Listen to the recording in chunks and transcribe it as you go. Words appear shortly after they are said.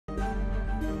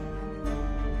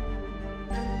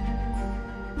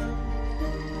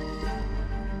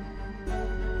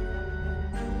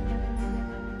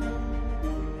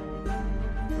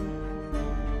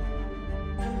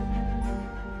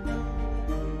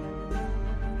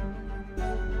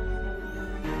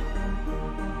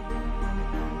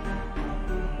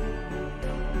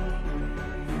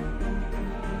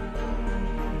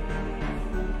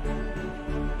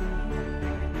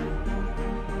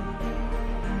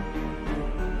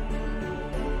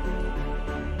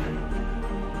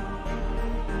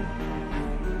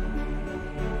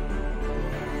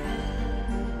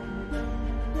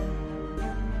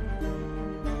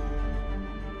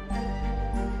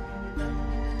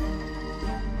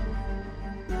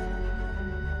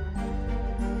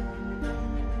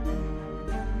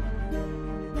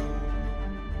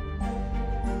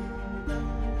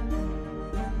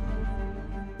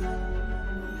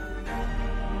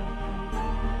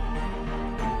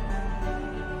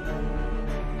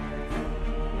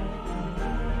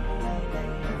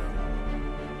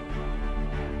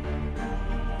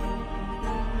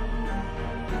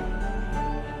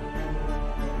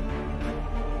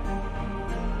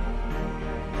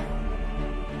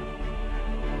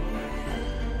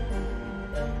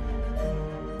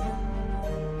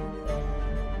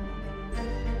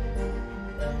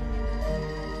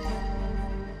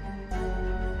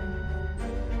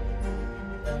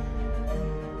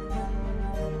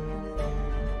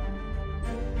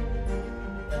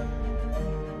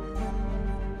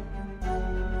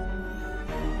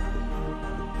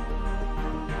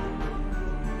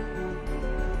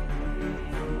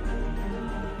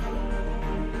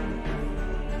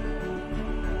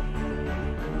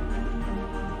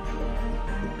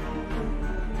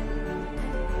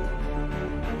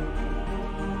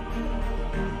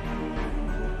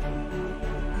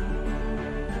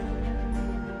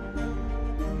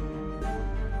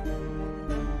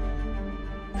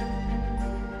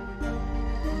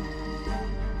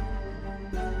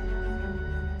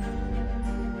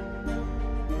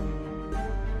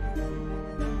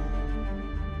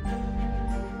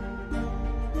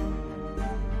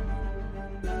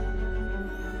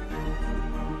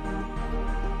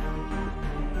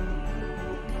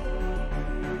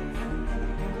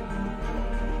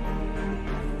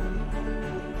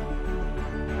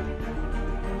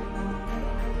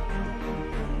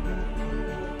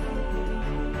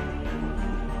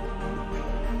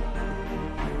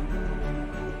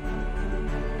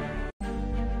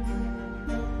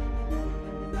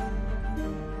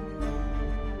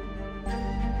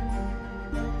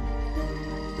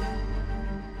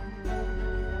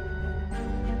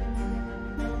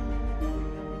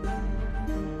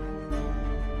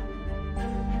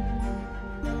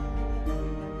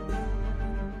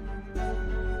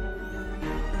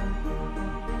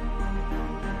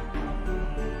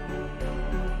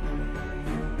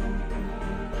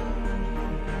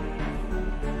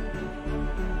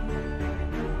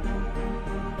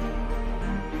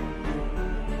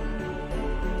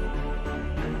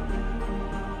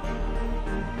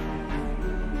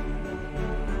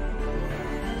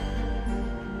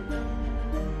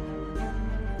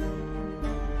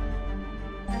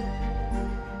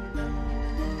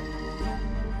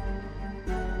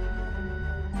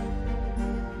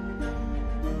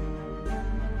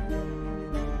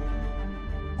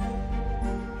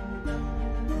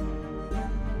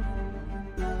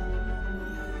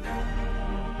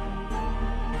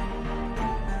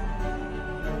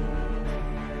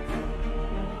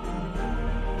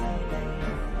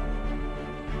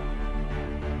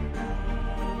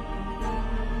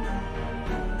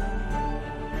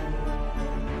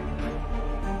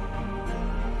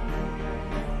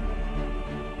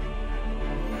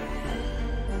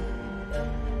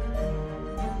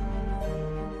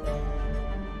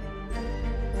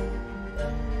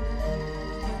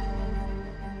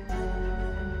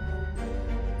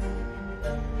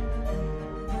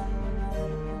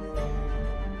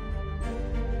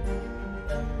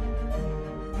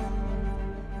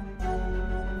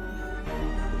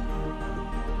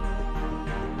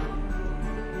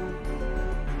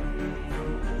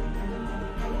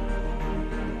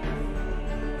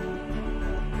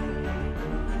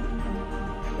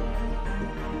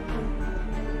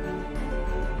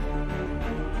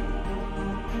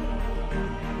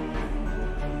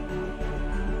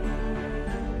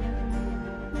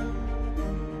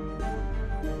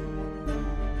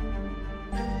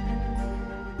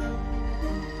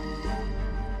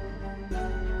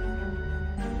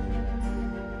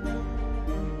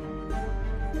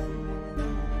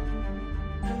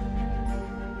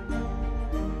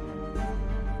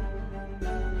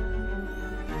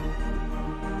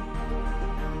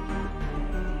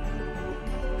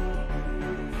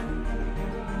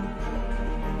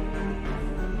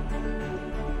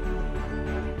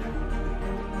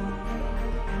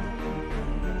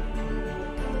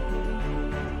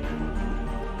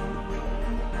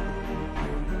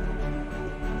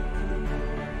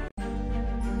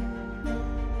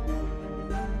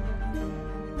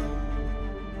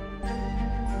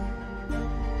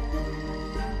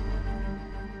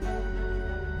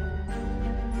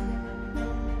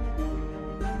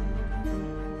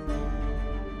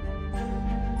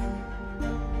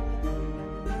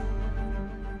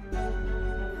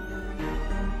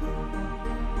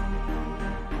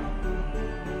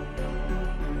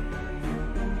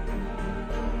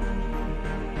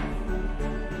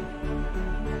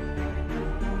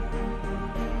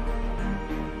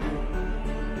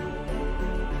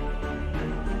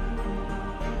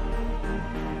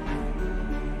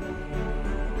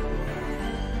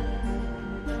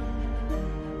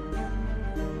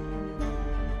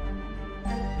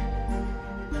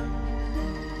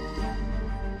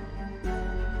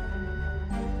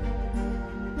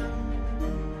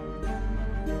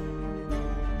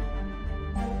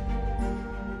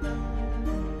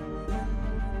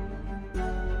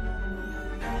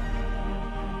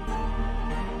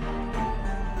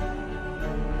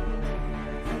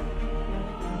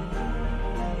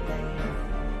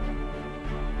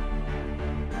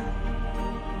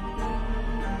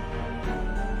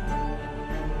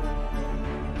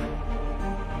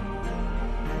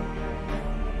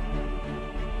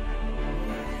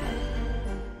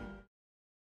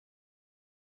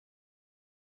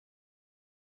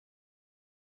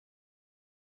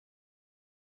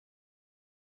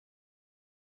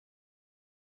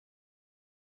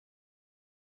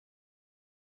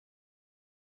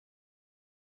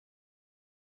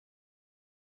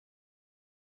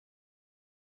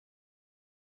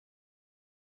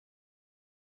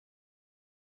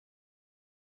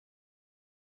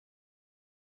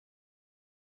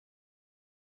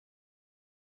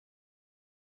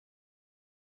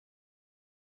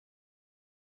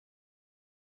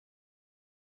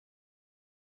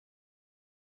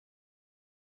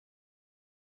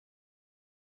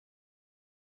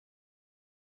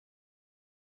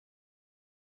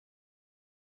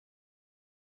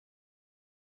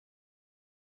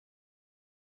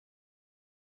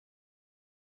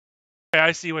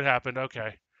I see what happened.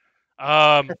 Okay.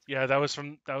 Yeah, that was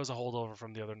a holdover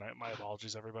from the other night. My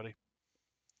apologies, everybody.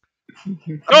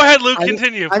 Go ahead, Luke.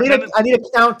 Continue. I need a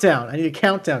countdown. I need a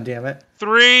countdown. Damn it.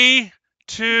 3,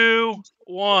 2,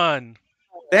 1.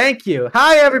 Thank you.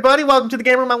 Hi, everybody. Welcome to the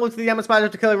game room. I'm LukeTheDM. It's my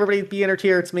to kill everybody. Be entered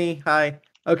here. It's me. Hi.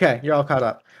 Okay, you're all caught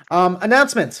up.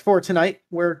 Announcements for tonight.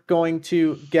 We're going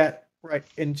to get right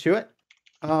into it.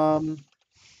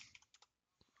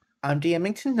 I'm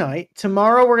DMing tonight.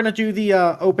 Tomorrow we're gonna do the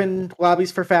open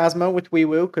lobbies for Phasmo with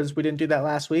WeeWoo because we didn't do that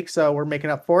last week, so we're making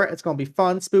up for it. It's gonna be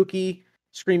fun, spooky,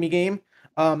 screamy game.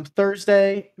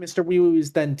 Thursday, Mr. WeeWoo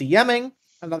is then DMing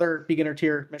another beginner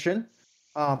tier mission.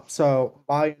 So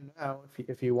buy now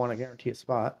if you want to guarantee a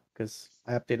spot because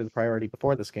I updated the priority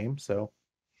before this game, so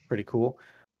pretty cool.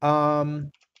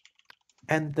 And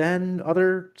then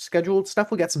other scheduled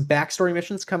stuff. We got some backstory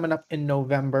missions coming up in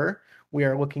November. We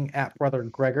are looking at Brother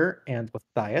Gregor and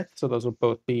Lethieth, so those will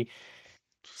both be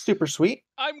super sweet.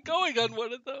 I'm going on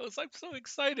one of those. I'm so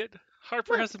excited.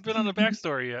 Harper hasn't been on a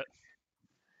backstory yet.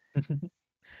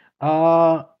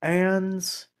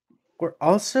 And we're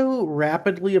also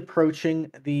rapidly approaching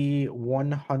the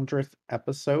 100th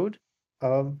episode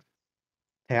of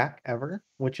TAC ever,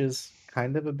 which is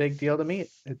kind of a big deal to me.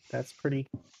 That's pretty.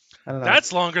 I don't know.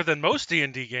 That's longer than most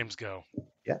D&D games go.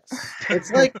 Yes, it's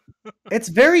like it's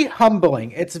very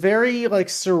humbling. It's very like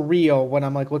surreal when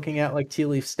I'm like looking at like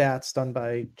Tealeaf stats done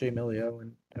by Jay Milio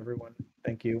and everyone.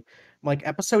 Thank you. I'm like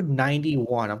episode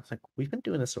 91. I'm like, we've been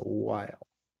doing this a while.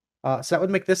 So that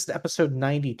would make this episode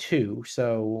 92.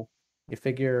 So you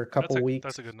figure a couple weeks.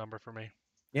 That's a good number for me.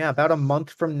 Yeah, about a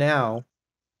month from now,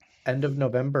 end of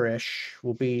November-ish,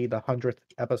 will be the 100th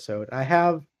episode. I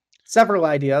have several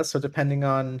ideas, so depending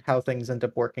on how things end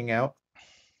up working out,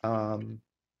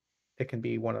 it can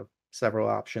be one of several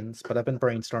options, but I've been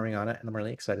brainstorming on it and I'm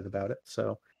really excited about it.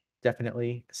 So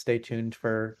definitely stay tuned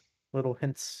for little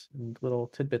hints and little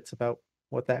tidbits about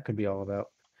what that could be all about.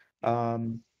 I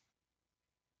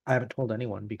haven't told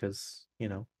anyone because, you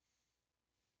know,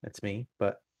 it's me,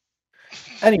 but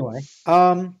anyway,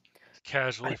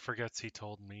 casually forgets he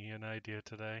told me an idea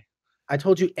today. I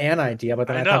told you an idea, but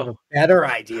then I thought of a better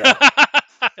idea.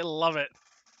 I love it.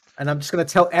 And I'm just going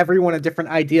to tell everyone a different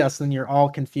idea, so then you're all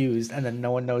confused, and then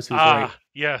no one knows who's right.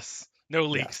 Yes. No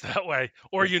leaks that way.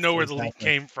 Or you know where the leak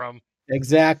came from.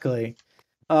 Exactly.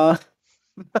 All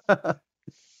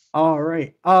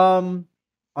right.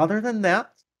 Other than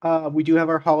that, we do have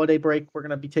our holiday break. We're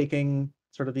going to be taking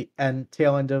sort of the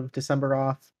tail end of December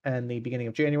off and the beginning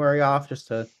of January off, just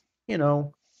to, you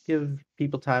know, give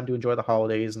people time to enjoy the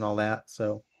holidays and all that.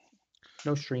 So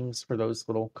no streams for those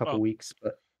little couple weeks,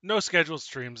 but no scheduled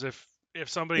streams. If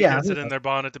somebody gets it in their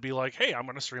bonnet to be like, hey, I'm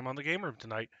going to stream on the game room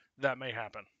tonight, that may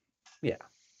happen. Yeah.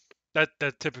 That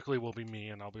typically will be me,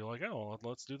 and I'll be like, oh,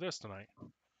 let's do this tonight.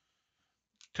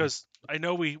 Because I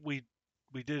know we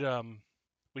did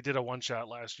a one shot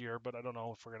last year, but I don't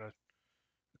know if we're gonna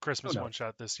Christmas one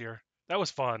shot this year. That was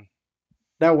fun.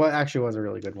 That actually was a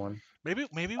really good one. Maybe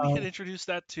we can introduce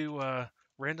that to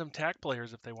random TAC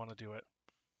players if they want to do it.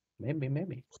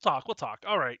 Maybe. We'll talk.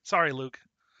 All right. Sorry, Luke.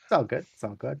 It's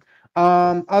all good.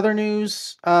 Other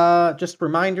news, just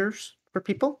reminders for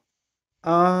people.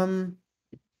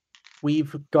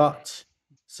 We've got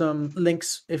some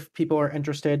links if people are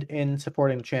interested in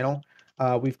supporting the channel.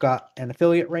 We've got an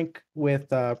affiliate link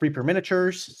with Reaper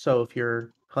Miniatures. So if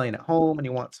you're playing at home and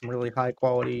you want some really high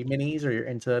quality minis, or you're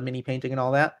into mini painting and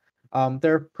all that,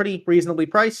 they're pretty reasonably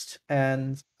priced.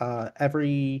 And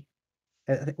every,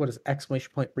 I think, what is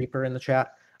 !Reaper in the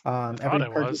chat? I thought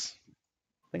it was.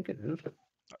 I think it is.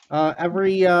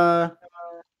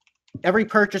 Every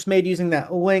purchase made using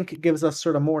that link gives us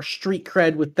sort of more street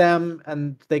cred with them,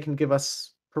 and they can give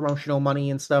us promotional money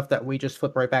and stuff that we just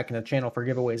flip right back in the channel for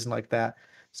giveaways and like that.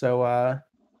 So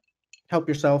help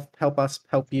yourself, help us,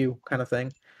 help you, kind of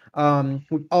thing.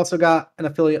 We've also got an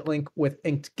affiliate link with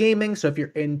Inked Gaming. So if you're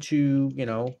into, you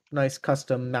know, nice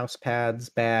custom mouse pads,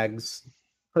 bags,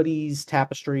 hoodies,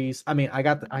 tapestries. I mean, I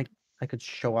could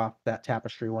show off that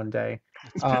tapestry one day.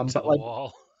 It's pinned to the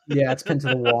wall. Yeah, it's pinned to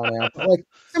the wall now. But like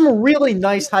some really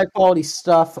nice, high quality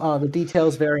stuff. The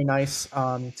details very nice.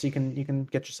 So you can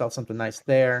get yourself something nice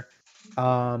there.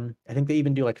 I think they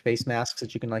even do like face masks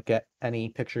that you can like get any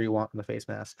picture you want in the face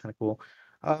mask. Kind of cool.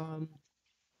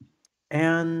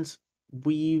 And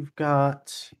we've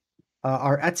got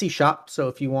our Etsy shop. So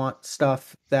if you want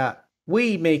stuff that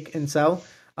we make and sell,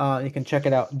 you can check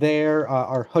it out there.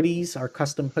 Our hoodies, our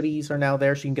custom hoodies are now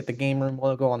there. So you can get the game room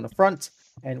logo on the front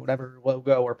and whatever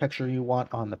logo or picture you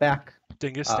want on the back.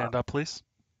 Dingus, stand up, please.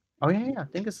 Oh, yeah.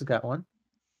 Dingus has got one.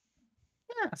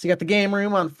 Yeah, so you got the game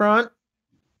room on the front.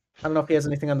 I don't know if he has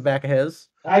anything on the back of his.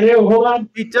 I do. Hold on.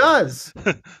 He does.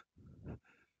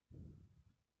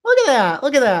 Look at that!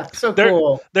 Look at that! So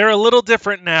cool. They're a little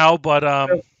different now, but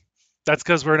that's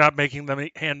because we're not making them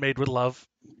handmade with love.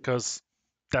 Because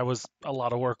that was a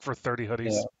lot of work for 30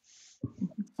 hoodies. Yeah.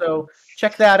 So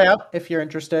check that out if you're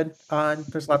interested.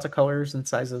 There's lots of colors and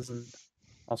sizes and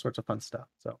all sorts of fun stuff.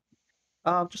 So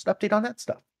just update on that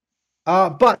stuff.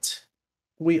 But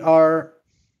we are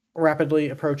rapidly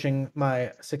approaching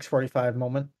my 6:45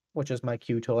 moment, which is my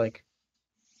cue to like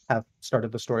have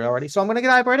started the story already. So I'm gonna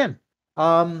dive right in.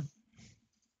 I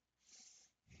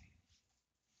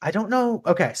don't know.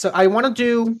 Okay, so I want to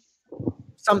do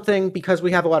something because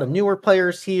we have a lot of newer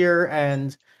players here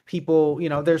and people, you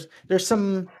know, there's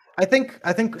some I think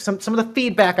some of the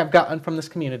feedback I've gotten from this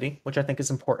community, which I think is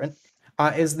important,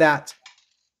 is that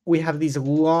we have these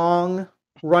long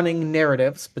running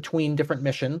narratives between different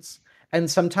missions, and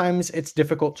sometimes it's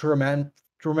difficult to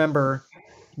remember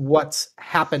what's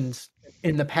happened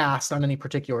in the past on any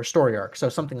particular story arc. So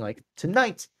something like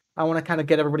tonight, I want to kind of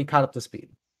get everybody caught up to speed.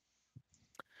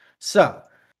 So,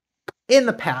 in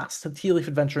the past, the Tealeaf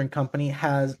Adventuring Company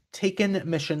has taken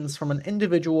missions from an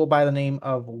individual by the name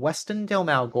of Weston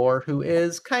Delmalgor, who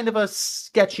is kind of a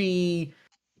sketchy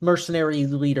mercenary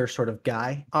leader sort of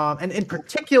guy. And in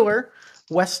particular,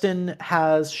 Weston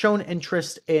has shown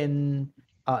interest in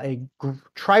a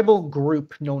tribal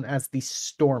group known as the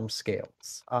Storm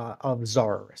Scales of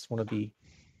Zararis, one of the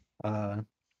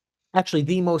actually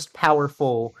the most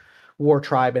powerful war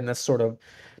tribe in this sort of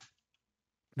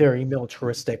very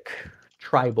militaristic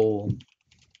tribal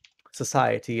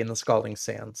society in the Scalding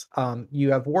Sands.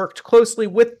 You have worked closely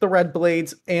with the Red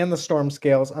Blades and the Storm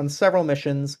Scales on several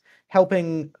missions,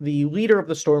 helping the leader of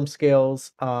the Storm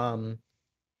Scales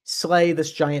slay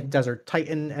this giant desert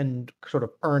titan and sort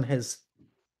of earn his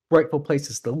rightful place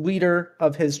as the leader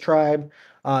of his tribe.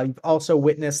 You've also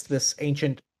witnessed this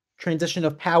ancient transition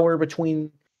of power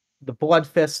between the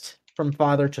Bloodfist from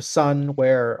father to son,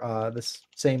 where this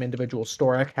same individual,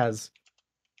 Storak, has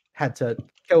had to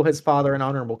kill his father in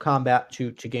honorable combat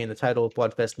to gain the title of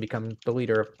Bloodfist and become the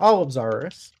leader of all of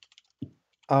Zararis.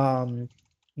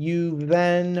 You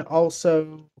then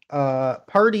also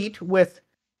partied with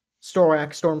Storak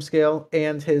Stormscale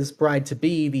and his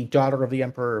bride-to-be, the daughter of the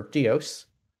Emperor of Dios.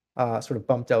 Sort of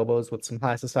bumped elbows with some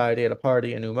high society at a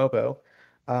party in Umopo.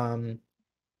 And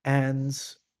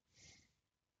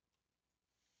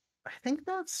I think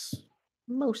that's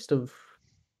most of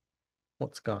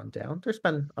what's gone down. There's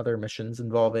been other missions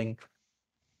involving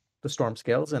the Storm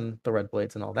Scales and the Red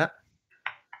Blades and all that.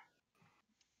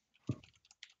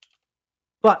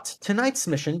 But tonight's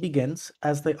mission begins,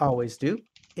 as they always do,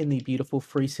 in the beautiful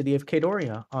free city of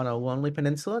Kadoria, on a lonely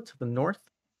peninsula to the north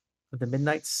of the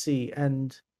Midnight Sea.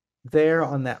 And there,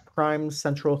 on that prime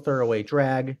central thoroughway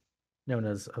drag, known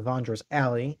as Avandra's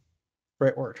Alley,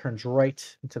 right where it turns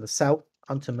right into the south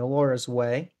onto Melora's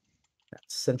Way, that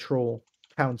central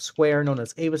town square known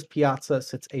as Ava's Piazza,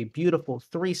 sits a beautiful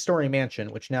 3-story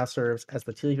mansion, which now serves as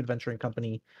the Tealeaf Adventuring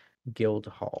Company Guild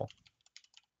Hall.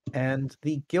 And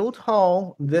the Guild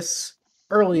Hall this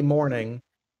early morning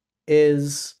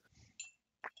is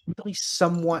really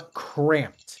somewhat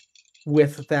cramped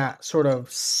with that sort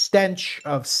of stench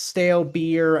of stale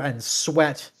beer and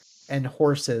sweat and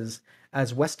horses,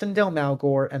 as Weston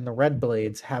Delmalgor and the Red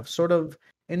Blades have sort of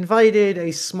invited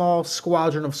a small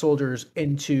squadron of soldiers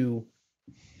into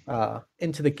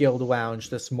the guild lounge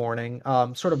this morning,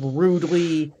 sort of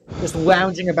rudely just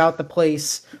lounging about the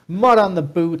place, mud on the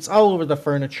boots, all over the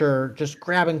furniture, just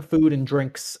grabbing food and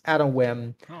drinks at a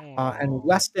whim. And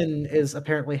Weston is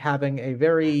apparently having a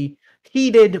very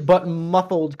heated but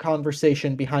muffled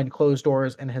conversation behind closed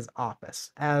doors in his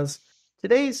office, as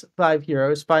today's 5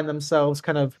 heroes find themselves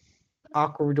kind of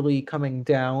awkwardly coming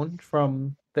down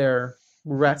from their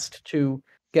rest to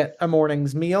get a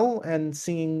morning's meal and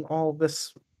seeing all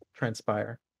this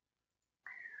transpire.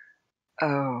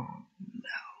 Oh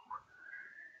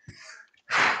no.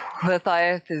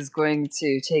 Lethieth is going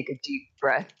to take a deep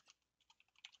breath,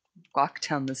 walk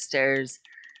down the stairs,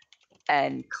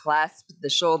 and clasp the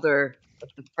shoulder of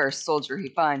the first soldier he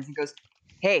finds and goes,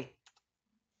 "Hey,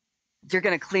 you're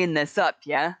gonna clean this up,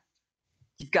 yeah?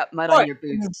 You've got mud on your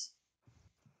boots."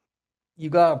 You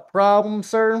got a problem,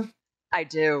 sir? I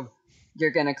do.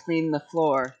 You're gonna clean the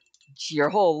floor. Your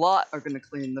whole lot are gonna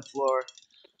clean the floor.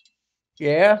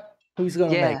 Yeah? Who's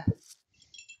gonna make this?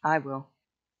 I will.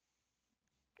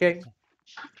 Okay.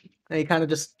 And he kind of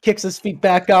just kicks his feet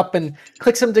back up and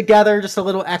clicks them together just a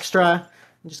little extra,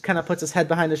 and just kind of puts his head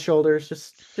behind his shoulders,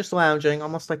 just lounging,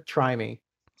 almost like try me.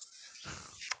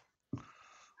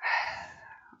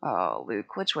 Oh,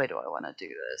 Luke, which way do I want to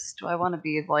do this? Do I want to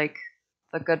be like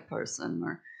the good person,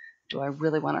 or do I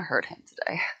really want to hurt him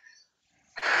today?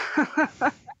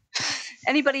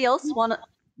 Anybody else want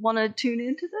to tune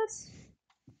into this?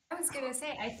 I was gonna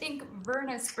say, I think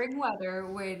Verna Springwater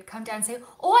would come down and say,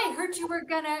 "Oh, I heard you were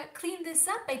gonna clean this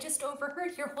up. I just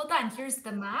overheard. Here, hold on. Here's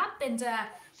the map, and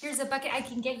here's a bucket. I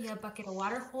can get you a bucket of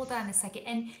water. Hold on a second.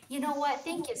 And you know what?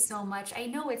 Thank you so much. I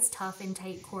know it's tough in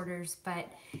tight quarters,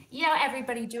 but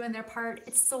everybody doing their part.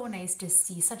 It's so nice to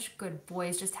see such good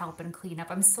boys just helping clean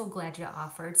up. I'm so glad you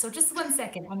offered. So just 1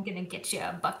 second. I'm gonna get you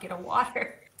a bucket of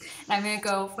water. And I'm gonna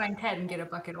go find Ted and get a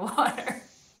bucket of water."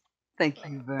 Thank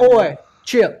you, Verna. Boy,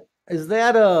 Chip, is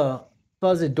that a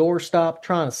fuzzy doorstop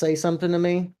trying to say something to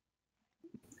me?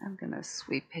 I'm gonna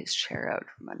sweep his chair out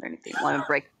from underneath. You want to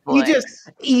break the He legs? just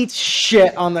eats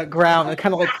shit on the ground and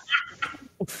kind of like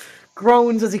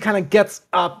groans as he kind of gets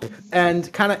up,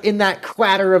 and kind of in that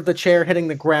clatter of the chair hitting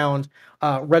the ground,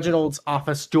 Reginald's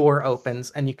office door opens,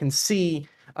 and you can see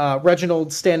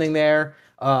Reginald standing there,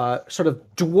 sort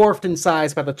of dwarfed in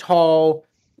size by the tall,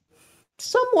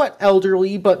 somewhat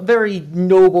elderly, but very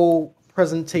noble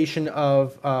presentation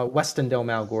of Weston Del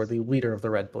Malgore, the leader of the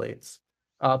Red Blades.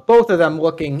 Both of them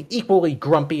looking equally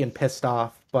grumpy and pissed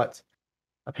off, but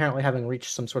apparently having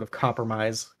reached some sort of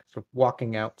compromise, sort of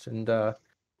walking out, and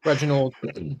Reginald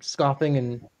scoffing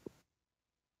and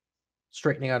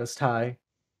straightening out his tie.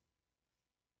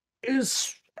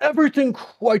 Is everything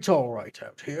quite all right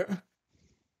out here?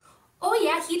 "Oh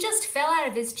yeah, he just fell out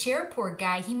of his chair, poor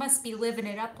guy. He must be living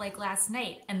it up like last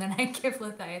night." And then I give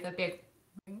Lethieth a big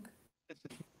wink.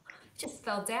 Just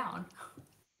fell down.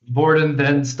 Vordon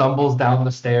then stumbles down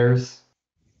the stairs.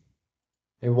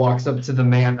 He walks up to the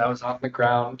man that was on the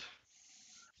ground.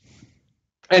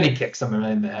 And he kicks him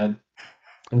right in the head.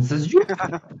 And says, "You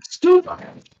stupid."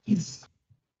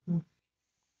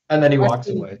 And then he walks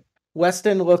away.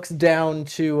 Weston looks down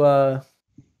to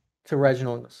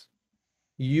Reginald and goes,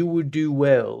 "You would do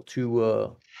well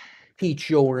to teach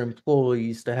your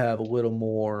employees to have a little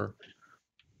more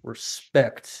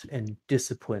respect and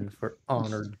discipline for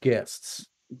honored guests."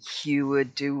 You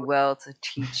would do well to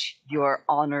teach your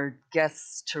honored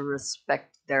guests to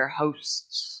respect their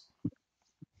hosts.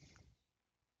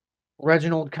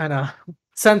 Reginald, kind of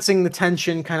sensing the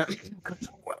tension, kind of,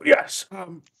 "Well, yes,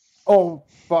 all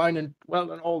fine and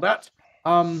well and all that.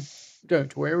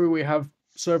 Don't worry, we have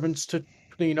servants to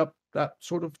clean up that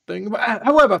sort of thing. But,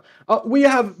 however, we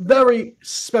have very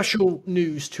special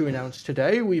news to announce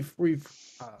today. We've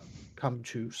come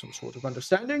to some sort of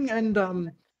understanding, and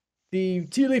the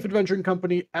Tealeaf Adventuring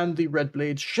Company and the Red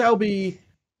Blades shall be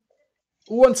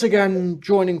once again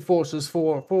joining forces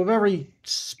for a very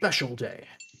special day."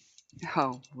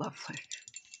 Oh, lovely.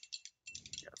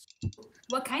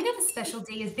 What kind of a special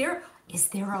day is there? Is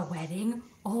there a wedding?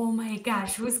 Oh my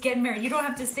gosh, who's getting married? You don't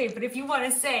have to say, but if you want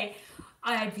to say,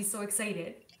 I'd be so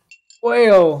excited.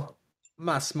 Well,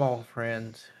 my small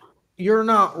friend, you're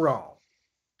not wrong.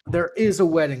 There is a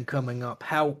wedding coming up.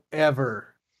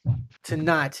 However,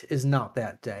 tonight is not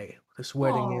that day. This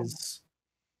wedding is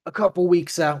a couple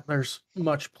weeks out. There's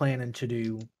much planning to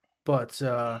do, but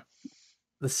the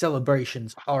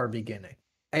celebrations are beginning.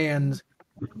 And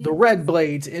the Red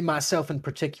Blades, and myself in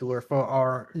particular, for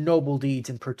our noble deeds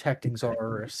in protecting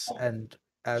Zararis and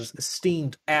as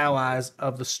esteemed allies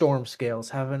of the Storm Scales,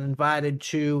 have been invited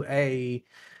to a,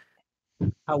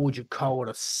 how would you call it,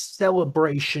 a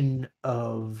celebration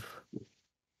of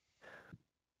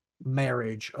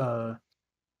marriage.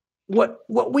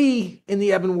 What we in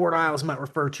the Ebonward Isles might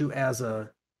refer to as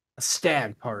a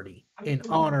stag party in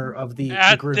honor of the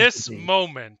At groom this to be.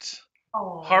 moment,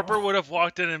 Oh. Harper would have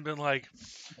walked in and been like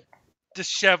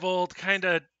disheveled, kind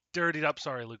of dirtied up.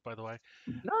 Sorry, Luke, by the way.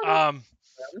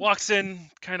 Walks in,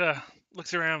 kind of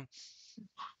looks around.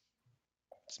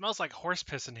 Smells like horse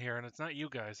piss in here, and it's not you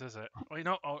guys, is it? Wait,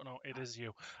 no. Oh no, it is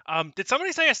you. Did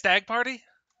somebody say a stag party?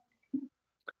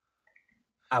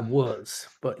 I was,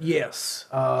 but yes,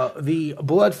 the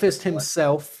Bloodfist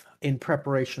himself, in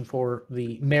preparation for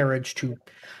the marriage to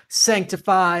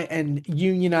sanctify and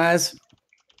unionize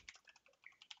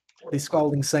the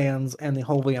Scalding Sands and the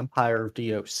Holy Empire of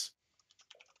Dios,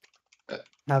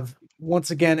 have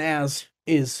once again, as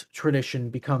is tradition,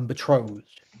 become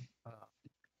betrothed.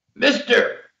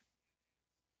 Mister,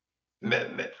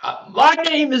 my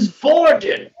name is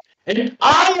Vordon, and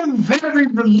I am very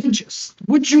religious.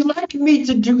 Would you like me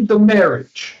to do the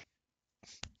marriage?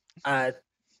 I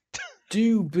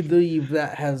do believe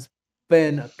that has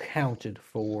been accounted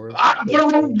for. I'm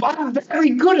very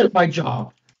good at my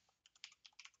job.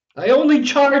 I only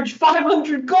charge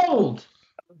 500 gold.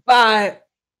 By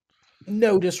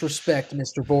No disrespect,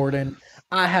 Mr. Vordon.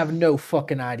 I have no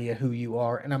fucking idea who you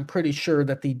are, and I'm pretty sure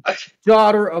that the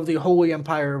daughter of the Holy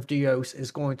Empire of Dios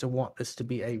is going to want this to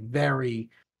be a very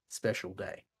special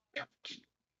day.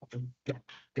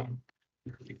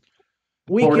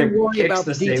 We can Vordon worry kicks about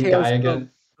the the same details guy of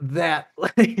again. that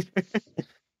later.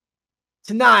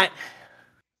 Tonight,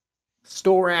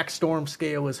 Storak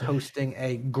Stormscale is hosting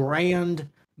a grand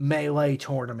melee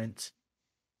tournament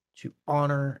to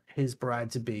honor his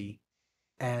bride-to-be,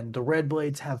 and the Red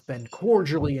Blades have been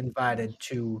cordially invited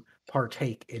to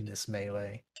partake in this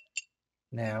melee.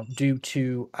 Now, due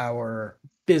to our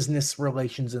business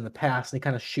relations in the past, he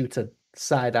kind of shoots a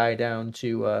side eye down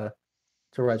to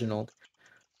Reginald.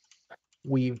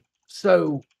 We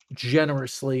so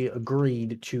generously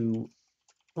agreed to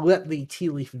let the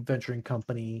Tealeaf Adventuring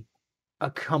Company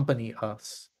accompany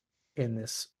us in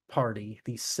this party,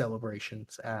 these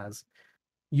celebrations, as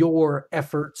your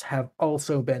efforts have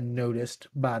also been noticed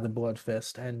by the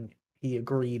Bloodfist, and he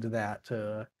agreed that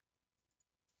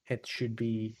it should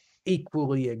be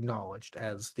equally acknowledged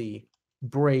as the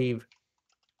brave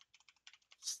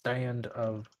stand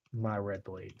of my Red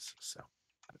Blades. So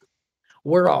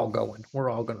we're all going. We're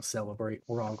all going to celebrate.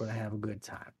 We're all going to have a good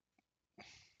time.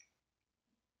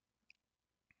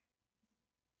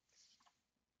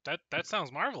 That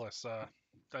sounds marvelous. I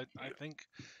think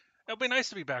it'll be nice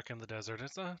to be back in the desert.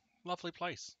 It's a lovely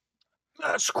place.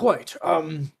 That's quite.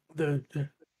 The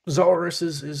Zararis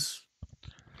is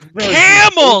very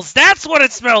Camels! That's what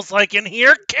it smells like in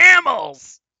here.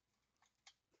 Camels!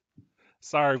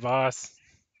 Sorry, boss.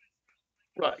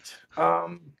 right.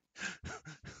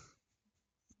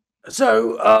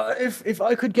 So, if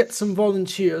I could get some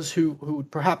volunteers who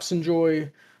would perhaps enjoy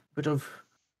a bit of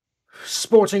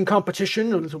sporting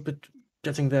competition, a little bit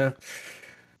getting their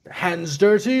hands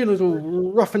dirty, a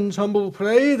little rough and tumble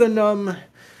play, then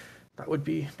that would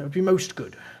be most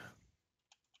good.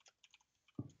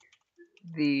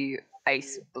 The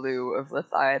ice blue of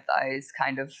Lethieth eyes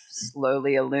kind of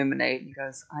slowly illuminate. He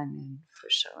goes, I'm in for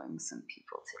showing some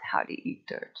people how to eat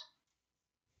dirt.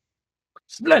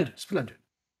 Splendid, splendid.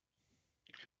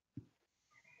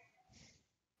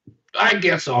 I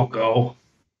guess I'll go.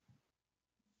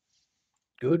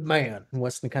 Good man. And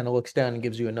Weston kind of looks down and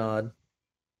gives you a nod.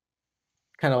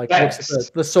 Kind of like Best. looks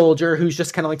at the soldier who's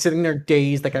just kind of like sitting there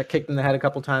dazed, that got kicked in the head a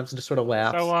couple times, and just sort of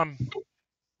laughs. So,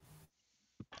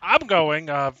 I'm going.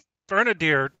 Verna,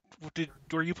 dear,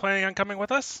 were you planning on coming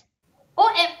with us?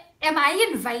 Oh, am I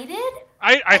invited?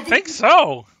 I think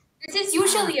so. This is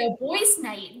usually a boys'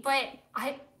 night, but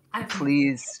I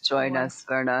Please join us,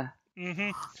 Verna. Mm-hmm.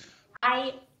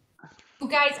 You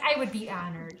guys, I would be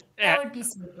honored. Yeah. That would be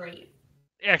so great.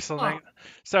 Excellent.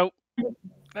 So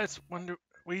that's wonder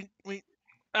we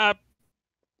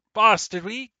boss, did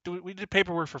we did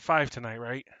paperwork for 5 tonight,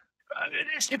 right? It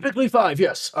is typically 5,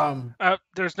 yes.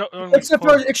 There's no Except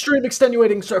for extreme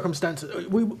extenuating circumstances,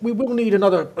 we will need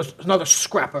another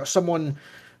scrapper, someone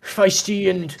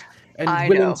feisty and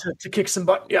willing to kick some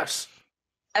butt. Yes.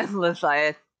 And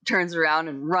Lethieth turns around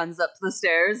and runs up the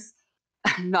stairs,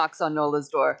 knocks on Nola's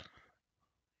door.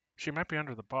 She might be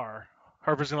under the bar.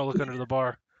 Harper's gonna look under the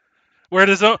bar. Where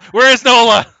is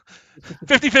Nola?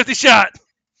 50-50 shot.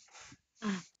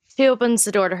 She opens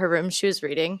the door to her room. She was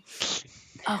reading.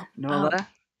 Oh, Nola?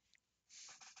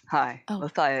 Hi,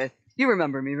 Lethieth. You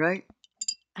remember me, right?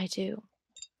 I do.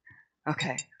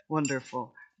 Okay,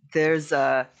 wonderful. There's,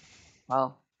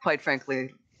 well, quite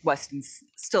frankly, Weston's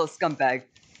still a scumbag,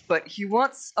 but he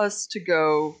wants us to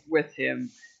go with him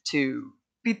to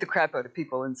beat the crap out of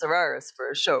people in Zararis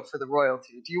for a show for the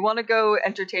royalty. Do you want to go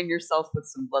entertain yourself with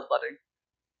some bloodletting?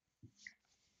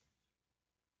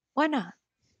 Why not?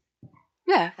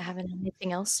 Yeah. I haven't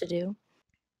anything else to do.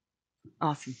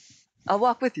 Awesome. I'll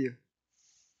walk with you.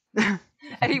 And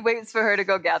he waits for her to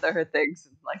go gather her things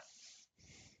and, like,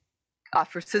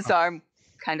 offers his arm,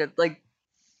 kind of, like,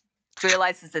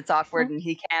 realizes it's awkward and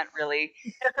he can't really,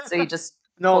 so he just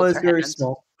No, holds it's her very hand.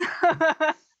 small.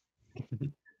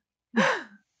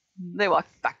 They walk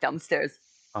back down the stairs.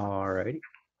 Alrighty.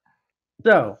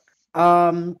 So,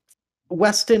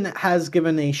 Weston has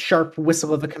given a sharp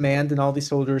whistle of a command, and all the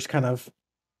soldiers kind of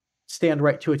stand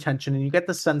right to attention, and you get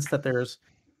the sense that there's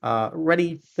a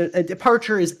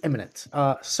departure is imminent.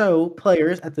 So,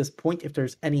 players, at this point, if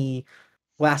there's any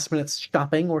last-minute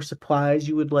shopping or supplies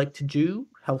you would like to do,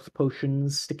 health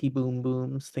potions, sticky boom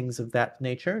booms, things of that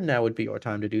nature, now would be your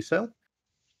time to do so.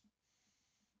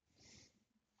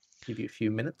 Give you a few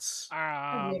minutes.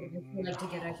 I would like to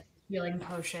get a healing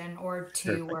potion or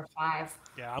 2 or 5.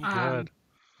 Yeah, I'm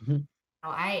good.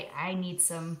 I need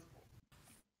some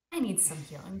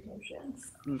healing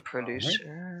potions. I'm pretty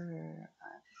sure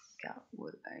out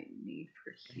what I need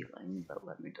for healing, but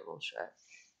let me double check.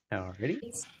 Alrighty.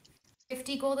 It's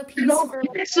 50 gold apiece You know, for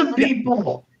pick some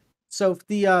people. So if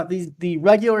the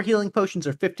regular healing potions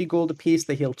are 50 gold apiece,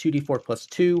 they heal 2d4 plus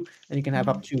 2, and you can have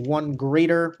up to one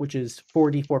greater, which is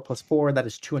 4d4 plus 4. That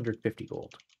is 250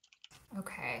 gold.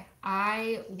 Okay,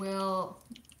 I will.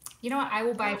 You know what? I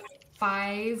will buy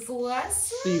 5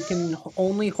 less. So you can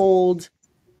only hold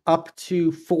up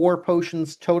to 4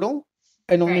 potions total,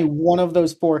 and only Right. one of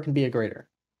those 4 can be a greater.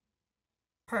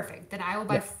 Perfect. Then I will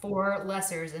buy 4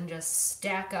 lessers and just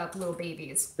stack up little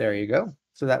babies. There you go.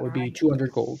 So that would be Alright.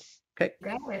 200 gold. Okay,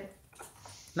 Got it.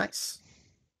 nice.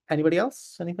 Anybody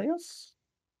else? Anybody else?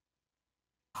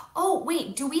 Oh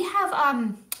wait, do we have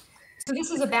So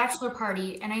this is a bachelor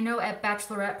party, and I know at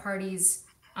bachelorette parties,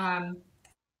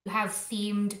 you have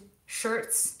themed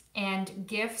shirts and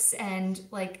gifts and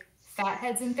like fat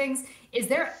heads and things. Is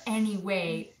there any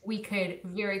way we could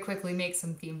very quickly make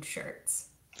some themed shirts?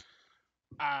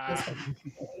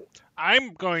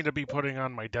 I'm going to be putting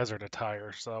on my desert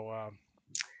attire, so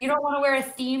You don't want to wear a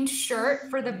themed shirt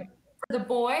for the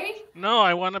boy? no,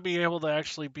 I want to be able to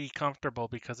actually be comfortable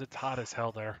because it's hot as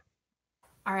hell there.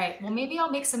 All right. Well, maybe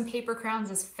I'll make some paper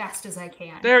crowns as fast as I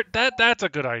can. That's a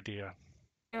good idea.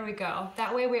 There we go.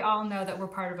 That way we all know that we're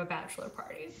part of a bachelor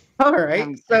party. All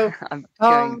right. So I'm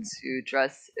going to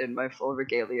dress in my full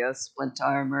regalia, splint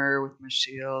armor with my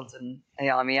shield and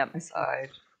Ayami at my side.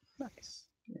 nice.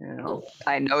 You know,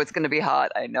 I know it's going to be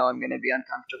hot. I know I'm going to be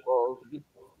uncomfortable.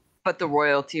 But the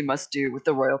royalty must do what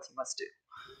the royalty must do.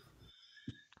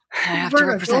 I have to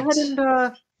Verna, represent. go ahead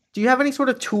and do you have any sort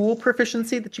of tool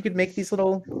proficiency that you could make these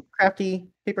little crafty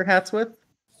paper hats with?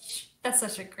 That's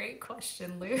such a great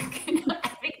question, Luke.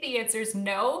 I think the answer is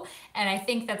no, and I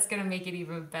think that's going to make it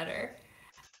even better.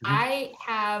 I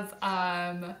have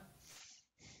an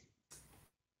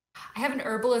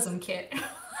herbalism kit.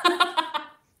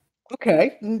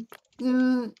 Okay.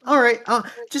 All right.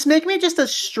 Just make me just a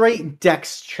straight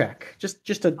dex check.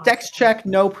 Just a dex check,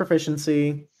 no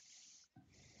proficiency.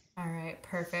 All right,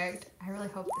 perfect. I really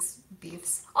hope this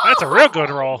beefs. That's a real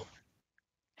good roll.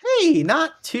 Hey,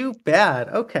 not too bad.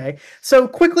 Okay. So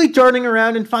quickly darting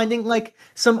around and finding like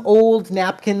some old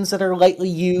napkins that are lightly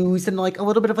used and like a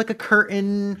little bit of like a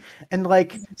curtain and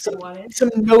like some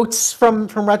notes from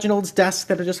Reginald's desk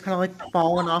that are just kind of like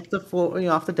falling off the floor,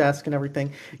 off the desk and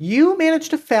everything. You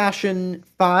managed to fashion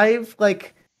 5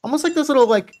 like almost like those little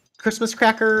like Christmas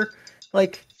cracker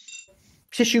like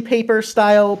tissue paper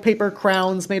style paper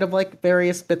crowns made of like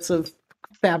various bits of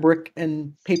fabric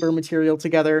and paper material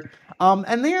together.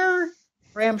 And they're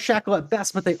ramshackle at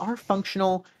best, but they are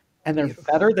functional and they're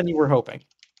better than you were hoping.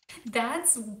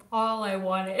 That's all I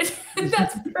wanted.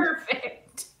 That's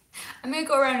perfect. I'm going to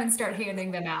go around and start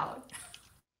handing them out.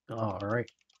 All right.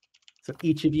 So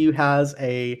each of you has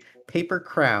a paper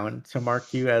crown to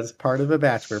mark you as part of a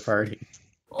bachelor party.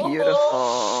 Beautiful.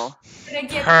 Oh, gonna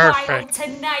get wild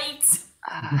tonight.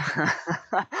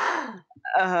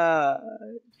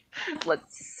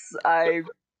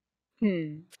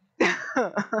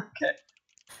 Okay.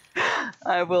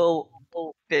 I will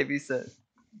babysit.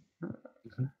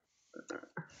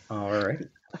 All right.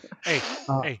 Hey,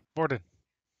 Vordon.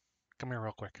 Come here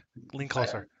real quick. Lean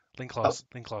closer. Lean close.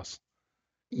 Lean close.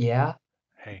 Yeah.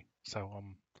 Hey, so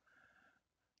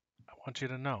I want you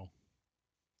to know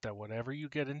that whatever you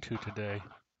get into today,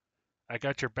 I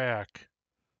got your back.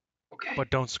 Okay. But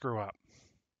don't screw up.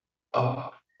 You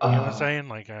know what I'm saying?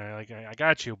 Like I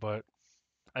got you, but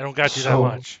I don't got you that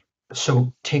much.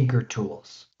 So tinker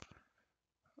tools.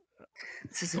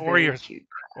 This is very cute.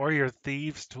 Or your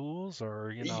thieves' tools,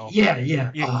 or you know.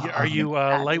 Yeah. Are you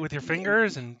light with your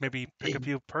fingers and maybe pick a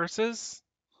few purses?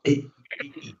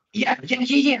 Yeah.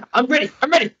 I'm ready.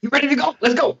 You ready to go?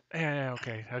 Let's go. Yeah.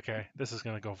 Okay. This is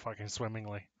gonna go fucking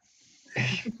swimmingly.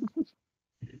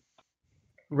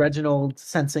 Reginald,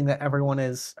 sensing that everyone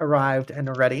is arrived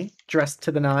and ready, dressed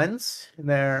to the nines in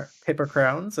their paper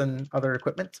crowns and other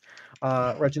equipment,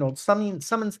 Reginald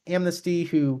summons Amnesty,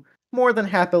 who more than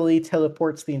happily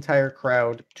teleports the entire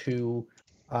crowd to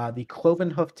the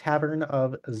Cloven Hoof Tavern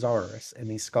of Zararis in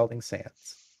the Scalding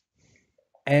Sands.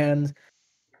 And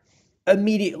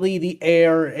immediately the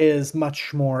air is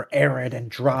much more arid and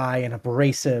dry and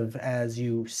abrasive as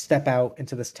you step out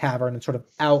into this tavern and sort of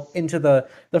out into the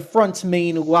front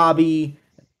main lobby,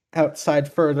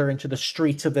 outside further into the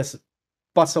streets of this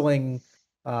bustling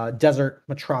desert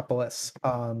metropolis.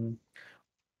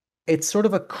 It's sort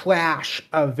of a clash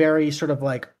of very sort of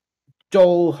like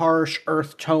dull, harsh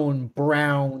earth tone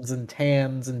browns and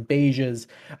tans and beiges,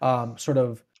 sort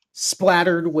of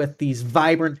splattered with these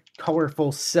vibrant,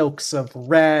 colorful silks of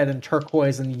red and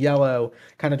turquoise and yellow,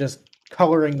 kind of just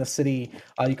coloring the city.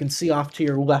 You can see off to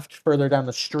your left, further down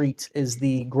the street, is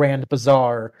the Grand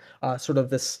Bazaar, sort of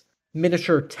this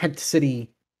miniature tent city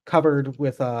covered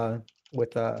with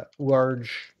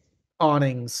large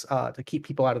awnings to keep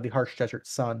people out of the harsh desert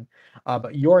sun.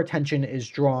 But your attention is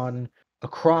drawn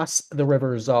across the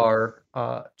River Zar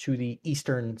to the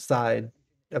eastern side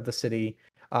of the city,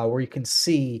 where you can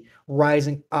see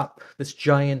rising up this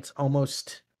giant,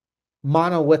 almost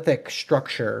monolithic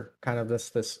structure, kind of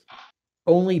this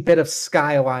only bit of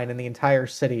skyline in the entire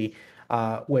city,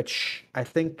 which I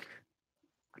don't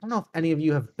know if any of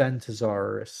you have been to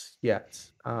Zararis yet,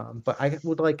 but I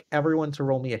would like everyone to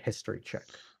roll me a history check.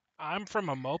 I'm from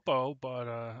a mopo, but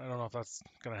I don't know if that's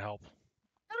gonna help.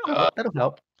 That'll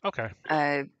help. Okay.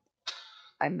 I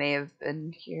may have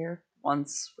been here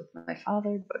once with my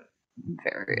father, but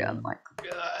very unlikely.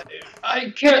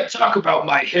 I can't talk about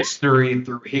my history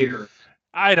through here.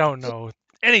 I don't know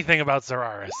anything about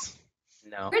Zararis.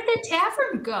 No. Where'd the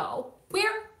tavern go?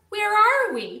 Where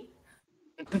are we?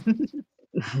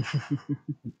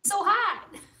 So hot.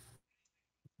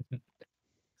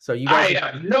 So you I guys,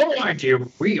 have no idea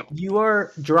real. you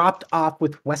are dropped off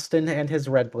with Weston and his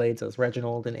Red Blades as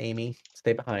Reginald and Amy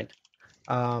stay behind.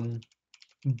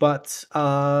 But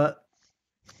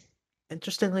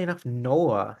interestingly enough,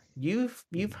 Nola,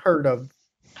 you've heard of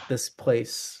this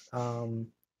place. A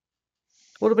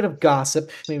little bit of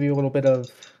gossip, maybe a little bit of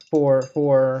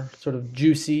for sort of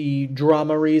juicy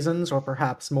drama reasons, or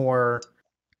perhaps more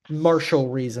martial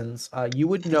reasons. You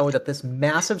would know that this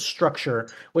massive structure,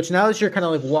 which now as you're kind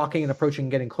of like walking and approaching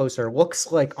and getting closer,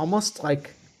 looks like almost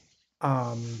like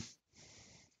the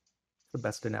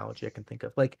best analogy I can think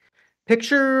of. Like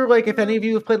picture like if any of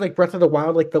you have played like Breath of the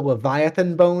Wild, like the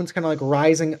Leviathan bones kind of like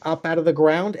rising up out of the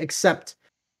ground, except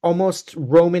almost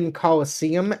Roman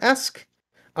Colosseum-esque.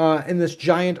 In this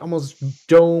giant, almost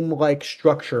dome-like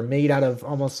structure made out of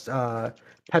almost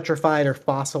petrified or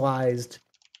fossilized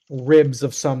ribs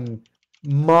of some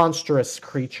monstrous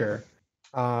creature.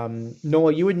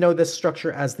 Nola, you would know this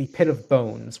structure as the Pit of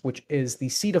Bones, which is the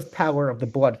seat of power of the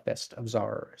Bloodfist of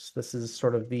Zararis. This is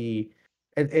sort of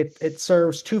it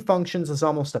serves two functions as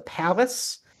almost a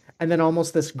palace, and then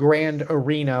almost this grand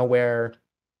arena where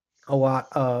a lot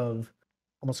of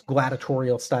almost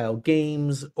gladiatorial style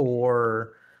games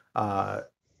or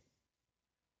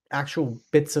actual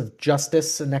bits of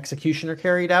justice and execution are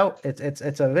carried out.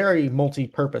 It's a very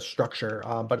multi-purpose structure,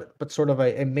 but sort of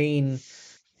a main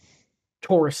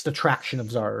tourist attraction of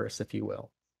Zararis, if you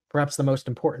will. Perhaps the most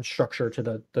important structure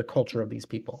to the culture of these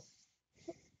people.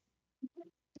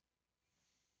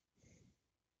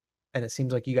 And it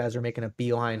seems like you guys are making a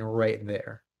beeline right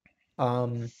there.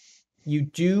 You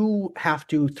do have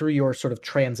to, through your sort of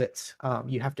transit,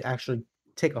 you have to actually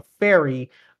take a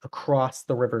ferry across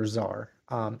the River Zar.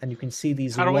 And you can see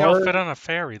these How do we all fit on a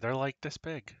ferry? They're like this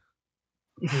big.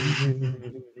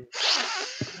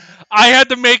 I had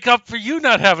to make up for you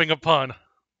not having a pun.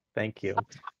 Thank you.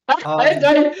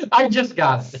 I just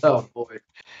got it. Oh boy.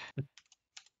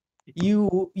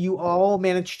 You all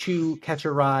managed to catch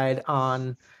a ride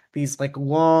on these like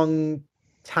long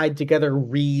tied together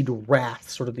reed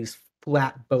rafts, sort of these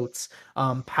flat boats,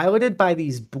 piloted by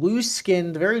these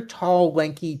blue-skinned, very tall,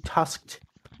 lanky, tusked,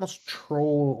 almost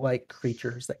troll-like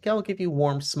creatures that all give you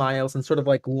warm smiles and sort of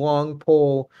like long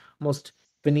pole, almost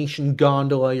Venetian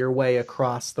gondola your way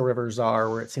across the River Zar,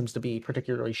 where it seems to be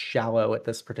particularly shallow at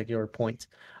this particular point.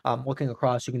 Looking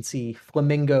across, you can see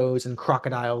flamingos and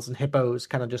crocodiles and hippos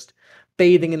kind of just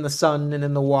bathing in the sun and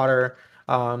in the water,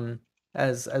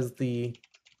 as the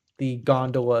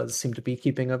gondolas seem to be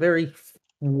keeping a very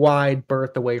wide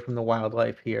berth away from the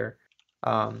wildlife here.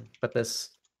 But this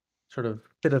sort of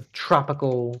bit of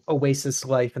tropical oasis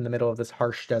life in the middle of this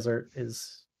harsh desert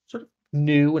is sort of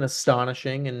new and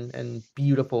astonishing and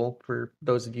beautiful for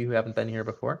those of you who haven't been here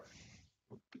before.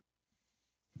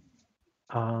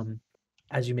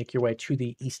 As you make your way to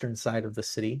the eastern side of the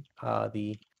city,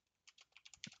 the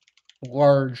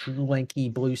large, lanky,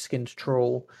 blue-skinned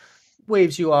troll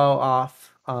waves you all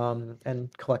off and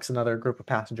collects another group of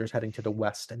passengers heading to the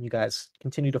west, and you guys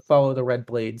continue to follow the Red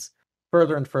Blades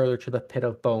further and further to the Pit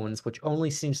of Bones, which only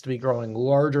seems to be growing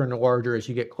larger and larger as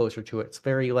you get closer to it. It's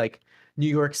very like New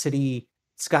York City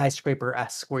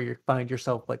skyscraper-esque, where you find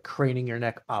yourself like craning your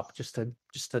neck up just to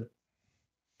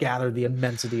gather the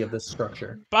immensity of this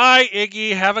structure. Bye,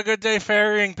 Iggy. Have a good day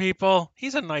ferrying people.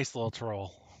 He's a nice little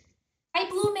troll. Hi,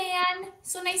 Blue Man.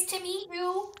 So nice to meet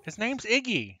you. His name's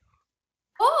Iggy.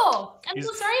 Oh, I'm He's-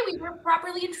 so sorry we weren't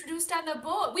properly introduced on the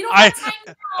boat. We don't have time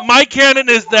now. My canon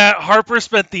is that Harper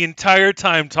spent the entire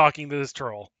time talking to this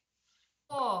troll.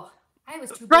 Oh, I was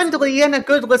too busy Friendly and a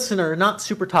good listener, not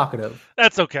super talkative.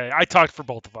 That's okay. I talked for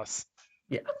both of us.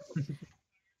 Yeah.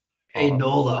 Hey,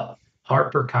 Nola.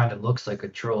 Harper kind of looks like a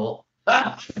troll.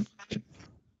 Ah!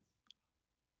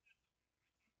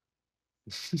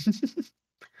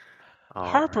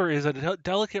 Harper is a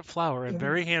delicate flower and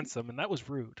very handsome, and that was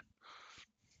rude.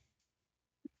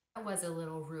 That was a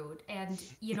little rude. And,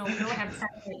 we don't have time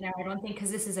right now, I don't think,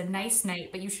 because this is a nice night,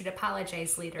 but you should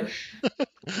apologize later.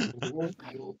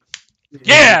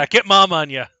 Yeah, get mom on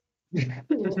you.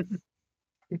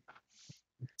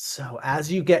 So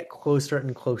as you get closer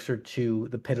and closer to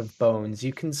the Pit of Bones,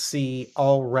 you can see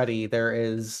already there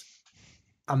is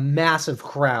a massive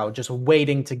crowd just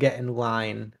waiting to get in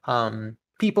line.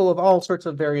 People of all sorts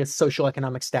of various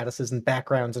socioeconomic statuses and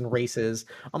backgrounds and races,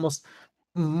 almost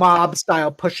mob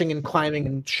style, pushing and climbing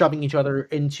and shoving each other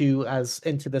into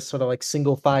this sort of like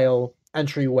single file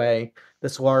entryway,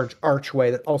 this large archway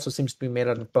that also seems to be made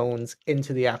out of bones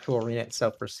into the actual arena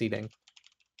itself for seating.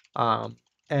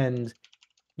 And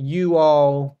you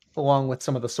all, along with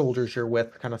some of the soldiers you're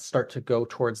with, kind of start to go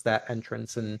towards that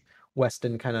entrance, and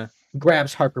Weston kind of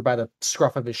grabs Harper by the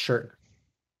scruff of his shirt.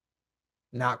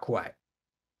 Not quite.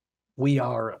 We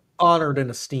are honored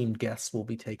and esteemed guests. Will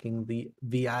be taking the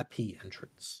VIP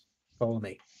entrance. Follow me.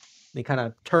 And he kind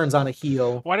of turns on a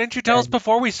heel. Why didn't you tell us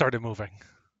before we started moving?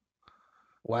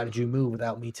 Why did you move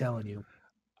without me telling you?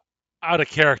 Out of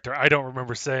character. I don't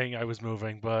remember saying I was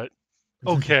moving, but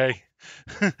okay.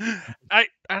 I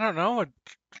don't know.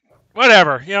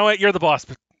 Whatever. You know what? You're the boss.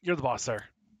 You're the boss, sir.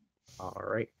 All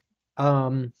right.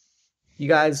 You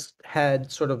guys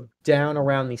head sort of down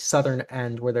around the southern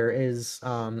end where there is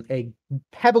a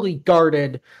heavily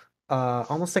guarded,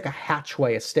 almost like a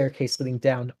hatchway, a staircase leading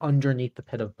down underneath the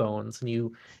Pit of Bones, and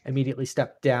you immediately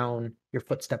step down, your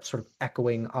footsteps sort of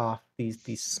echoing off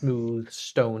these smooth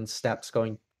stone steps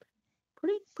going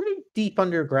pretty deep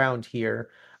underground here.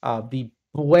 The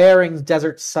blaring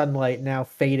desert sunlight now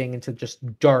fading into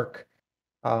just dark.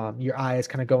 Your eyes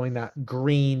kind of going that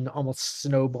green, almost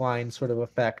snowblind sort of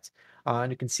effect.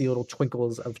 And you can see little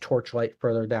twinkles of torchlight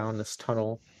further down this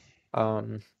tunnel.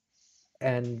 And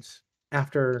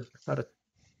after about a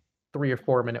 3 or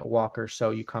 4 minute walk or so,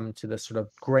 you come to this sort of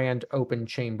grand open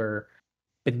chamber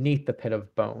beneath the Pit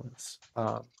of Bones.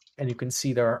 And you can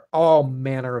see there are all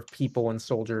manner of people and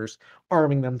soldiers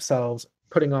arming themselves,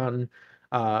 putting on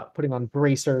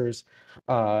bracers,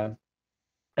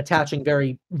 attaching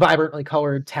very vibrantly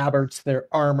colored tabards to their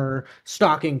armor,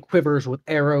 stocking quivers with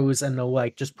arrows and the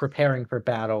like, just preparing for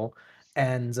battle.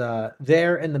 And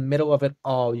there in the middle of it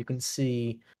all, you can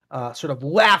see sort of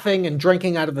laughing and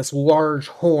drinking out of this large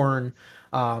horn,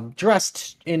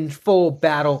 dressed in full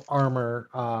battle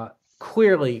armor,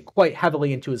 clearly quite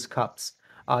heavily into his cups.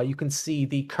 You can see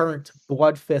the current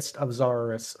Bloodfist of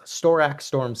Zararis, Storak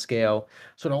Stormscale,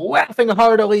 sort of laughing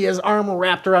heartily, his arm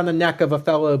wrapped around the neck of a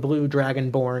fellow blue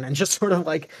dragonborn, and just sort of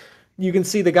like, you can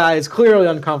see the guy is clearly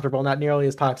uncomfortable, not nearly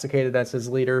as intoxicated as his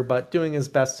leader, but doing his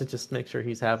best to just make sure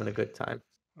he's having a good time.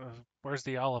 Where's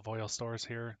the olive oil stores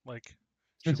here? Like,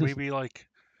 should we be like,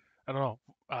 I don't know,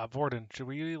 Vordon, should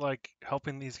we be like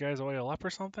helping these guys oil up or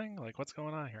something? Like, what's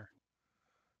going on here?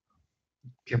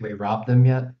 Can we rob them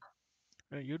yet?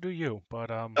 You do you, but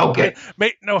Okay.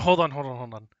 No, hold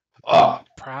on. Oh,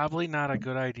 Probably not a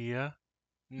good idea.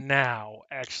 Now,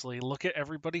 actually, look at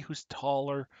everybody who's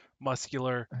taller,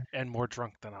 muscular, and more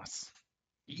drunk than us.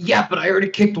 yeah, but I already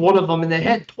kicked one of them in the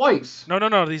head twice.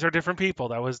 No. These are different people.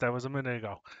 That was a minute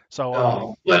ago. So,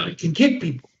 Oh, well, I can kick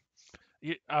people.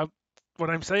 what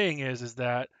I'm saying is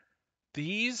that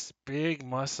these big,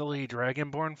 muscly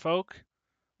dragonborn folk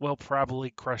will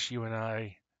probably crush you and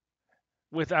I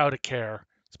without a care,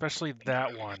 especially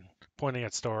that one pointing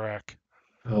at Storak.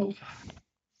 Oh.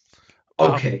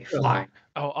 Okay, fine.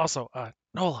 Oh, also,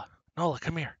 Nola,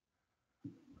 come here.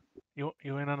 You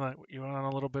in on a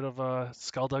little bit of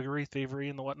skullduggery, thievery,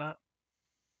 and the whatnot?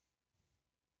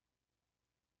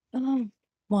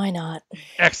 Why not?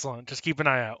 Excellent. Just keep an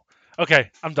eye out.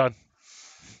 Okay, I'm done.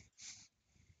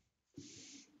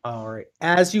 All right.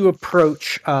 As you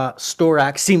approach,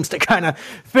 Storak seems to kind of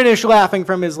finish laughing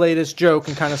from his latest joke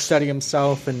and kind of steady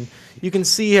himself, and you can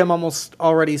see him almost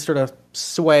already sort of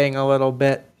swaying a little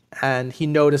bit, and he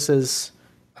notices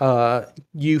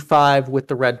you five with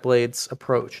the red blades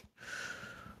approach.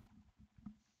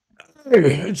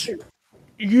 Hey, it's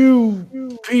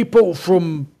you people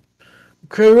from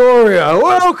Keoria,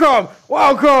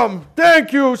 welcome,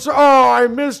 thank you. Oh, I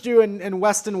missed you. And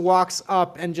Weston walks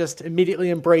up and just immediately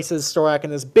embraces Storak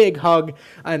in this big hug,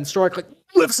 and Storak like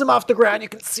lifts him off the ground. You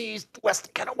can see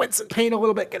Weston kind of wince in pain a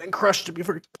little bit, getting crushed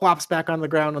before he plops back on the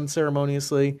ground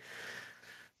unceremoniously.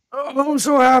 I'm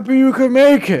so happy you could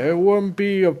make it. It wouldn't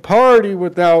be a party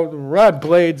without red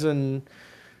blades and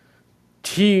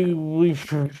Tealeaf.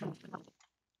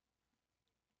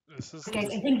 Guys,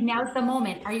 I think now's the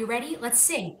moment. Are you ready? Let's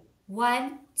sing.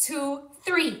 1, 2,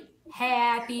 3.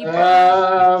 Happy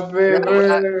birthday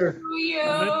to you.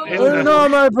 It's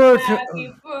not my birthday.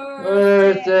 Happy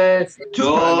birthday. to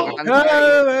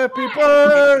Happy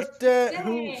birthday.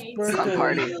 Whose to birthday? Some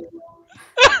party. you.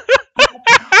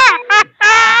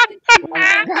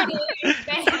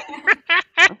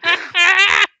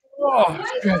 Oh, Why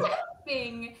are you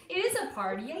laughing? It is a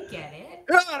party. I get it.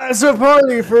 it's a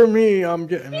party for me. I'm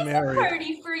getting It's a married.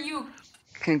 party for you.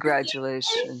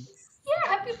 Congratulations.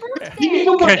 Yeah, happy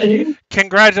birthday.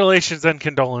 Congratulations and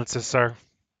condolences, sir.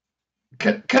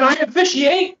 Can I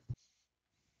officiate?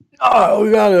 Oh,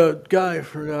 we got a guy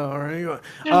for that,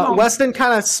 right? Weston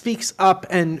kind of speaks up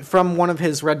and from one of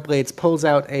his red blades pulls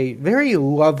out a very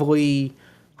lovely,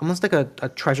 almost like a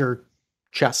treasure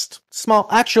chest. Small.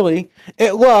 Actually,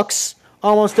 it looks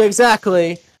almost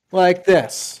exactly like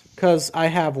this because I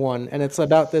have one and it's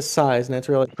about this size and it's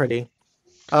really pretty.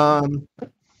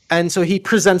 And so he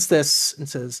presents this and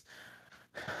says,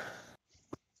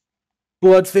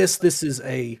 Bloodfist, this is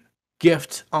a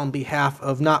gift on behalf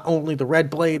of not only the Red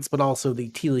Blades, but also the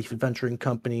Tealeaf Adventuring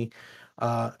Company.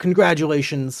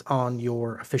 Congratulations on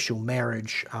your official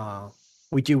marriage.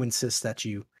 We do insist that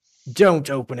you don't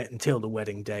open it until the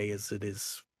wedding day, as it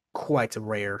is quite a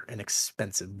rare and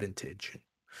expensive vintage.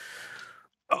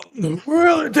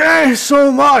 Really, thanks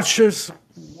so much. It's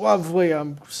lovely.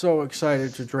 I'm so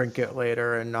excited to drink it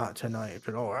later and not tonight.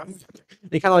 But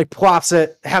he kind of like plops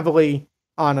it heavily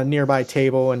on a nearby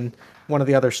table, and one of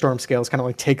the other storm scales kind of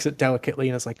like takes it delicately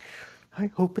and is like, I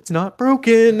hope it's not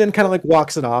broken, and kind of like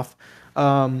walks it off.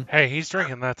 Hey, he's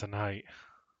drinking that tonight.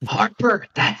 Harper,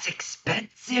 that's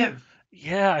expensive.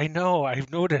 Yeah, I know. I've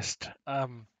noticed.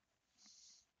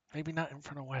 Maybe not in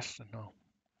front of Weston, no.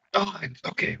 Oh,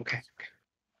 okay.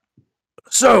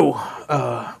 So,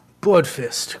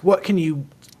 Bloodfist, what can you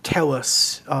tell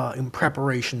us in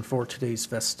preparation for today's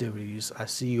festivities? I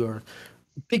see you're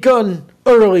begun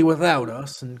early without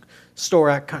us, and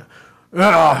Storak kind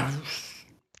of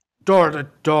start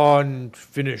at dawn,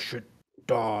 finish at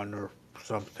dawn, or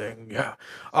something. Yeah.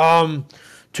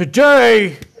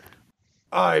 Today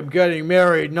I'm getting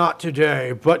married. Not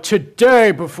today, but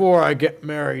today before I get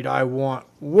married, I want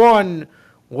one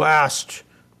last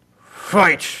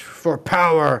fight for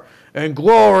power and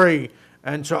glory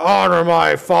and to honor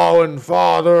my fallen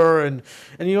father. And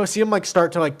you see him like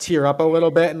start to like tear up a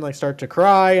little bit and like start to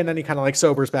cry, and then he kind of like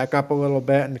sobers back up a little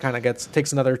bit and kind of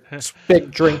takes another big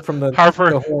drink from the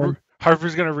horn.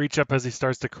 Harper's gonna reach up as he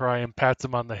starts to cry and pats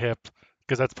him on the hip,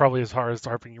 because that's probably as hard as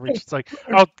Harper can reach. It's like,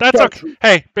 oh, that's okay.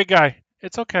 Hey, big guy,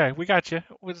 it's okay. We got you.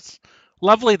 It's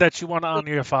lovely that you want to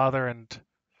honor your father and.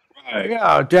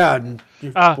 Yeah, Dad.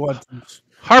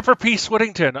 Harper P.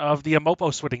 Swittington of the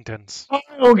Amopo Swittingtons. I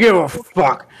don't give a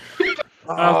fuck.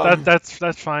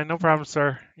 That's fine, no problem,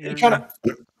 sir. He kind of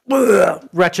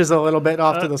retches a little bit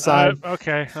off to the side.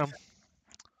 Okay.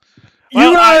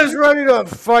 You guys ready to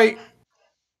fight?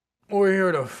 We're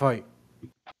here to fight.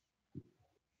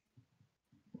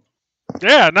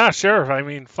 Yeah, nah, sure. I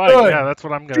mean, fight. Good. Yeah, that's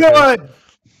what I'm gonna do. Good.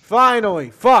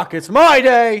 Finally, fuck! It's my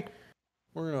day.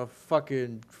 We're gonna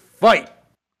fucking fight.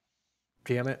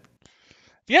 Damn it.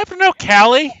 Do you happen to know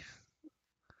Callie?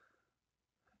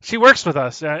 She works with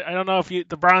us. I don't know if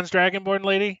the bronze dragonborn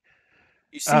lady.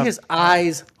 You see his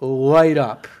eyes light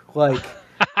up, like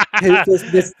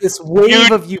this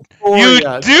wave of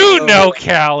euphoria. You do know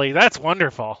Callie. That's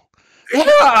wonderful.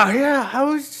 Yeah.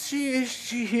 How is she? Is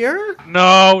she here?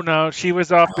 No. She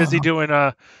was off busy doing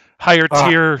a higher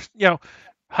tier, not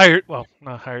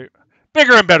higher,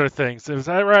 bigger and better things. Is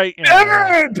that right? Bigger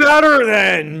and better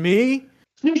than me.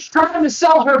 She's trying to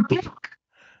sell her book.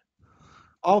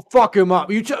 I'll fuck him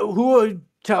up. Who would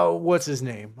tell? What's his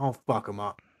name? I'll fuck him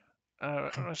up.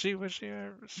 She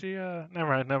never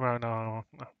mind. No.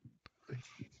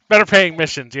 Better paying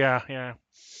missions. Yeah.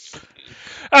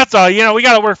 That's all. We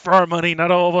got to work for our money. Not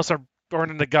all of us are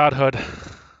born into godhood.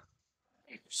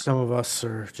 Some of us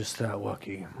are just that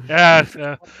lucky.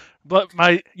 Yeah. But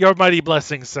your mighty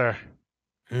blessings, sir.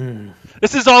 Mm.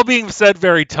 This is all being said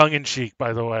very tongue-in-cheek,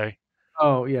 by the way.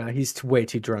 Oh, yeah, he's way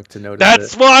too drunk to notice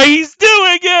That's why he's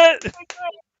doing it!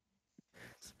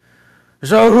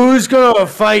 So who's gonna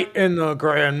fight in the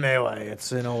grand melee?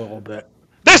 It's in a little bit.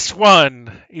 This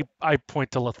one! I point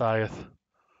to Lethieth.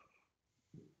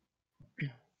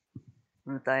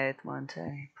 Lethieth,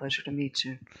 Monte. Pleasure to meet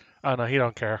you. Oh, no, he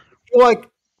don't care. He,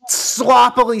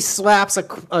 sloppily slaps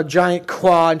a giant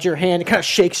claw into your hand. It kind of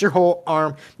shakes your whole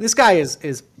arm. This guy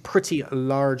is pretty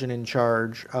large and in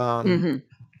charge.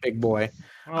 Big boy.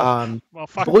 Well,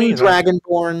 fuck Blue me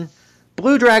then.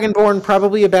 Dragonborn,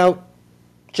 probably about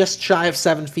just shy of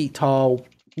 7 feet tall,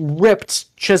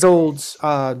 ripped, chiseled,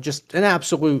 just an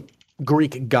absolute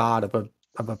Greek god of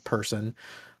a person.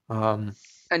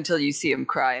 Until you see him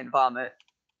cry and vomit.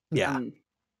 Yeah.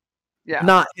 Yeah.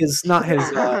 Not his not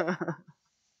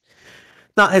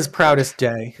his proudest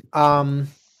day.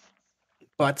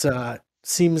 But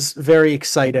seems very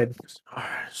excited.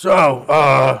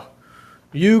 So,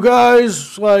 you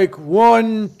guys like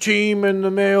one team in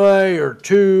the melee or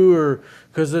two, or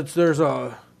because there's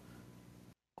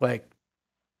like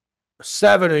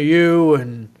 7 of you,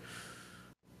 and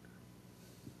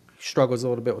he struggles a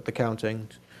little bit with the counting.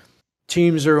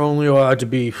 Teams are only allowed to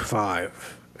be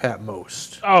 5 at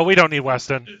most. Oh, we don't need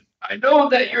Weston. I know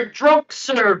that you're drunk,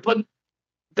 sir, but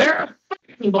they're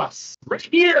fighting us right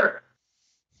here.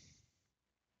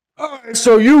 Alright,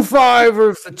 so you 5, or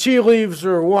if the Tealeafs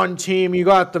are one team, you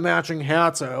got the matching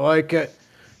hats. I like it.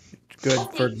 Good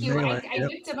for thank you. melee. I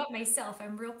picked them up myself.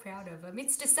 I'm real proud of them.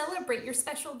 It's to celebrate your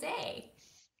special day.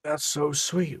 That's so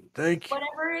sweet. Thank you.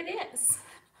 Whatever it is.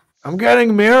 I'm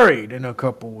getting married in a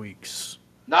couple weeks.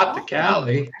 Not the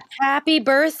Cali. Happy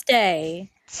birthday.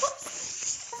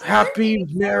 Happy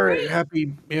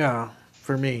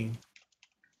for me.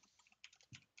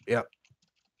 Yep.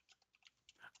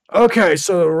 Okay,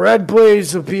 so the Red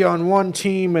Blades will be on one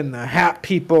team, and the Hat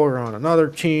People are on another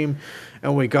team,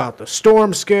 and we got the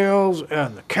Storm Scales,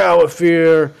 and the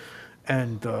Caliphyr,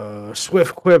 and the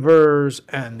Swift Quivers,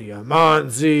 and the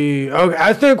Amanzi. Okay,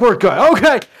 I think we're good.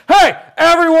 Okay, hey,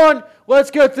 everyone,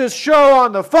 let's get this show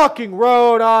on the fucking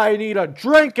road. I need a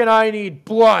drink, and I need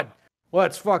blood.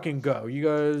 Let's fucking go. You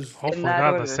guys... Hopefully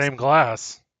not in the same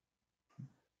glass.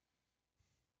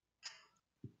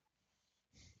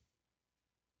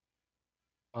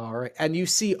 All right, and you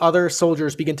see other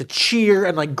soldiers begin to cheer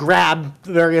and like grab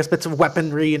various bits of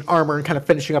weaponry and armor and kind of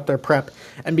finishing up their prep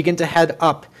and begin to head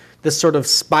up this sort of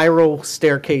spiral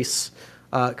staircase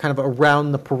kind of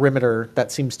around the perimeter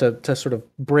that seems to sort of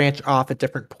branch off at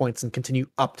different points and continue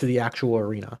up to the actual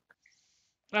arena.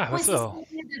 Was this the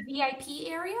VIP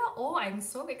area? Oh, I'm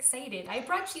so excited. I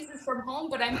brought cheeses from home,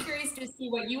 but I'm curious to see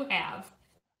what you have.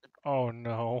 Oh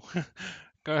no.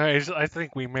 Guys, I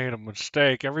think we made a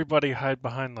mistake. Everybody hide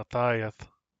behind Lethieth.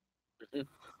 Why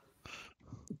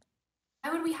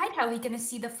would we hide? How are we going to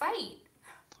see the fight?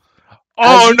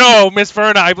 Oh no, Miss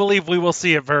Verna, I believe we will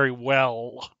see it very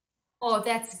well. Oh,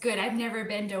 that's good. I've never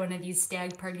been to one of these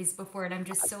stag parties before, and I'm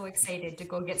just so excited to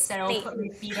go get settled, put my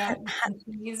feet up, and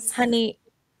cheese. Honey,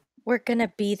 we're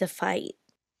gonna be the fight.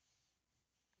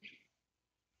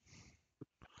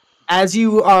 As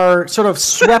you are sort of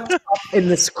swept up in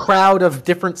this crowd of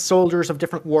different soldiers of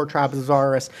different war tribes of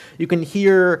Zararis, you can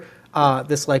hear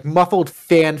this like muffled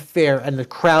fanfare, and the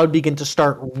crowd begin to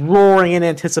start roaring in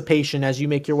anticipation as you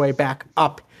make your way back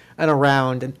up and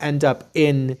around and end up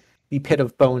in the Pit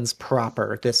of Bones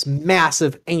proper, this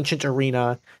massive ancient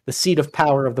arena, the seat of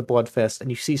power of the Bloodfist. And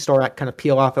you see Storak kind of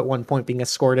peel off at one point, being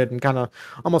escorted and kind of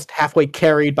almost halfway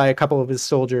carried by a couple of his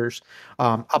soldiers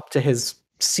up to his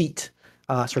seat,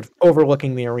 sort of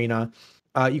overlooking the arena.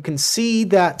 You can see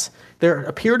that there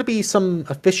appear to be some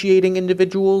officiating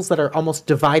individuals that are almost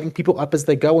dividing people up as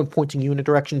they go and pointing you in a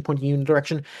direction,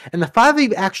 and the 5 of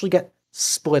you actually get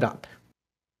split up.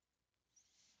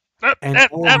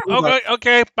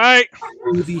 Okay, bye.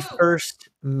 To the first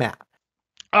map.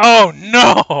 Oh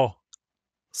no!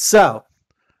 So,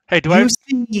 hey,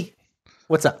 see?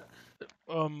 What's up?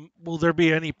 Will there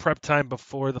be any prep time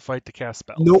before the fight to cast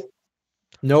spells? Nope.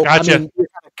 Gotcha. I mean, you're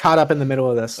kind of caught up in the middle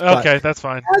of this. Okay, that's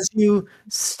fine. As you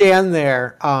stand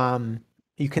there,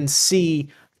 you can see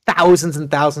thousands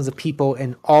and thousands of people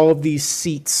in all of these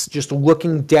seats just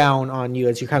looking down on you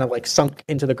as you kind of like sunk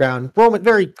into the ground, Roman,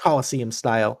 very Colosseum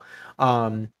style,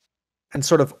 and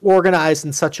sort of organized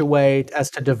in such a way as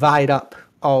to divide up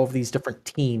all of these different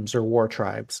teams or war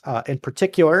tribes. In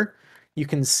particular, you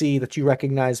can see that you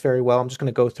recognize very well. I'm just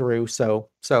going to go through so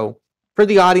for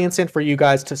the audience and for you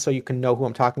guys, so you can know who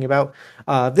I'm talking about.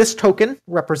 This token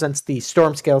represents the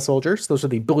Stormscale soldiers. Those are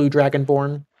the blue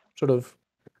dragonborn sort of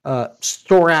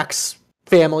Storax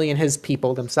family and his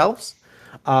people themselves.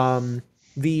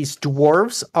 These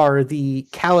dwarves are the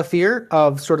Caliphyr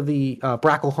of sort of the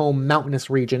Brackleholm mountainous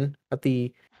region at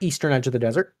the eastern edge of the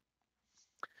desert.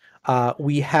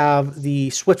 We have the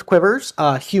Swift Quivers,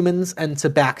 humans and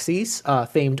Tabaxis,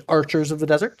 famed archers of the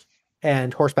desert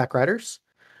and horseback riders.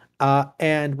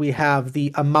 And we have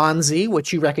the Amanzi,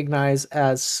 which you recognize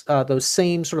as those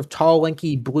same sort of tall,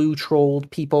 lanky, blue-trolled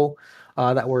people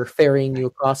that were ferrying you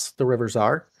across the River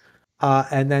Zar.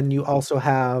 And then you also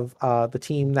have the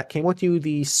team that came with you,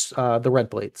 the Red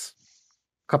Blades,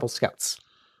 a couple scouts.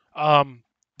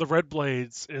 The Red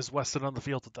Blades is Weston on the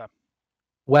field with them.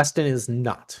 Weston is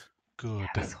not. Good.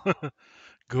 Asshole.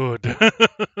 Good.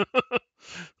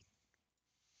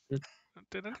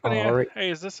 Did anybody? All right.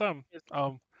 Hey, is this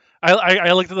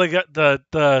I looked at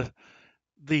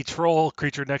the troll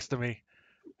creature next to me.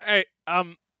 Hey,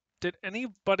 did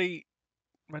anybody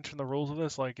mention the rules of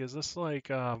this? Like, is this like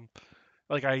I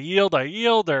yield,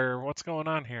 or what's going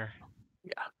on here?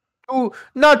 Oh,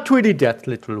 not to any death,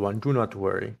 little one. Do not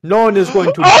worry. No one is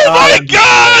going to Oh die. my on this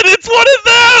God! It's one of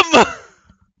them!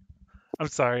 I'm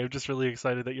sorry. I'm just really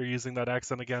excited that you're using that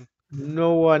accent again.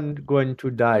 No one going to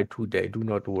die today. Do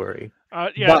not worry.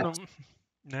 Yeah. But-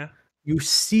 Yeah. You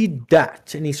see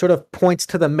that, and he sort of points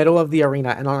to the middle of the arena,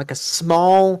 and on like a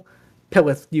small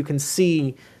pillith, you can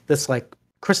see this like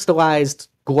crystallized,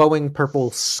 glowing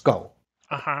purple skull,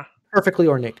 perfectly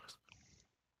ornate.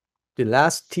 The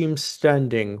last team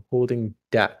standing, holding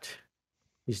that,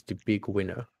 is the big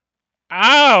winner.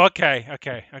 Oh, okay.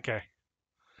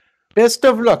 Best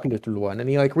of luck, little one. And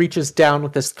he like reaches down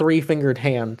with his 3-fingered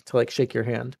hand to like shake your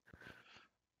hand.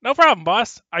 No problem,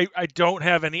 boss. I don't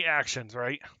have any actions,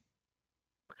 right?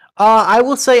 I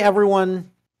will say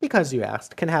everyone, because you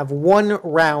asked, can have 1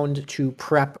 round to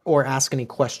prep or ask any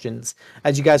questions,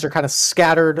 as you guys are kind of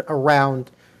scattered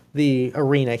around the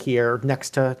arena here next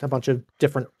to a bunch of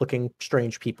different looking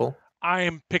strange people. I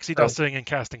am pixie dusting and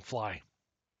casting fly.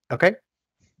 Okay.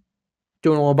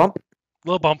 Doing a little bump?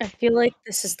 Little bump. I feel like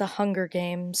this is the Hunger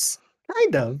Games.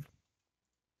 Kind of.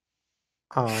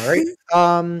 All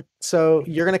right. So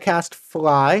you're going to cast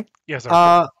fly. Yes,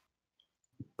 sir.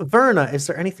 Verna, is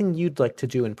there anything you'd like to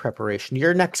do in preparation?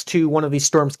 You're next to one of these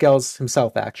storm scales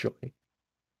himself, actually.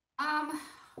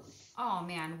 Oh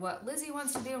man, what Lizzie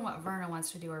wants to do and what Verna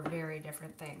wants to do are very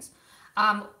different things.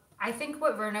 I think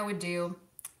what Verna would do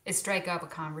is strike up a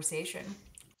conversation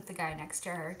with the guy next to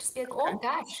her. Just be like, oh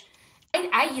gosh.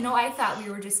 I thought we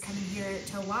were just coming here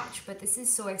to watch, but this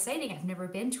is so exciting. I've never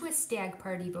been to a stag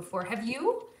party before. Have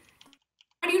you?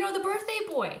 How do you know the birthday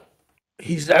boy?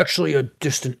 He's actually a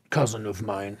distant cousin of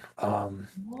mine.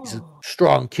 He's a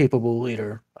strong, capable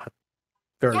leader.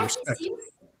 Very Yeah, he respected. seems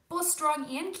both strong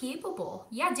and capable.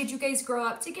 Yeah, did you guys grow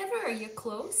up together? Are you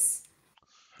close?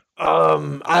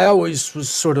 I always was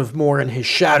sort of more in his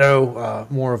shadow,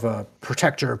 more of a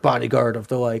protector, bodyguard of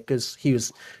the like, because he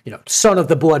was, son of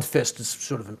the Bloodfist is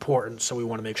sort of important, so we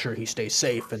want to make sure he stays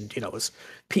safe and, his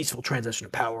peaceful transition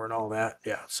of power and all that.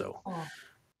 Yeah, so Oh,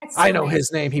 that's I so know nice.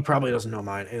 his name. He probably doesn't know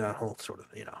mine. Whole sort of,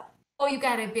 Oh, you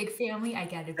got a big family? I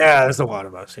got a big Yeah, there's a lot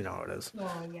of us. You know how it is.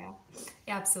 Oh, yeah.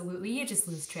 Absolutely. You just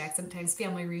lose track sometimes.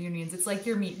 Family reunions, it's like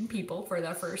you're meeting people for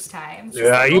the first time. It's just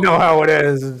Yeah, like, you oh, know how it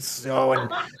is. It's, and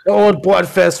the old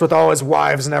Bloodfist with all his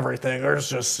wives and everything. There's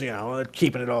just,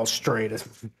 keeping it all straight. It's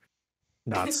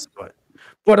nuts.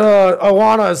 But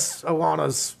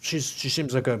Alana's she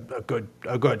seems like a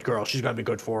good girl. She's gonna be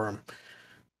good for him.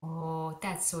 Oh,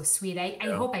 that's so sweet. I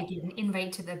hope I get an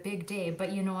invite to the big day, but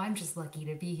I'm just lucky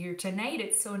to be here tonight.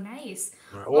 It's so nice.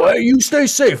 Well, you stay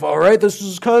safe, all right? This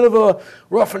is kind of a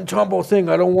rough and tumble thing.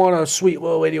 I don't want a sweet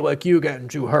little lady like you getting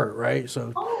too hurt, right?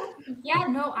 So. Oh, yeah,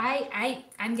 no,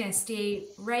 I'm gonna stay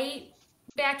right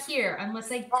back here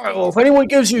unless I All right, well, if anyone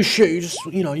gives you shit, you just,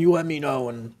 you let me know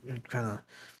and kind of.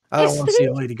 I don't want to see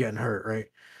a lady getting hurt, right?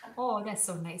 Oh, that's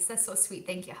so nice. That's so sweet.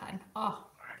 Thank you, hon. Oh,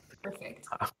 perfect.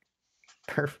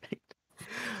 Perfect.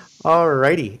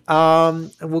 Alrighty.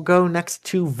 We'll go next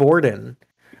to Vordon.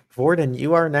 Vordon,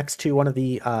 you are next to one of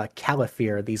the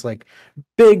Caliphyr, these like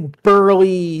big,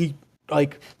 burly,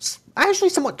 like actually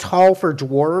somewhat tall for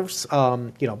dwarves.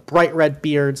 Bright red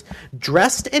beards,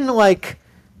 dressed in like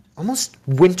almost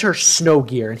winter snow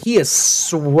gear, and he is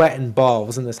sweating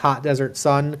balls in this hot desert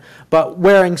sun, but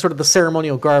wearing sort of the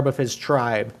ceremonial garb of his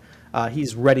tribe.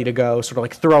 He's ready to go, sort of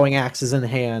like throwing axes in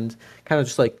hand, kind of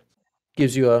just like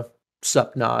gives you a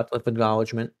sup nod of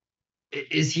acknowledgement.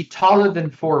 Is he taller than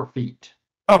 4 feet?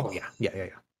 Oh, yeah.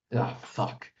 Oh,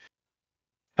 fuck.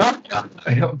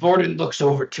 Vordon looks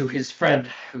over to his friend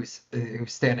who's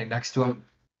standing next to him.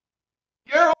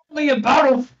 You're only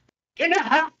about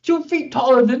 1.5, 2 feet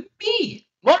taller than me.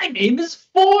 My name is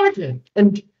Vordon.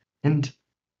 And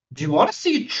do you want to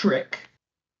see a trick?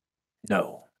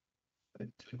 No.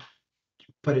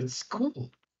 But it's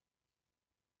cool.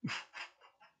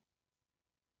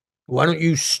 Why don't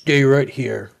you stay right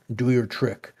here and do your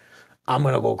trick? I'm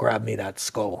gonna go grab me that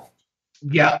skull.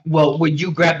 Yeah, well, when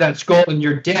you grab that skull and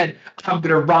you're dead, I'm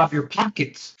gonna rob your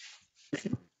pockets.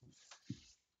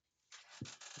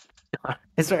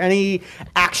 Is there any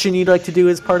action you'd like to do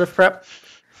as part of prep?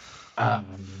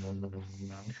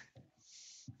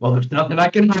 Well, there's nothing I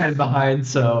can hide behind,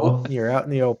 so You're out in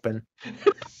the open. there's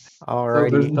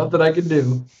Alrighty. nothing I can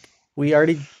do. We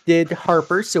already did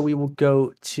Harper, so we will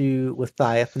go to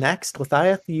Lethieth next.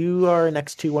 Lethieth, you are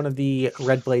next to one of the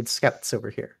Red Blade scouts over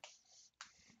here.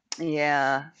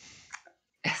 Yeah.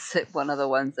 Is it one of the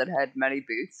ones that had many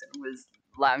booths and was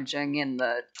lounging in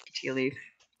the Tealeaf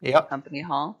Yep. company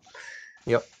hall?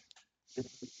 Yep.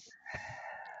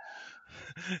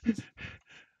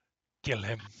 Kill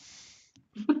him.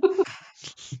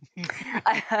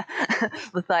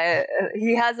 Lethieth,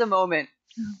 he has a moment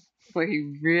where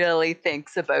he really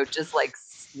thinks about just like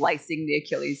slicing the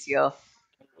Achilles heel.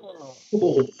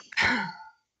 Oh.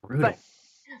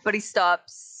 But he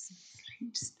stops, he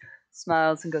just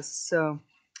smiles and goes, "So,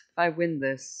 if I win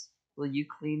this, will you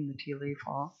clean the Tealeaf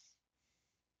hall?"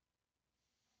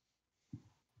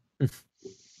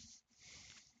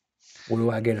 What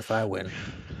do I get if I win?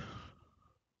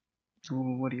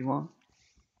 What do you want?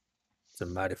 It's a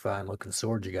mighty fine looking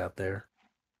sword you got there.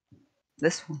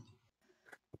 This one?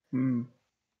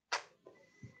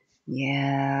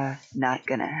 Yeah, not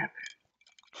gonna happen.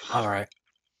 Alright.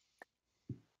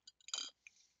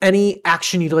 Any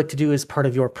action you'd like to do as part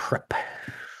of your prep?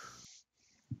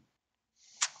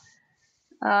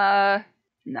 No.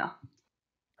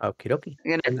 Okie dokie.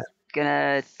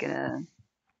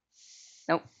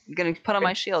 Nope. I'm gonna put on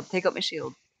my shield. Take out my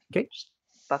shield. Okay. Just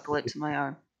buckle it to my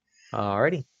arm.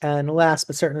 Alrighty. And last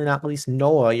but certainly not least,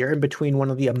 Nola, you're in between one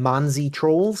of the Amanzi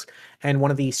trolls and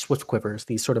one of the Swift Quivers,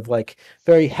 these sort of like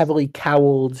very heavily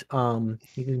cowled,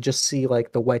 you can just see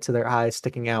like the whites of their eyes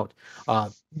sticking out.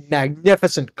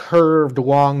 Magnificent curved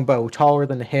longbow, taller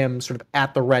than him, sort of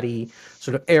at the ready,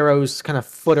 sort of arrows kind of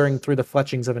fluttering through the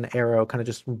fletchings of an arrow, kind of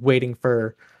just waiting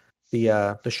for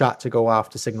the shot to go off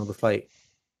to signal the fight.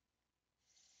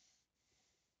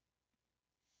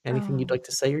 Anything you'd like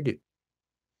to say or do?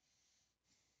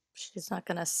 She's not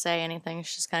gonna say anything.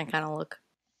 She's gonna kind of look.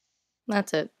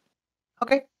 That's it.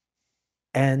 Okay.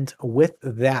 And with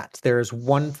that, there's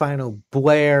one final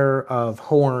blare of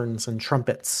horns and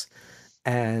trumpets.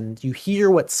 And you hear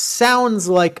what sounds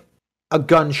like a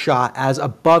gunshot as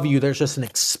above you there's just an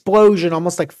explosion,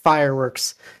 almost like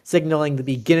fireworks, signaling the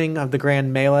beginning of the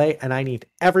grand melee. And I need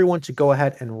everyone to go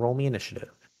ahead and roll me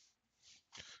initiative.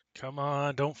 Come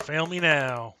on, don't fail me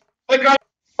now. I got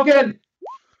again.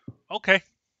 Okay.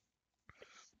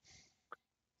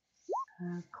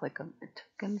 Click on the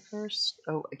token first.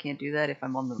 Oh, I can't do that if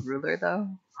I'm on the ruler, though.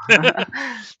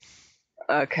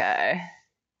 Okay.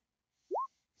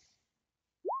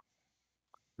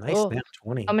 Nice, Oh, nat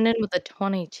 20. Coming in with a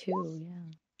 22,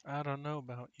 yeah. I don't know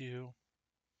about you.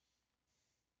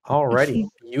 Alrighty,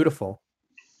 beautiful.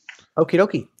 Okie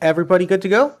dokie. Everybody good to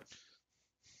go?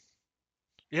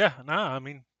 Yeah, nah, I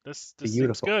mean, this seems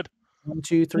Beautiful. good. 1,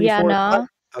 2, 3, Yeah, 4, nah. 5.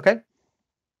 Okay.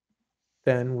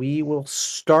 Then we will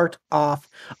start off.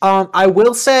 I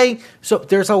will say, so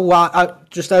there's a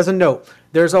lot, just as a note,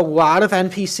 there's a lot of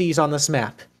NPCs on this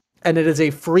map, and it is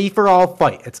a free-for-all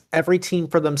fight. It's every team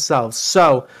for themselves.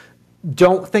 So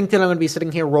don't think that I'm going to be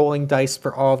sitting here rolling dice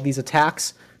for all of these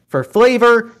attacks. For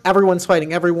flavor, everyone's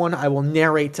fighting everyone. I will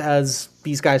narrate as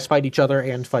these guys fight each other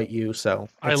and fight you. So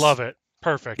I love it.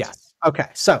 Perfect. Yes. Okay,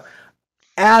 so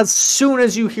as soon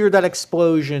as you hear that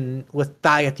explosion with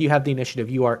Lethieth, you have the initiative.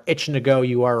 You are itching to go.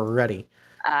 You are ready.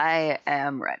 I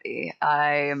am ready.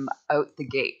 I'm out the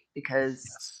gate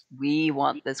because we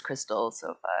want this crystal.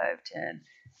 So 5, 10,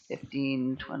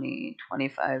 15, 20,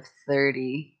 25,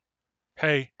 30.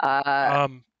 Hey,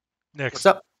 Nix. What's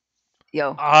up?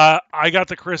 Yo. I got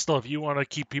the crystal if you want to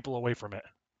keep people away from it.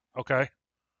 Okay?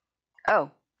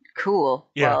 Oh, cool.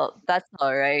 Yeah. Well, that's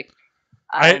all right.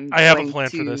 I have a plan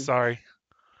for this, sorry.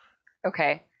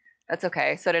 Okay. That's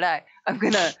okay. So did I. I'm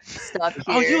gonna stop here.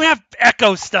 Oh, you have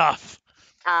echo stuff.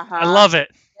 Uh-huh. I love it.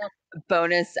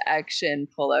 Bonus action,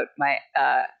 pull out my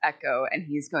echo, and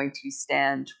he's going to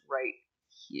stand right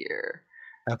here.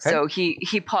 Okay. So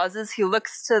he pauses, he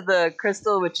looks to the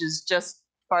crystal, which is just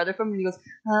farther from him, and he goes,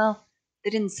 "Well, they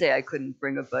didn't say I couldn't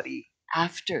bring a buddy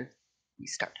after we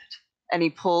started." And he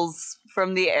pulls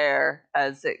from the air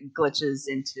as it glitches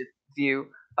into view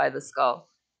by the skull,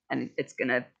 and it's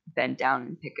gonna bend down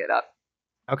and pick it up.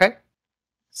 Okay.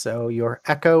 So your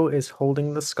echo is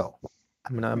holding the skull.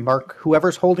 I'm going to mark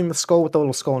whoever's holding the skull with the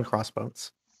little skull and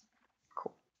crossbones.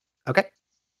 Cool. Okay.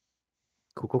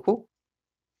 Cool.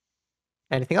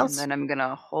 Anything else? And then I'm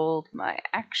gonna hold my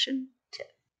action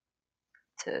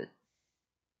to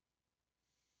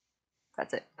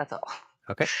that's it. That's all.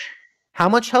 Okay. How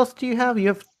much health do you have? You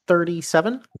have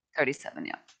 37? 37,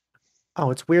 yeah. Oh,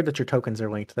 it's weird that your tokens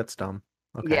are linked. That's dumb.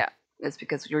 Okay. Yeah, it's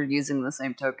because you're using the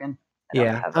same token.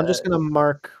 Yeah, have I'm just a- gonna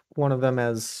mark one of them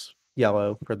as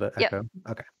yellow for the Yep. echo.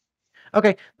 Okay.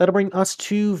 Okay, that'll bring us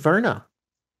to Verna.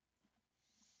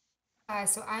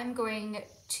 So I'm going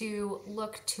to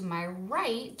look to my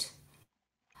right,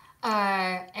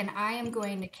 and I am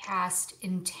going to cast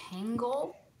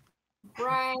Entangle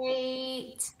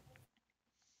right.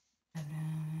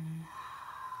 I'm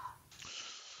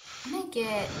gonna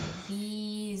get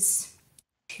these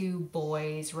two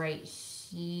boys right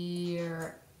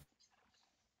here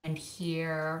and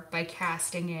here by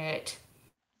casting it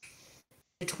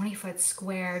a 20-foot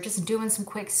square, just doing some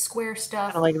quick square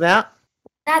stuff. Kind of like that.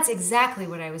 That's exactly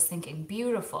what I was thinking.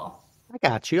 Beautiful. I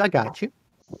got you. I got you.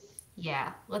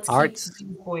 Yeah, let's All keep right. these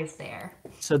boys there.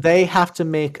 So they have to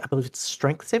make, I believe it's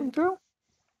strength saving throw.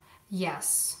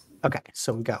 Yes. Okay,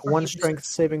 so we got Or one maybe strength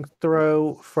saving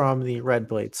throw from the Red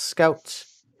Blade Scout.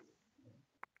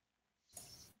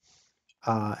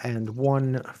 And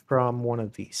one from one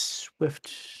of the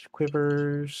Swift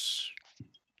Quivers.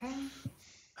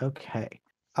 Okay.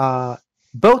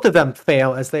 Both of them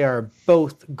fail as they are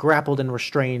both grappled and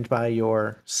restrained by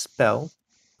your spell.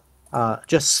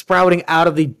 Just sprouting out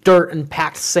of the dirt and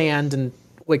packed sand and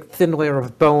like thin layer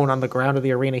of bone on the ground of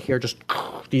the arena here, just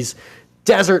these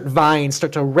desert vines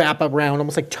start to wrap around,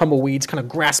 almost like tumbleweeds, kind of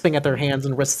grasping at their hands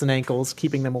and wrists and ankles,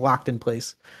 keeping them locked in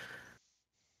place.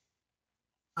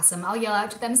 Awesome. I'll yell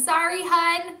out to them, sorry,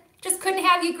 hun. Just couldn't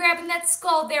have you grabbing that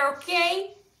skull there,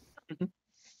 okay?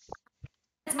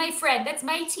 That's my friend. That's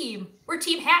my team. We're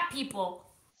Team Hat people.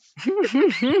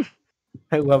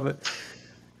 I love it.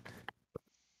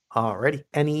 Alrighty.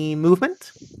 Any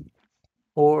movement?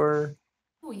 Or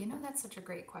Oh, that's such a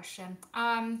great question.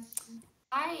 I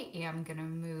am gonna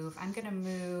move. I'm gonna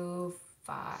move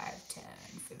 5, 10,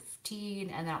 15,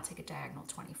 and then I'll take a diagonal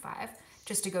 25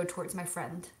 just to go towards my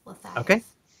friend Lethieth. okay.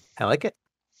 I like it.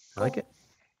 I like it.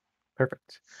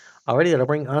 Perfect. Alrighty, that'll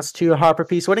bring us to Harper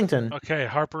P. Swittington. Okay,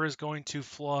 Harper is going to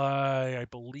fly. I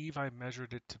believe I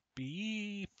measured it to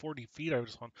be 40 feet. I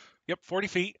just want. Yep, 40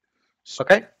 feet.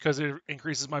 Okay. Because it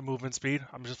increases my movement speed.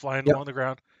 I'm just flying Yep. along the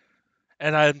ground.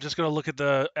 And I'm just going to look at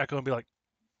the echo and be like,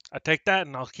 I take that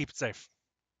and I'll keep it safe.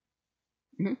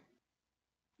 Mhm.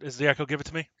 Is the echo give it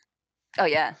to me? Oh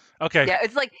yeah. Okay. Yeah,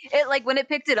 it's like when it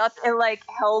picked it up, it like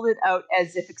held it out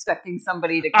as if expecting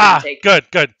somebody to come and take it. Good.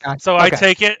 Gotcha. So I Okay.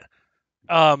 take it,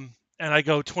 and I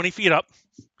go 20 feet up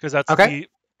because that's Okay.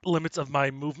 the limits of my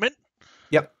movement.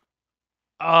 Yep.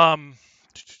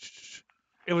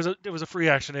 It was a free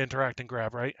action to interact and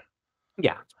grab, right?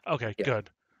 Yeah. Okay, Yeah. good.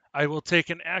 I will take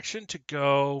an action to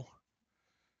go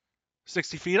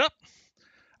 60 feet up.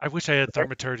 I wish I had Okay.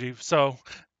 thaumaturgy. So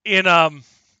in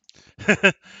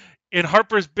in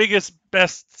Harper's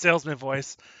best salesman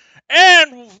voice,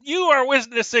 and you are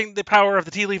witnessing the power of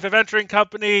the Tealeaf Adventuring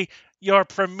Company, your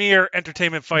premier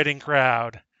entertainment fighting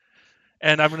crowd.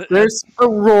 And I'm gonna. There's a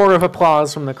roar of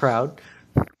applause from the crowd.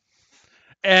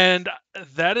 And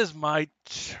that is my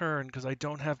turn because I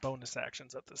don't have bonus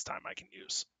actions at this time I can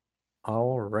use.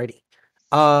 Alrighty.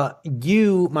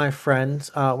 You, my friend,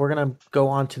 we're gonna go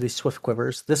on to the Swift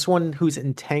Quivers. This one who's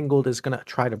entangled is gonna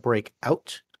try to break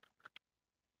out.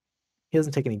 He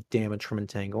doesn't take any damage from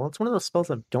entangle. It's one of those spells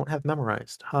that I don't have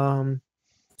memorized. I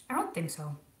don't think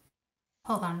so.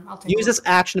 Hold on. I'll take Use this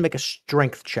action to make a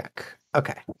strength check.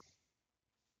 Okay.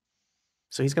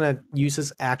 So he's going to use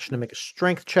his action to make a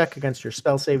strength check against your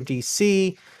spell save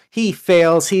DC. He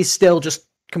fails. He's still just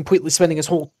completely spending his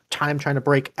whole time trying to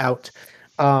break out.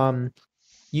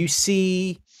 You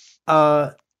see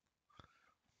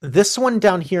this one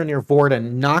down here near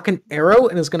Vordon knock an arrow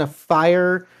and is going to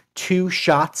fire 2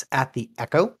 shots at the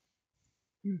echo.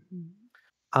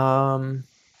 Mhm.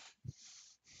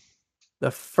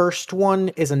 The first one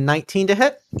is a 19 to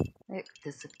hit. It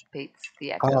dissipates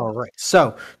the echo. All right.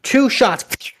 So 2 shots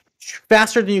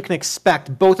faster than you can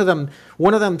expect. Both of them,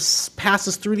 one of them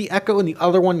passes through the echo and the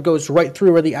other one goes right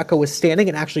through where the echo was standing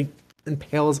and actually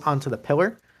impales onto the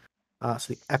pillar.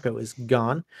 So the echo is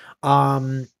gone.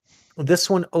 This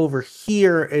one over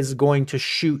here is going to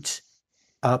shoot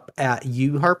up at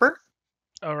you, Harper.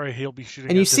 All right, he'll be shooting.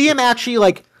 And you see him actually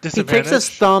like he takes his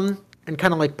disadvantage? thumb and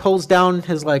kind of like pulls down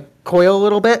his like coil a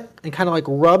little bit and kind of like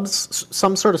rubs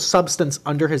some sort of substance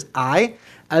under his eye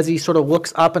as he sort of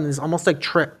looks up and is almost like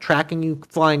tracking you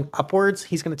flying upwards.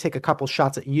 He's going to take a couple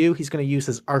shots at you. He's going to use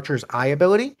his Archer's Eye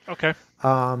ability. Okay.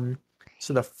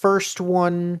 So the first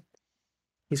one,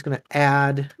 he's going to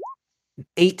add an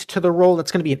 8 to the roll.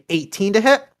 That's going to be an 18 to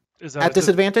hit Is that at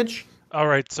disadvantage. All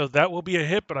right, so that will be a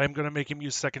hit, but I'm going to make him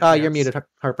use second You're chance. muted,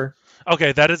 Harper.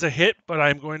 Okay, that is a hit, but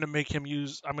I'm going to make him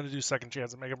use. I'm going to do second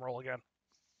chance and make him roll again.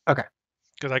 Okay.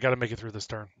 Because I got to make it through this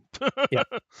turn.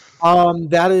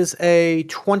 That is a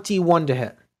 21 to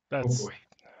hit. That's Oh boy.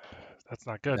 that's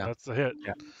not good. No. That's a hit.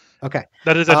 Yeah. Okay.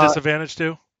 That is a disadvantage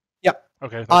too. Yep.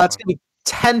 Okay, that's It's fine. gonna be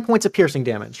 10 points of piercing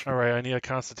damage. All right, I need a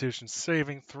Constitution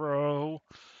saving throw.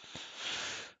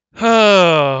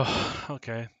 Oh,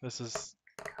 okay. This is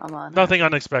Come on. nothing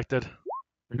unexpected.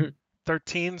 Mhm.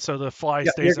 13, so the fly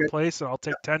Yeah, stays you're in good. place, and I'll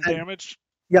take 10 And- damage.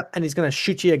 Yep, and he's gonna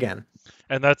shoot you again.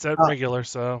 And that's at Uh, regular,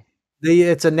 so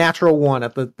It's a natural one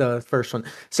at the first one.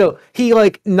 So he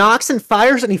like knocks and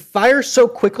fires, and he fires so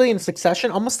quickly in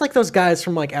succession, almost like those guys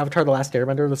from like Avatar: The Last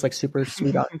Airbender. Those like super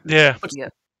sweet. yeah.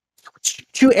 Yep.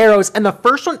 2 arrows, and the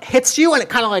first one hits you, and it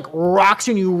kind of like rocks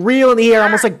you, and you reel in the air,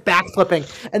 almost like backflipping.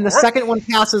 And the second one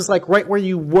passes like right where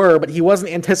you were, but he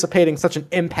wasn't anticipating such an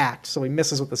impact, so he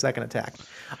misses with the second attack.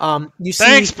 You see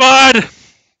Thanks, bud.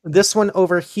 this one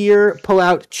over here pull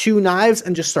out 2 knives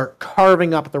and just start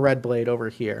carving up the red blade over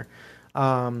here.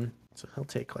 So he'll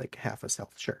take like half his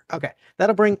health. Sure. Okay,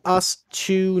 that'll bring us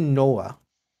to Nola.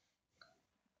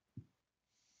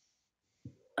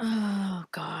 Oh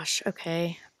gosh.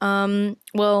 Okay.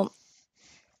 Well,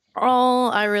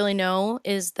 all I really know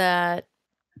is that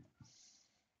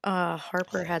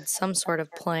Harper had some sort of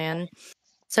plan.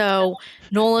 So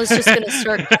Nola's just gonna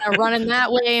start kind of running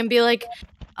that way and be like,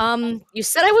 you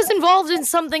said I was involved in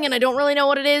something and I don't really know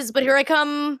what it is, but here I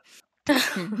come.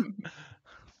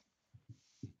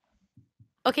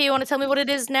 Okay, you want to tell me what it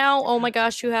is now? Oh my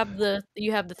gosh, you have the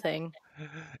thing.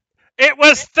 It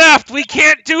was theft. We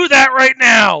can't do that right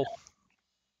now.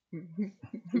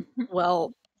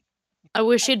 Well, I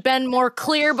wish you'd been more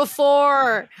clear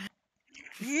before.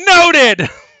 Noted.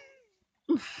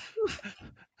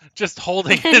 Just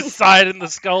holding his side in the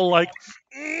skull like.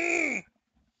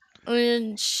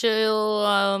 And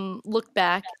she'll look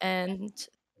back and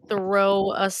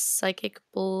throw a psychic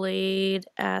blade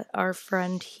at our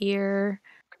friend here.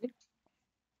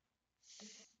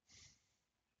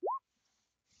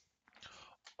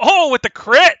 Oh, with the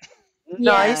crit.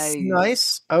 Nice, Yes.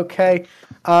 nice. Okay.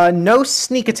 No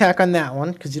sneak attack on that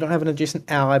one because you don't have an adjacent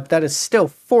ally, but that is still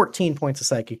 14 points of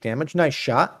psychic damage. Nice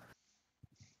shot.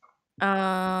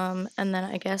 And then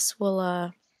I guess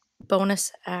we'll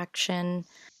bonus action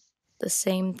the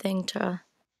same thing to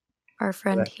our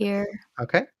friend here.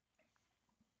 Okay.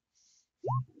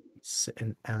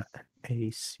 Sitting at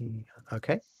AC.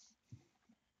 Okay.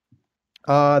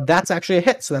 That's actually a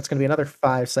hit, so that's going to be another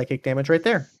 5 psychic damage right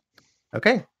there.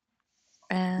 Okay.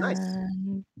 And Kind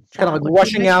of that like would be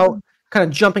rushing my out, turn. kind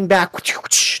of jumping back.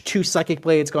 2 psychic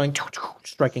blades going,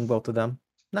 striking both of them.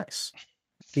 Nice.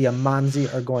 The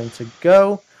Amanzi are going to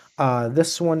go.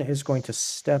 This one is going to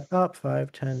step up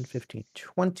 5, 10, 15,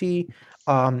 20.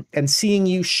 And seeing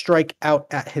you strike out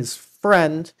at his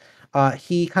friend,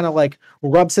 he kind of like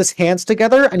rubs his hands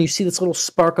together, and you see this little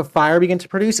spark of fire begin to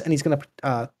produce, and he's going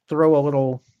to throw a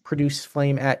little produce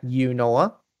flame at you,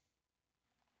 Nola.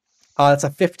 That's a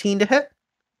 15 to hit.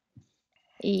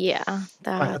 Yeah, that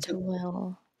that's it.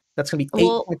 will. That's going to be 8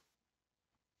 Well, points.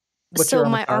 What's your so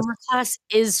my class? armor class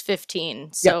is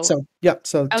 15. So So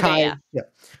Okay, tied. yeah. Yeah.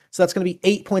 So that's going to be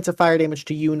 8 points of fire damage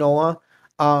to you, Nola.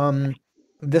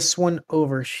 This one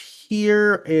over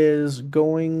here is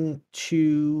going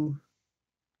to,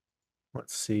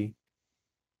 let's see.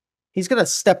 He's going to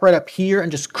step right up here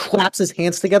and just claps his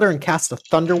hands together and cast a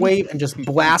thunder wave and just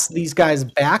blast these guys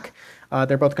back.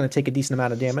 They're both going to take a decent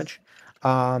amount of damage.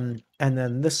 And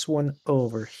then this one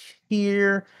over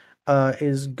here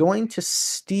is going to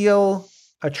steal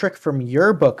a trick from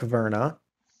your book, Verna,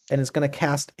 and is going to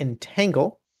cast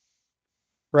Entangle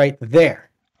right there.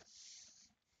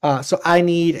 So I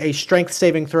need a strength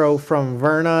saving throw from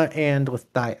Verna and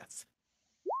Lethieth.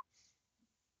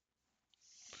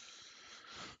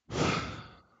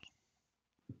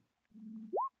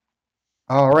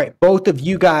 All right, both of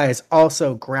you guys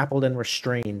also grappled and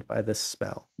restrained by this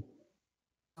spell.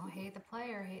 Don't hate the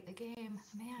player, hate the game.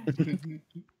 Man.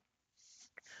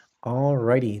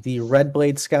 Alrighty, the Red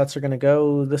Blade Scouts are going to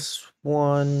go. This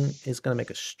one is going to make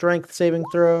a strength saving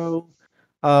throw.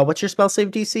 What's your spell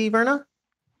save DC, Verna?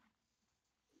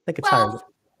 I think it's higher. 12.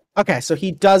 Okay, so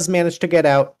he does manage to get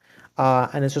out,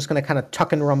 and is just going to kind of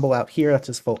tuck and rumble out here. That's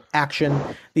his full action.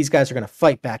 These guys are going to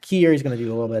fight back here. He's going to do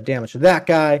a little bit of damage to that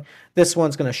guy. This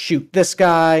one's going to shoot this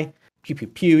guy. Pew, pew,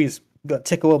 pew. He's going to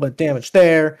take a little bit of damage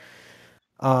there.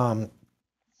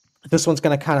 This one's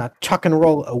going to kind of tuck and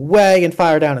roll away and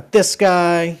fire down at this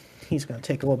guy. He's going to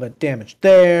take a little bit of damage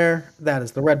there. That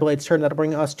is the Red Blade's turn. That'll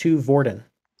bring us to Vordon.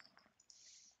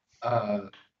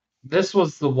 This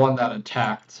was the one that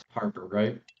attacked Harper,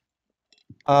 right?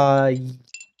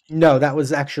 No, that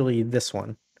was actually this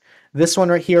one. This one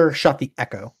right here shot the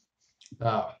Echo.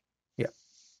 Oh. Yeah.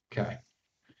 Okay.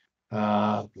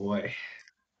 Boy.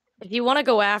 If you want to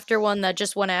go after one that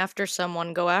just went after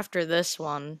someone, go after this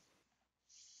one.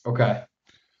 Okay.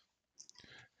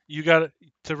 You got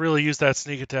to really use that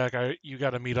sneak attack. You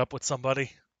got to meet up with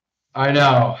somebody. I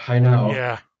know.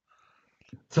 Yeah.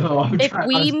 So I'm If trying.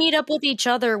 we meet up with each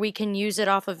other, we can use it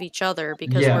off of each other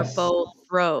because we're Yes. both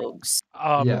rogues.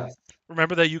 Yes.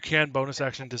 Remember that you can bonus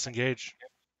action disengage.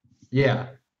 Yeah.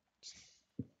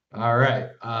 All right.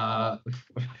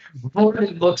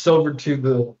 Vordon looks over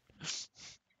to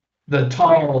the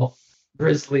tall,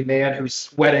 grizzly man who's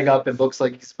sweating up and looks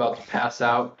like he's about to pass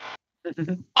out.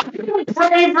 I'm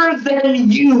braver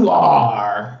than you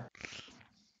are.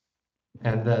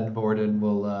 And then Vordon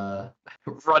will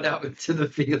run out into the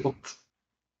field.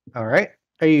 All right.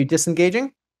 Are you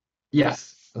disengaging?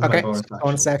 Yes. That's my Okay. bonus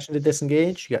Bonus action to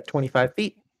disengage. You got 25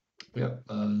 feet. Yep.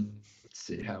 Let's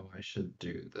see how I should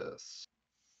do this.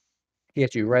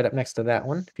 Get you right up next to that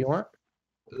one if you want.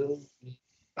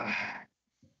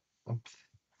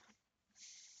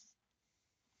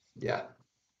 Yeah.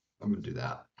 I'm gonna do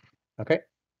that. Okay.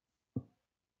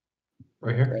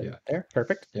 Right here? Right Yeah. there.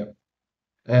 Perfect. Yep.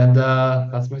 And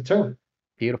that's my turn.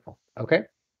 Beautiful. Okay.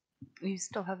 You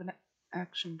still have an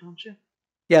action, don't you?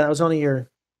 Yeah, that was only your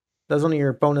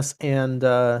bonus and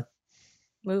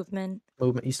Movement.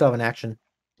 movement. You still have an action.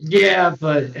 Yeah,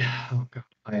 but oh god,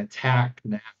 I attack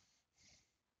now.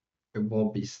 It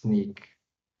won't be sneak.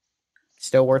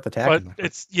 Still worth attacking. But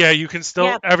it's you can still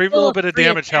Yeah, every still little a bit of free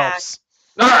damage attack. helps.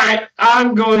 All right,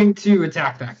 I'm going to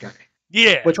attack that guy.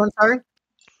 Yeah. Which one? Sorry.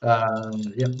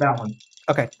 Yep, that one.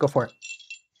 Okay, go for it.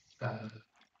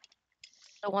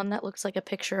 The one that looks like a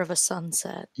picture of a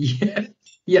sunset. Yeah.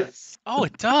 Yes. Oh,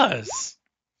 it does.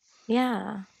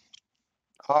 Yeah.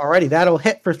 Alrighty, that'll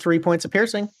hit for 3 points of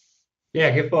piercing.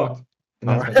 Yeah, get fucked. And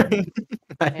All that's my turn.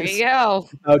 right. There you go.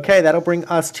 Okay, that'll bring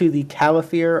us to the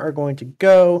Caliphyr are going to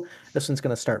go. This one's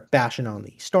going to start bashing on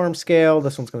the storm scale.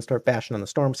 This one's going to start bashing on the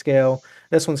storm scale.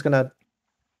 This one's going to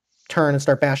turn and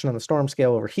start bashing on the storm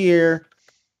scale over here.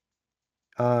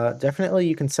 Definitely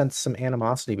you can sense some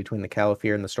animosity between the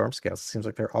Caliphyr and the storm scales. It seems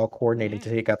like they're all coordinating to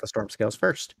take out the storm scales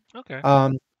first. Okay.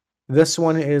 This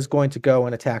one is going to go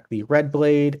and attack the red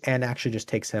blade and actually just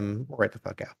takes him right the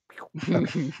fuck out.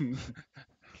 Okay.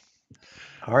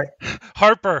 All right.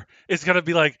 Harper is gonna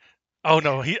be like, oh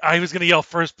no, I was gonna yell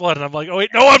first blood, and I'm like, oh wait,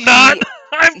 no, I'm not.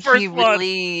 I'm first blood.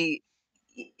 I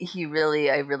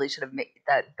really should have made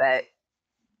that bet,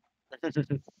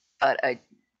 but I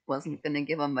wasn't gonna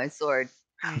give him my sword.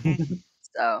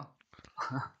 So.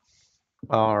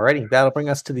 Alrighty, that'll bring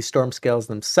us to the storm scales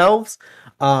themselves.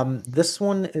 This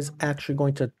one is actually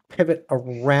going to pivot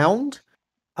around,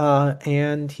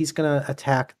 and he's going to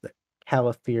attack the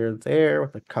Caliphyr there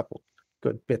with a couple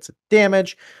good bits of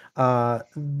damage.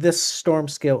 This storm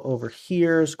scale over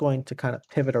here is going to kind of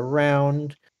pivot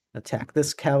around, attack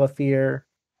this Caliphyr.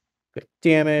 Good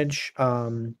damage.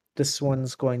 This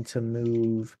one's going to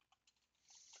move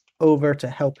over to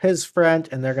help his friend,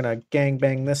 and they're gonna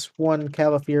gangbang this one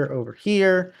Caliphyr over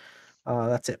here.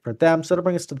 That's it for them. So that'll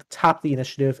bring us to the top of the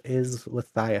initiative is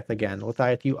Lethieth again.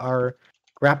 Lethieth, you are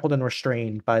grappled and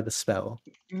restrained by the spell.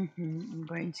 I'm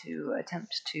going to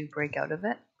attempt to break out of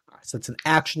it. So it's an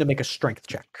action to make a strength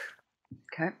check.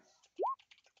 Okay.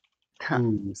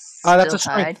 Ooh. That's a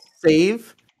strength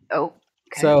save. Oh.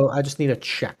 Okay. So I just need a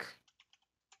check.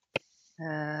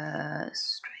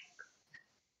 Strength.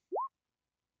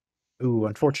 Ooh,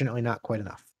 unfortunately not quite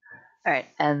enough. All right,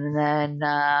 and then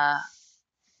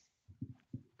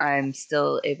I'm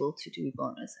still able to do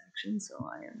bonus action, so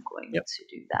I am going to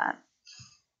do that.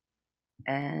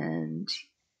 And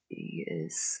he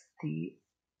is the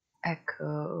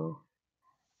echo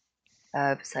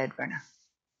beside Verna.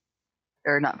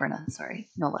 Or not Verna, sorry,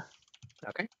 Nola.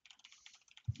 Okay.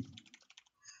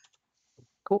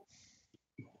 Cool.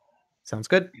 Sounds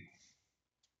good.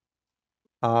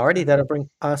 Alrighty, that'll bring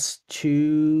us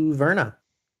to Verna.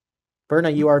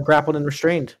 Verna, you are grappled and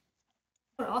restrained.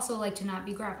 I would also like to not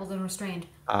be grappled and restrained.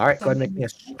 All right, go ahead and make me a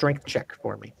strength check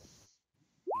for me.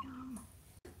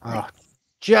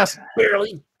 Just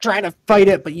barely trying to fight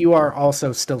it, but you are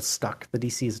also still stuck. The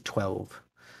DC is 12.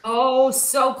 Oh,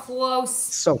 so close.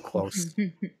 So close.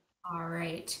 All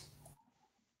right.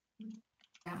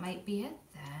 That might be it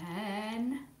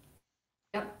then.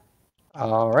 Yep.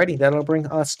 Alrighty, that'll bring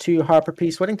us to Harper P.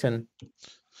 Swittington.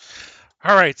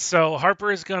 All right, so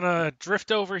Harper is gonna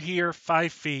drift over here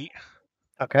 5 feet.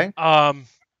 Okay. An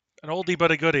oldie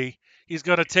but a goodie. He's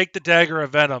gonna take the dagger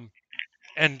of venom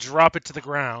and drop it to the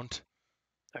ground.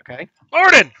 Okay.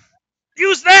 Vordon,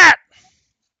 use that.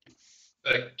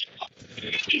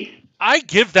 I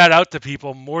give that out to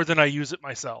people more than I use it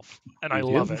myself, and I You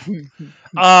do? love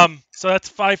it. So that's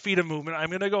 5 feet of movement. I'm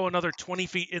gonna go another 20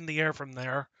 feet in the air from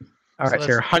there. All So right, so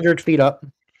you're that's- 100 feet up.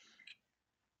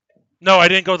 No, I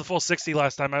didn't go the full 60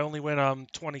 last time. I only went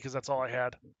 20 because that's all I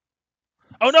had.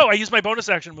 Oh no, I used my bonus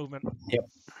action movement. Yep.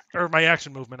 Or my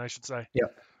action movement, I should say.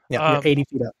 Yep. Yeah, you're 80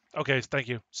 feet up. Okay, thank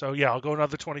you. So yeah, I'll go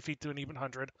another 20 feet to an even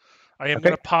 100. I am Okay.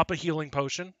 gonna pop a healing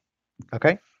potion,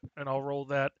 Okay. and I'll roll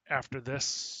that after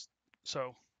this.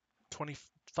 So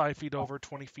 25 feet over,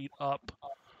 20 feet up.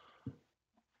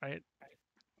 Right.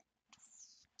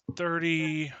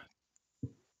 30,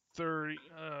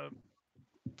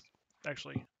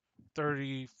 actually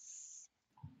 30,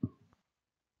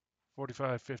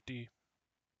 45, 50,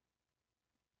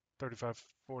 35,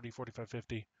 40, 45,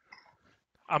 50.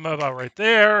 I'm about right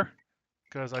there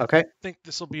because I Okay. think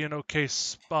this will be an okay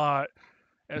spot.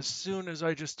 As soon as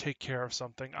I just take care of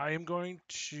something, I am going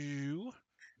to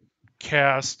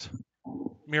cast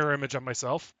mirror image on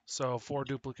myself. So 3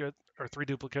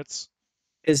 duplicates.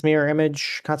 Is mirror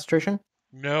image concentration?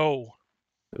 No,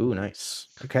 Ooh, nice.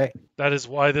 Okay. that is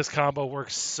why this combo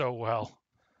works so well.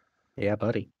 Yeah,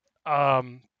 buddy.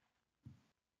 And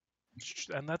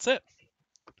that's it.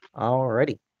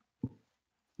 Alrighty.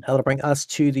 That'll bring us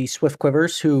to the Swift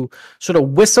Quivers, who sort of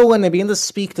whistle when they begin to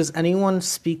speak. Does anyone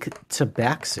speak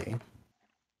Tabaxi?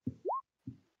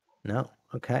 No.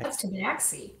 Okay. That's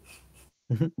Tabaxi.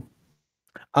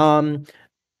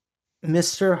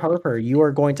 Mr. Harper, you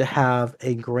are going to have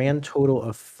a grand total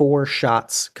of 4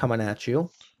 shots coming at you.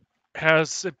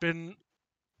 Has it been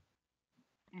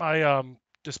my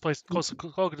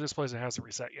cloak of displays? It hasn't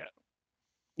reset yet.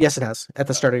 Yes, it has. At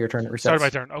the start of your turn, it resets. Start of my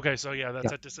turn. Okay, so yeah,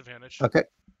 that's at disadvantage. Okay.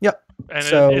 Yep. And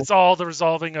So- it's all the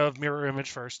resolving of mirror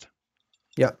image first.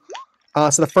 Yep.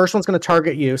 So the first one's going to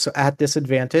target you, so at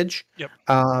disadvantage. Yep.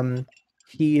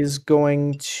 He is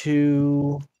going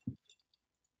to...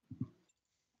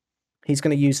 He's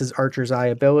going to use his Archer's Eye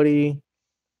ability.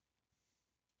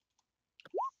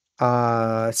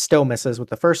 Still misses with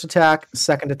the first attack.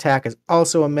 Second attack is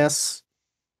also a miss.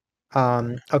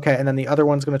 Okay, and then the other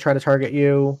one's going to try to target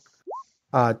you.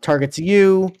 Targets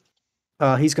you.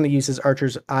 He's going to use his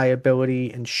Archer's Eye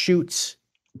ability and shoots.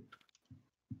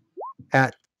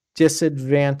 At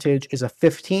disadvantage is a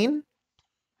 15.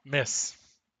 Miss.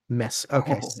 Miss.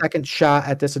 Okay. Oh. Second shot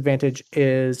at disadvantage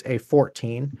is a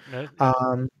 14. Miss.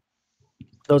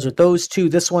 Those are those two.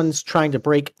 This one's trying to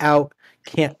break out.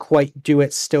 Can't quite do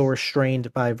it. Still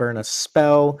restrained by Verna's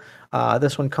spell.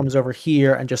 This one comes over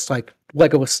here and just like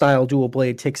Lego style dual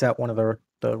blade takes out one of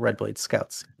the Red Blade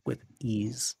scouts with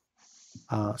ease.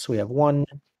 So we have 1,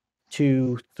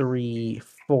 2, 3,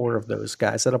 4 of those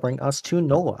guys. That'll bring us to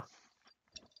Nola.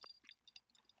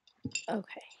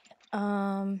 Okay.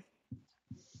 I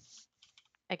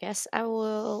guess I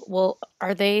will. Well,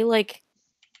 are they like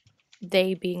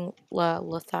they being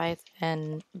Lethieth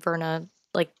and Verna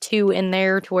like 2 in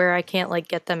there to where I can't like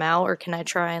get them out, or can I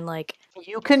try and like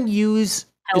You can use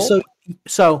help?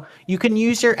 so you can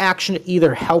use your action to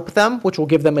either help them, which will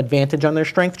give them advantage on their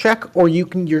strength check, or you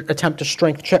can attempt to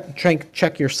strength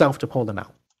check yourself to pull them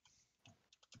out.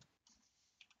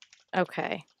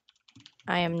 Okay.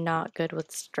 I am not good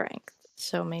with strength,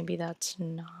 so maybe that's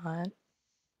not.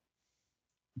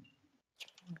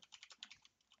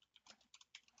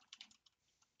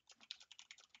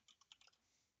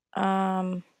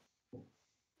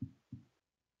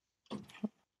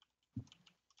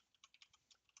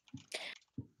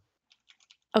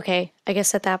 Okay, I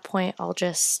guess at that point I'll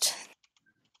just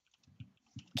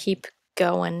keep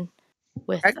going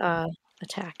with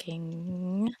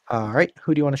attacking. All right,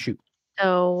 who do you want to shoot?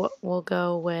 So we'll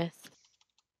go with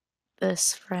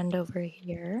this friend over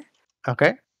here,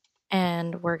 Okay.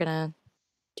 and we're gonna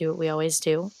do what we always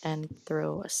do and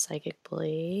throw a psychic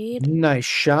blade. Nice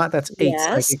shot. That's 8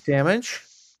 Yes. psychic damage.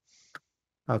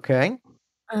 Okay.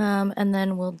 And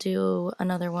then we'll do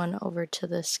another one over to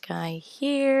this guy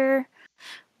here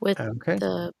with Okay.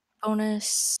 the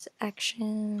bonus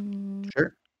action.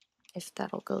 Sure. If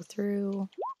that'll go through.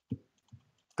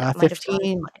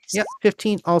 15. Yep,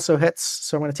 15 also hits.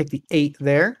 So I'm going to take the 8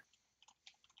 there.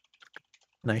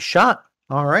 Nice shot.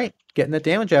 All right, getting the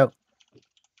damage out.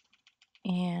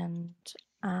 And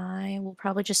I will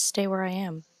probably just stay where I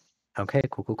am. Okay,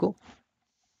 cool.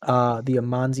 The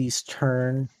Amanzi's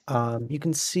turn. You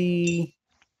can see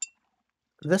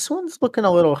this one's looking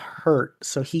a little hurt.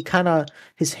 So he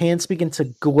his hands begin to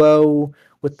glow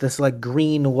with this like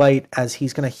green light as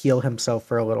he's going to heal himself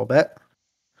for a little bit.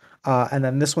 And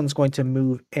then this one's going to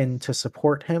move in to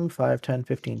support him. 5, 10,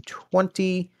 15,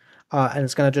 20. and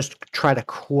it's gonna just try to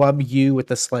club you with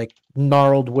this like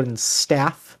gnarled wooden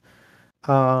staff.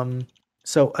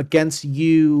 So against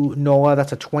you, Nola,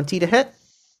 that's a 20 to hit.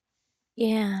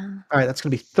 Yeah. All right, that's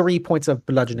gonna be 3 points of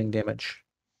bludgeoning damage.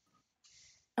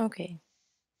 Okay.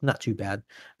 Not too bad.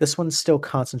 This one's still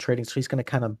concentrating, so he's gonna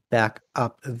kind of back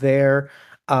up there.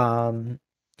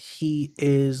 He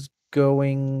is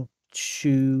going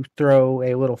to throw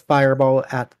a little fireball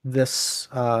at this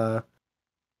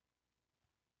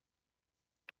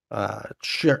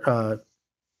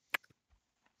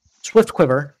Swift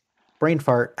Quiver, Brain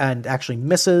Fart, and actually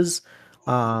misses.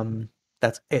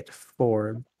 That's it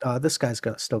for this guy's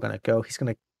still gonna go. He's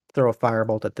gonna throw a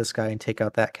firebolt at this guy and take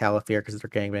out that Caliphere because they're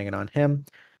gangbanging on him.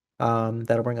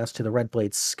 That'll bring us to the Red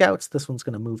Blade Scouts. This one's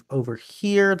gonna move over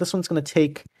here. This one's gonna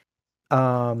take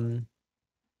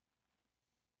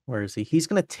where is he? He's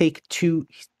gonna take two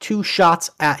shots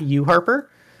at you, Harper.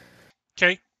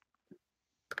 Okay.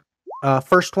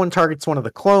 First one targets one of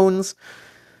the clones.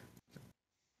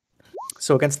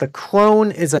 So against the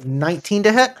clone is a 19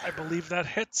 to hit. I believe that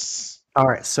hits. All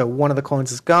right, so one of the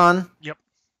clones is gone. Yep.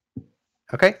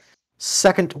 Okay.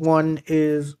 Second one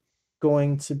is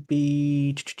going to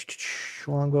be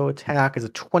longbow attack is a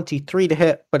 23 to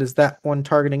hit, but is that one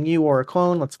targeting you or a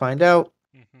clone? Let's find out.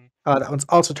 That one's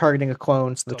also targeting a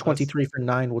clone, so the 23 for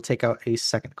 9 will take out a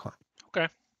second clone. Okay.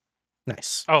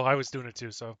 Nice. Oh, I was doing it too,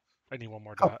 so I need one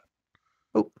more dot.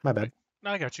 Oh, my bad.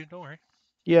 No, I got you. Don't worry.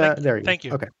 Yeah, there you go. Thank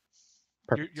you. Okay.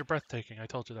 Perfect. You're breathtaking. I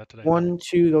told you that today. 1,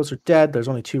 2, those are dead. There's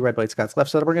only 2 Red Blade Scouts left,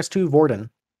 so that'll bring us to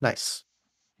Vordon. Nice.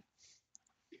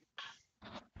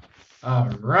 All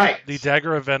right. The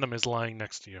dagger of venom is lying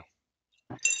next to you.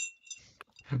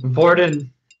 Vordon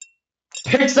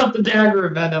picks up the dagger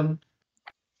of venom,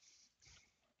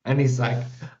 and he's like,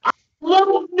 "I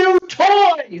love new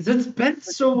toys! It's been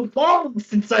so long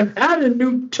since I've had a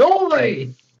new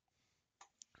toy!"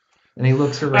 And he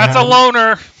looks around. That's a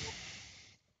loner!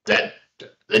 Don't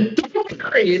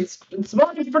worry, it's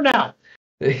mine for now.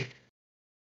 He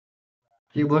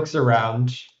looks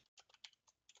around,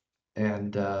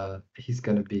 and he's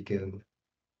gonna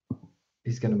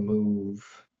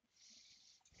move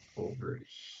over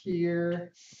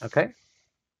here. Okay.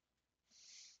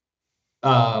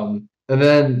 And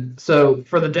then, so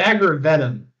for the dagger of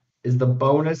venom, is the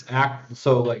bonus act?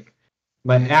 So like,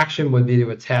 my action would be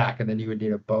to attack, and then you would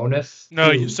need a bonus.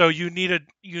 No, so you need an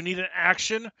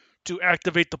action to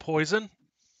activate the poison.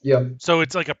 Yep. So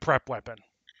it's like a prep weapon.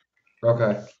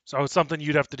 Okay. So it's something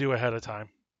you'd have to do ahead of time.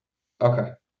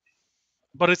 Okay.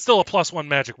 But it's still a +1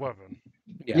 magic weapon.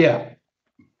 Yeah.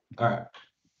 All right.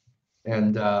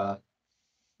 And now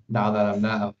that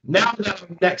I'm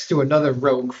next to another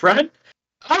rogue friend,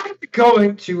 I'm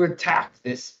going to attack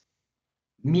this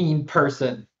mean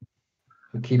person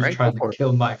who keeps trying to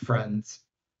kill my friends.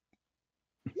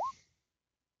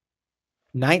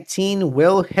 19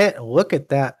 will hit. Look at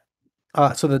that.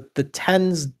 So the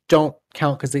 10s don't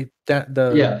count because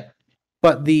yeah.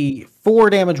 But the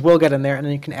 4 damage will get in there, and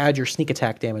then you can add your sneak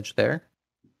attack damage there.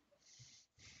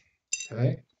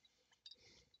 Okay.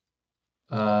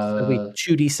 It'll be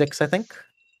 2d6, I think.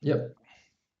 Yep.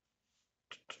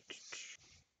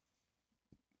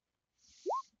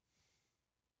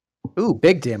 Ooh,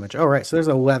 big damage. All right, so there's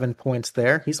 11 points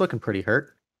there. He's looking pretty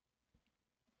hurt.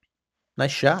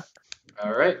 Nice shot.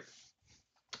 All right.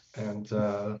 And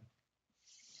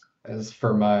as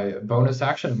for my bonus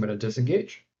action, I'm going to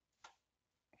disengage.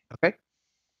 Okay.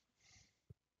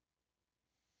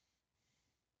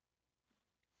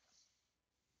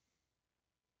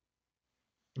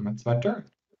 And that's my turn.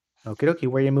 Okie dokie,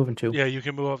 where are you moving to? Yeah, you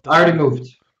can move up. I already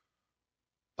moved.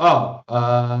 Oh,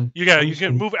 you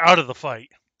can move out of the fight.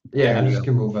 Yeah, I'm just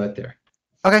gonna move right there.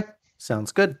 Okay,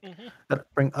 sounds good. That'll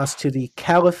bring us to the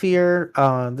Caliphere.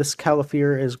 This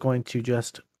Caliphere is going to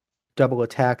just double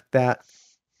attack that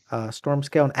Storm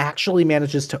Scale and actually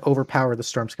manages to overpower the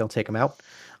Storm Scale and take him out.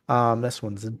 This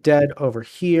one's dead over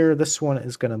here. This one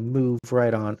is going to move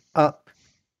right on up.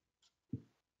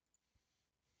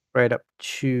 Right up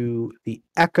to the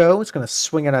Echo. It's going to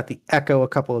swing it at the Echo a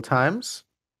couple of times.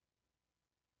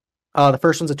 The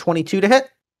first one's a 22 to hit.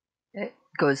 It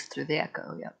goes through the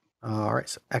Echo, yep. All right,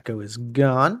 so Echo is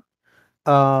gone.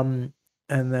 And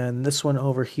then this one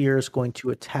over here is going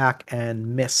to attack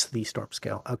and miss the Storm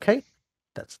Scale. Okay,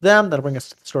 that's them. That'll bring us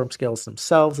to the Storm Scales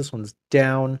themselves. This one's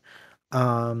down.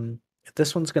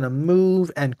 This one's going to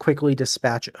move and quickly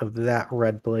dispatch of that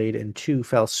Red Blade in 2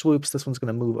 fell swoops. This one's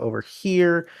going to move over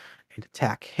here and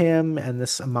attack him. And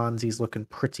this Amanzi's looking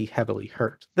pretty heavily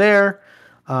hurt there.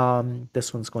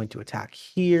 This one's going to attack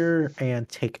here and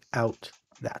take out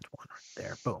that one right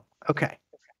there. Boom. Okay.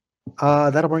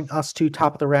 That'll bring us to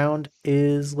top of the round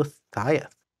is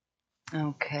Lethieth.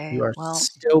 Okay. You are Well,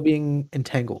 still being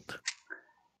entangled.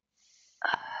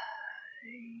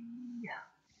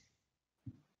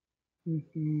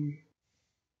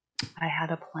 I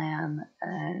had a plan,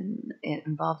 and it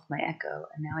involved my echo,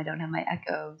 and now I don't have my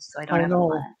echo, so I don't have a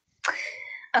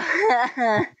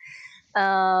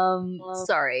plan.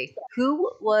 Sorry. Who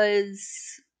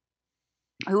was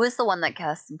the one that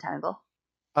cast Entangle?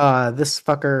 This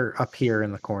fucker up here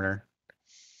in the corner.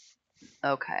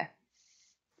 Okay.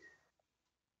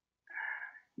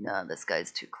 No, this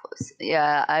guy's too close.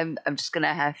 Yeah, I'm just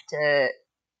gonna have to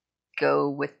go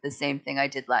with the same thing I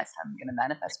did last time. I'm gonna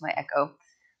manifest my echo.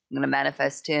 I'm gonna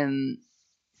manifest him.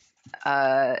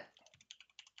 I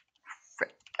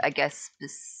guess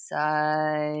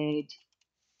beside.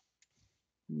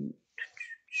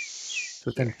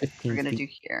 Within 15 We're gonna feet. do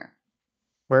here.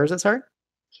 Where is it? Sorry.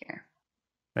 Here.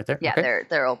 Right there. Yeah, okay.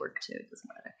 they're all work too. It doesn't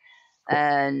matter. Cool.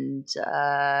 And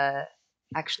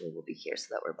actually, we'll be here so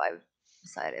that we're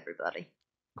beside everybody.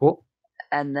 Cool.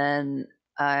 And then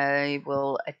I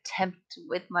will attempt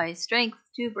with my strength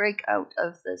to break out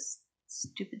of this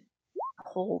stupid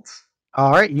hold.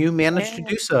 All right, you managed to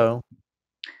do so.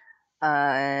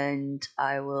 And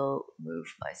I will move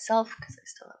myself because I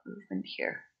still have movement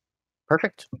here.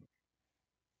 Perfect.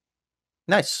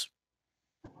 Nice.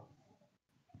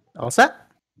 All set?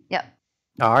 Yep.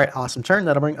 All right, awesome turn.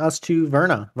 That'll bring us to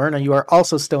Verna. Verna, you are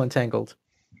also still entangled.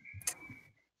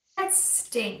 That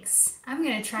stinks. I'm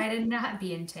gonna try to not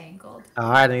be entangled.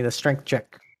 All right, I need a strength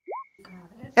check. Got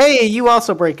it. Hey, you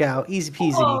also break out. Easy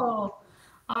peasy. Oh,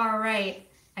 all right.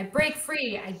 I break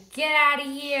free. I get out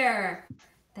of here.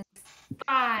 That's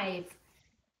 5.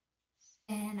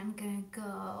 And I'm gonna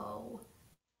go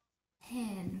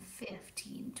 10,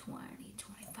 15, 20,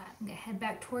 25. I'm gonna head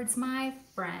back towards my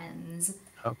friends.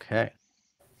 Okay.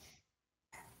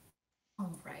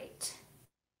 All right.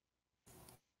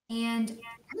 And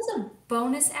as a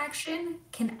bonus action,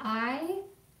 can I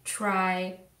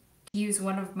try to use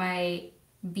one of my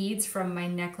beads from my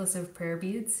necklace of prayer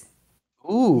beads?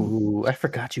 Ooh, I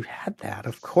forgot you had that.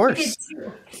 Of I did course.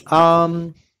 too.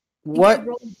 What? I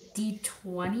rolled a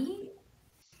D20.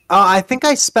 I think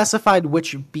I specified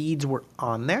which beads were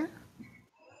on there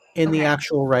in the Okay.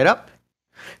 actual write-up.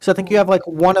 So I think you have like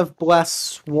one of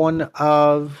bless, one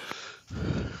of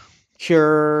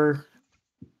cure.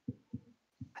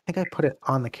 I think I put it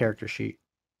on the character sheet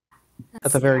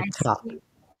at the very top.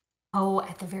 Oh,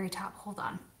 at the very top. Hold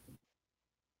on.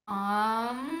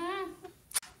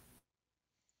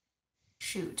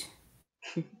 Shoot.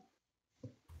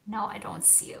 No, I don't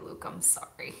see it, Luke. I'm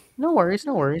sorry. No worries,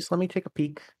 no worries. Let me take a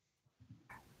peek.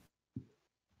 I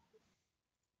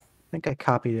think I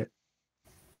copied it.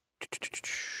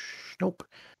 Nope.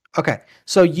 Okay,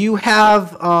 so you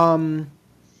have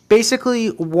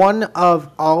basically one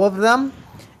of all of them,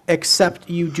 except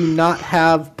you do not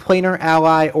have Planar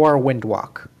Ally or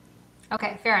Windwalk.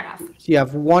 Okay, fair enough. So you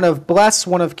have one of Bless,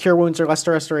 one of Cure Wounds or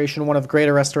Lesser Restoration, one of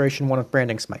Greater Restoration, one of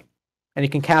Branding Smite. And you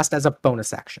can cast as a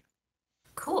bonus action.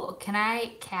 Cool. Can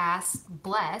I cast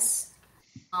Bless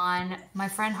on my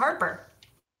friend Harper?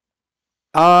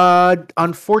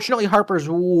 Unfortunately, Harper's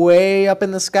way up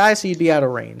in the sky, so you'd be out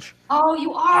of range. Oh,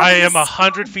 you are. I am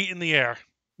 100 feet in the air.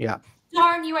 Yeah.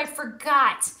 Darn you, I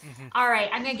forgot. All right,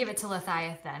 I'm going to give it to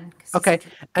Lethieth then. Okay,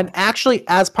 and actually,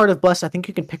 as part of Bless, I think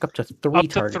you can pick up to 3 Up to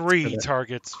targets. 3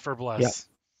 targets for Bless. Yep.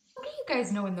 What do you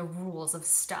guys know in the rules of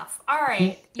stuff? All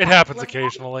right. It happens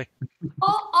occasionally.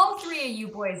 All 3 of you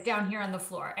boys down here on the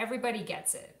floor. Everybody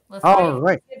gets it. All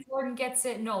right. Gets it, Vordon gets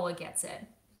it. Nola gets it.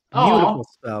 Beautiful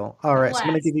spell. All right, so I'm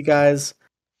going to give you guys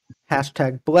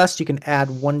hashtag blessed. You can add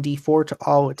 1d4 to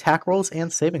all attack rolls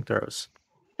and saving throws.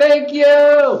 Thank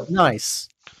you. Nice.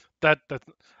 I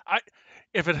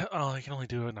can only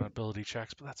do it on ability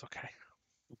checks, but that's okay.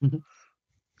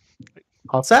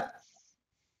 All set?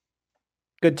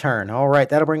 Good turn. All right,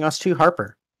 that'll bring us to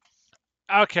Harper.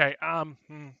 Okay. I'm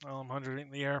 100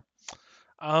 in the air.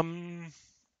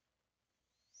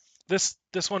 This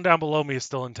one down below me is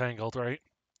still entangled, right?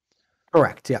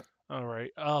 Correct. Yeah. All right.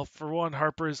 For one,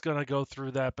 Harper is gonna go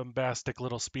through that bombastic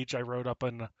little speech I wrote up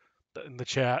in the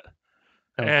chat,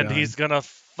 and God. he's gonna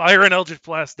fire an Eldritch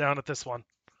Blast down at this one.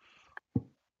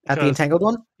 At the entangled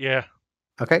one? Yeah.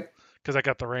 Okay. Because I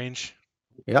got the range.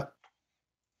 Yep.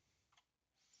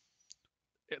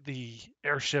 The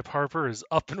airship Harper is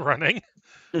up and running.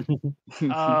 So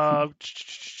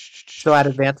at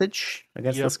advantage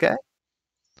against Yep. this guy?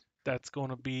 That's going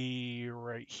to be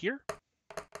right here.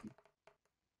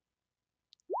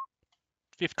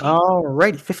 15. All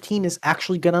right, 15 is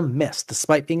actually going to miss.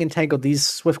 Despite being entangled, these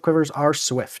swift quivers are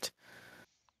swift.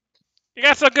 You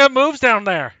got some good moves down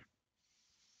there.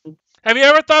 Have you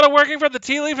ever thought of working for the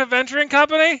Tealeaf Adventuring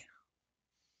Company?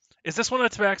 Is this one a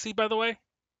tabaxi, by the way?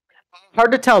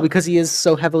 Hard to tell because he is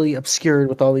so heavily obscured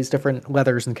with all these different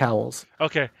leathers and cowls.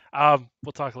 Okay.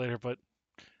 We'll talk later, but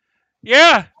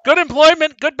yeah, good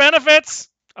employment, good benefits.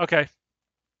 Okay.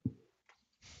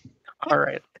 All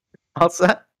right. All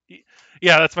set?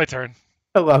 Yeah, that's my turn.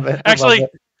 I love it. Actually,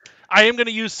 I am going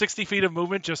to use 60 feet of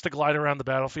movement just to glide around the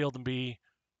battlefield and be,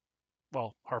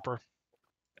 well, Harper.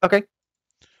 Okay.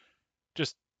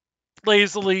 Just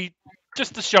lazily,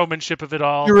 just the showmanship of it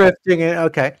all. Drifting it.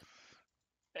 Okay.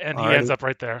 And he ends up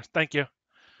right there. Thank you.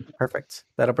 Perfect.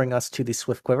 That'll bring us to the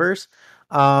Swift Quivers.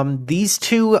 These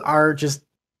two are just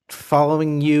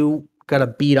following you. Got a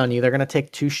beat on you. They're going to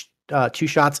take two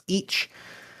shots each.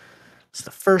 So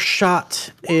the first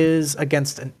shot is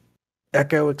against an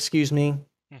Echo, excuse me.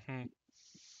 Mm-hmm.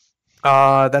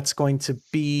 That's going to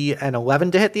be an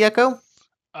 11 to hit the Echo, which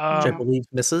I believe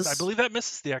misses. I believe that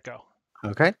misses the Echo.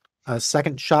 Okay. A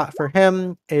second shot for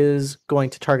him is going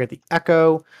to target the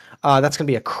Echo. That's going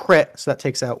to be a crit, so that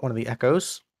takes out one of the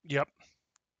Echoes. Yep.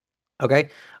 Okay.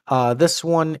 This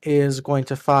one is going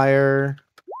to fire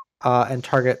and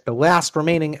target the last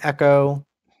remaining Echo.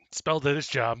 Spell did his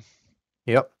job.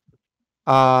 Yep.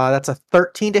 That's a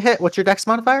 13 to hit. What's your dex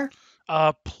modifier?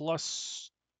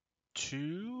 Plus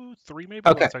 2, 3 maybe?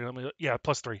 Okay. Yeah,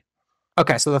 plus 3.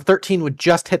 Okay, so the 13 would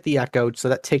just hit the Echo, so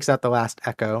that takes out the last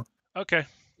Echo. Okay.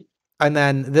 And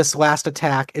then this last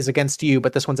attack is against you,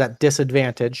 but this one's at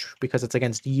disadvantage because it's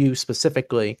against you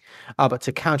specifically. But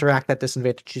to counteract that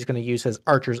disadvantage, he's going to use his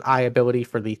Archer's Eye ability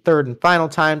for the third and final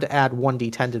time to add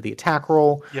 1d10 to the attack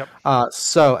roll. Yep.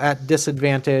 So at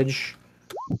disadvantage,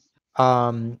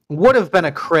 would have been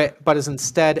a crit, but is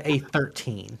instead a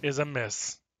 13. Is a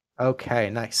miss. Okay,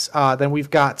 nice. Then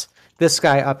we've got this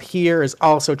guy up here is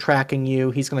also tracking you.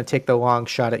 He's going to take the long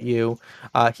shot at you.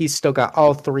 He's still got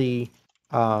all 3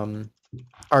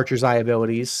 Archer's Eye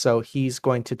abilities, so he's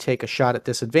going to take a shot at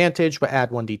disadvantage, but add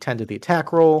 1d10 to the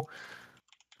attack roll.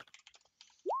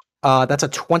 That's a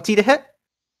 20 to hit.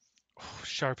 Oh,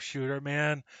 sharpshooter,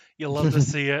 man. You love to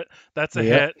see it. That's a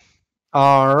hit.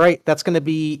 All right, that's going to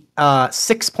be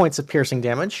 6 points of piercing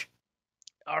damage.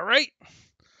 All right.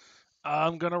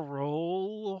 I'm going to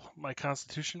roll my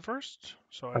Constitution first,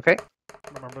 so Okay. I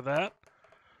remember that.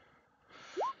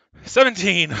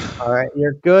 17. All right,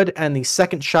 you're good. And the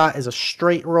second shot is a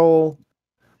straight roll.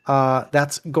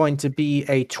 That's going to be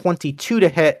a 22 to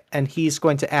hit, and he's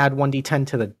going to add 1d10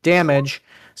 to the damage.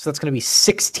 So that's going to be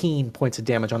 16 points of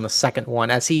damage on the second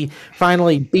one. As he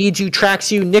finally beads you,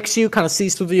 tracks you, nicks you, kind of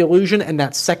sees through the illusion, and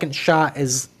that second shot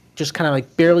is just kind of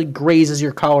like barely grazes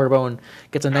your collarbone.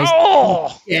 Gets a nice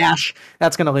gash.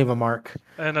 That's going to leave a mark.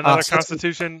 And another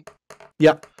Constitution.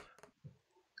 Yep.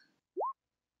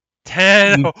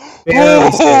 10. You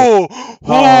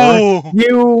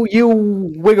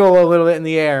wiggle a little bit in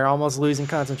the air, almost losing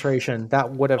concentration.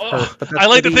 That would have hurt. But I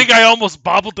like to think I almost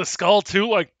bobbled the skull too.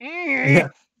 Like, yeah.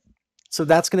 So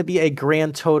that's going to be a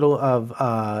grand total of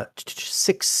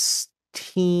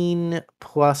 16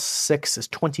 plus 6 is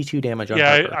 22 damage on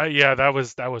Harper. Yeah, that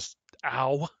was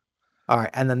ow. All right,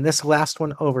 and then this last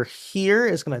one over here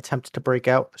is going to attempt to break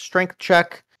out the strength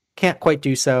check. Can't quite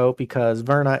do so because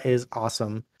Verna is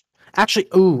awesome.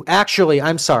 Actually,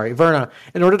 I'm sorry, Verna.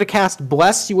 In order to cast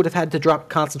Bless, you would have had to drop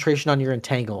concentration on your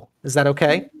Entangle. Is that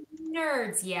okay?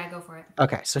 Nerds, yeah, go for it.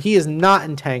 Okay, so he is not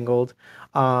entangled.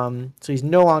 So he's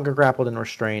no longer grappled and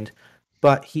restrained,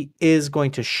 but he is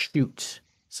going to shoot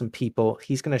some people.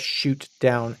 He's going to shoot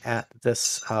down at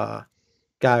this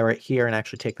guy right here and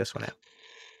actually take this one out.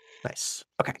 Nice.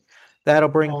 Okay, that'll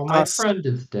bring us. My friend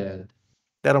is dead.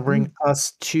 That'll bring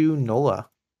us to Nola.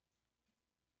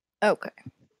 Okay.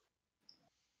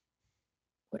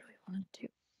 What do we want to do?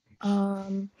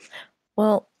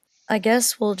 Well, I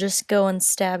guess we'll just go and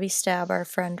stab our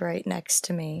friend right next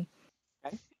to me.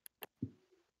 Okay.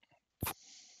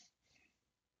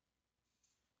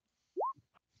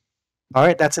 All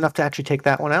right, that's enough to actually take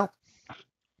that one out.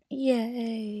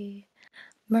 Yay.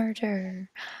 Murder.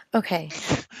 Okay.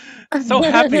 So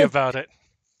happy about it.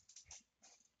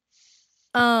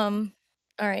 All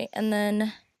right, and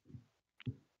then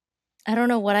I don't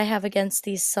know what I have against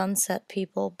these sunset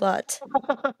people, but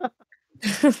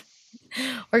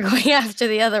we're going after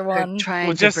the other one.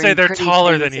 We'll just say they're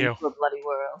taller than you. A bloody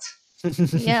world.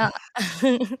 Yeah.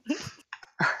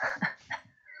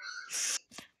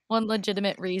 One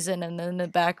legitimate reason, and then in the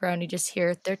background you just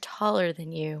hear, they're taller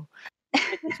than you.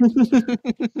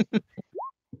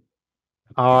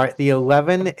 All right, the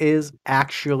 11 is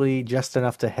actually just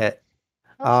enough to hit.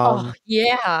 Oh,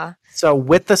 yeah. So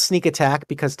with the sneak attack,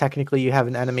 because technically you have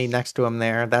an enemy next to him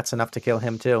there, that's enough to kill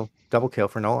him too. Double kill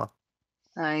for Nola.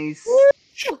 Nice.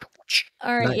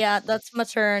 All right, Nice. yeah, that's my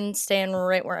turn. Staying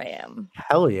right where I am.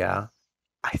 Hell yeah.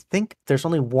 I think there's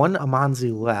only one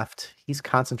Amanzi left. He's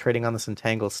concentrating on this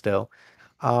entangle still.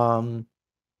 He I'm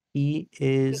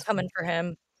is coming for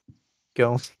him.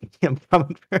 going. I'm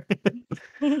coming for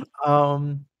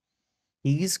him.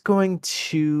 He's going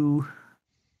to.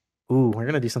 Ooh, we're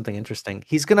gonna do something interesting.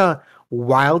 He's gonna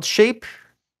wild shape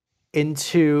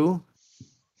into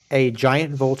a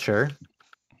giant vulture.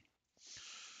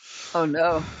 Oh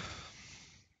no.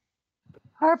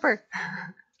 Harper.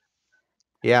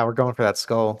 Yeah, we're going for that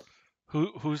skull.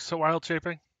 Who's so wild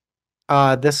shaping?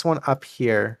 This one up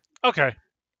here. Okay.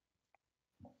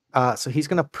 So he's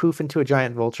gonna poof into a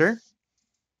giant vulture.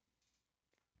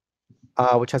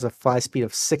 Which has a fly speed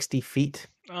of 60 feet.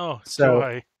 Oh, So-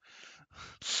 joy.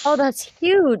 Oh, that's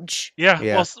huge. Yeah.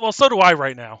 Yeah. Well, so do I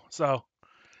right now. So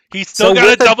he's still So got a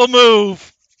with the- double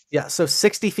move. Yeah, so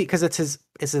 60 feet because it's his.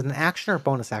 Is it an action or a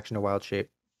bonus action to wild shape?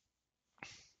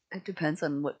 It depends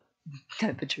on what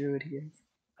type of druid he is.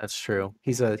 That's true.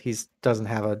 He's doesn't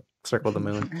have a circle of the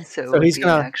moon. So, So it he's would be an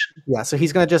gonna- action. Yeah, so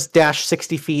he's gonna just dash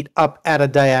 60 feet up at a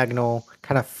diagonal,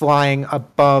 kind of flying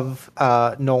above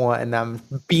Nola and them,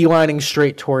 beelining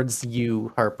straight towards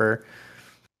you, Harper.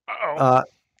 Uh-oh.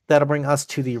 That'll bring us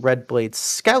to the Red Blade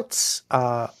Scouts,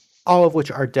 all of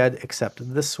which are dead except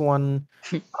this one.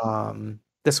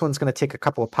 This one's gonna take a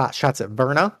couple of pot shots at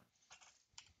Verna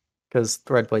because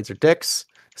the Red Blades are dicks.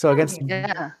 So against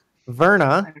Yeah.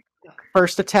 Verna,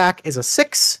 first attack is a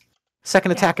 6.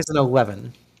 Second Yeah. attack is an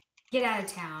 11. Get out of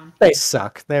town. They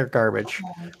suck. They're garbage.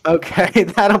 Okay,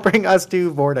 that'll bring us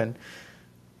to Vordon.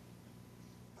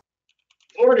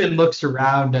 Vordon looks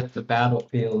around at the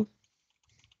battlefield,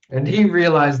 and he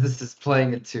realizes this is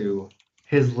playing into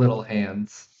his little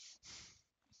hands.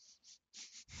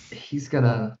 He's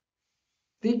gonna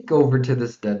sneak over to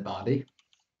this dead body.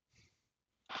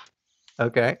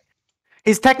 Okay.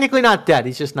 He's technically not dead.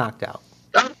 He's just knocked out.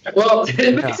 Well,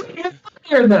 it makes it even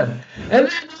funnier then. And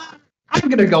then I'm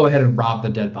gonna go ahead and rob the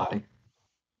dead body.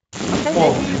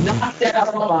 Oh, not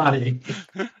dead body.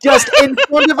 Just in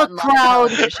front of a Unlock crowd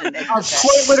television of exec.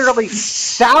 quite literally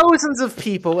thousands of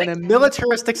people in a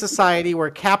militaristic society where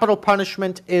capital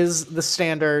punishment is the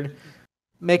standard.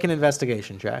 Make an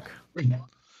investigation check.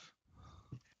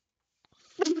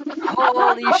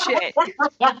 Holy shit.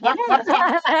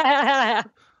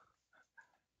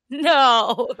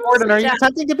 No. Vordon, are you Yeah.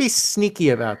 attempting to be sneaky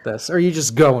about this, or are you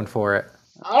just going for it?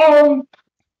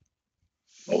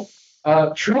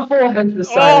 Truffle has decided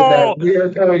Oh! that we are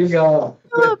going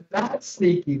with not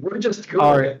sneaky. We're just going.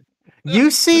 All right.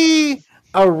 You see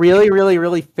a really, really,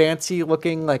 really fancy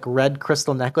looking like red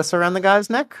crystal necklace around the guy's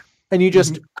neck, and you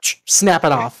just snap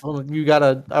it off. You got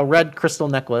a red crystal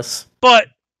necklace. But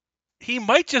he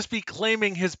might just be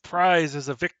claiming his prize as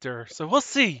a victor. So we'll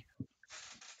see.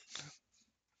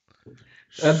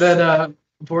 And then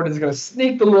Vordon's gonna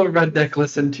sneak the little red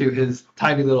necklace into his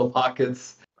tiny little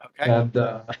pockets, Okay. and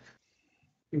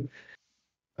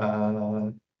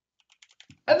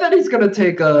then he's gonna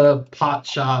take a pot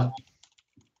shot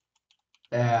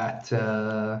at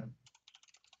who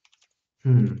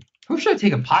should I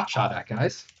take a pot shot at,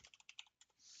 guys?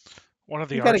 One of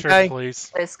the You got a archers, guy-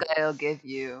 please. This guy will give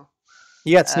you.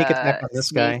 You got sneak attack on this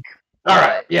guy. sneak, All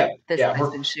right, yeah, This yeah.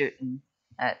 guy's been shooting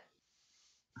at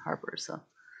Harper, so.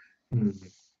 I'm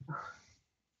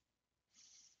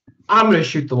gonna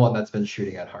shoot the one that's been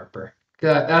shooting at Harper.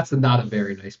 That's not a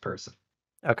very nice person.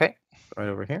 Okay. Right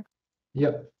over here.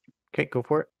 Yep. Okay, go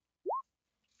for it.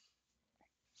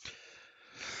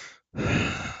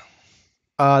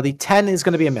 The 10 is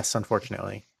going to be a miss,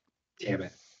 unfortunately. Damn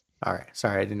it. All right.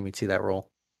 Sorry, I didn't even see that roll.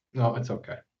 No, it's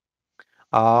okay.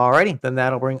 Alrighty, then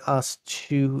that'll bring us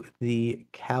to the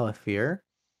Caliphyr,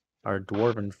 our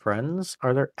dwarven friends.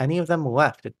 Are there any of them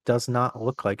left? It does not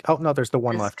look like. Oh no, there's the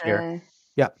one This left here. guy-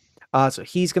 So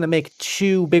he's gonna make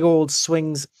 2 big old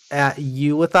swings at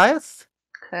you, Lethieth.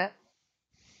 Okay.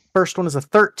 First one is a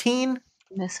 13.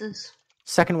 Misses.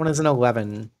 Second one is an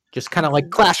 11. Just kind of like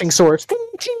clashing swords.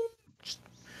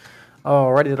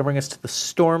 Alrighty, that'll bring us to the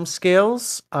storm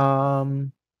scales.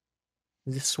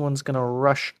 This one's gonna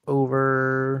rush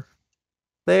over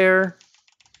there.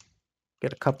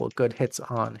 Get a couple of good hits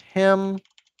on him.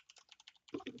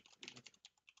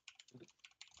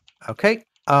 Okay.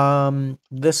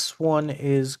 This one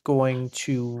is going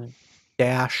to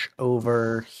dash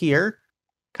over here,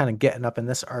 kind of getting up in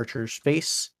this archer's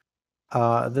face.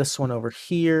 This one over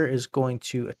here is going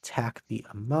to attack the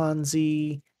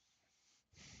Amanzi.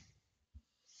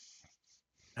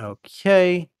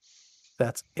 Okay.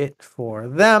 That's it for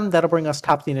them. That'll bring us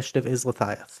top of the initiative is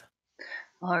Lethieth.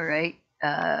 All right.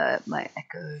 My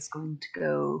echo is going to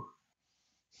go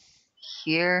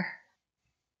here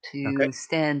to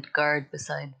stand guard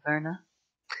beside Verna.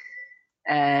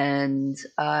 And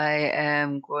I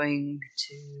am going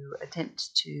to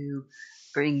attempt to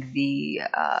bring the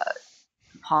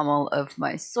pommel of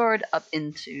my sword up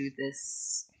into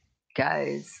this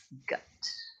guy's gut.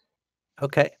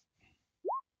 Okay.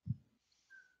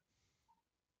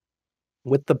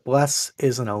 With the bless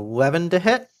is an 11 to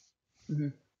hit.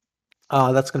 Mhm.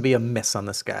 That's going to be a miss on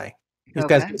this guy. These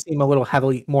Okay. guys seem a little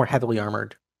more heavily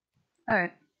armored. All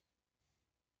right.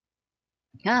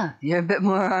 Yeah, you're a bit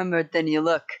more armored than you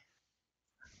look.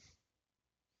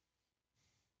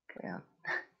 Okay.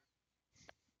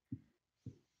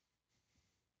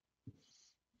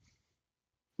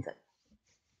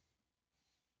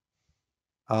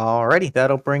 Alrighty,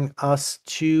 that'll bring us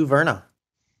to Verna.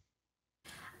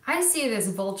 I see this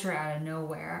vulture out of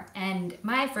nowhere, and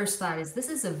my first thought is this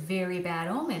is a very bad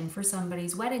omen for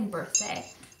somebody's wedding birthday.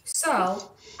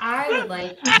 So I would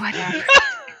like to cast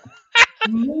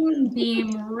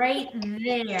Moonbeam right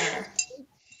there.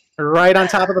 Right on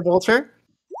top of the vulture?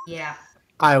 Yeah,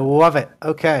 I love it.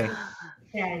 Okay.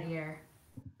 get out of here.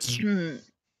 Hmm.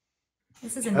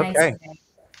 This is a nice Okay. day.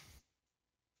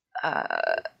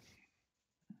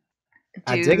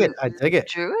 I dig it. I dig it.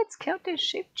 Druids count as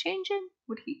shape changing?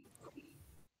 Would he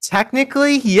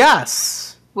Technically,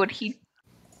 yes.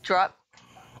 drop?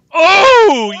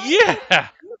 Oh yeah.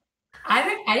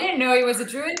 I didn't know he was a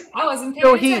druid. I wasn't paying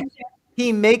So attention.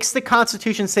 he makes the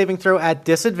Constitution saving throw at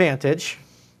disadvantage,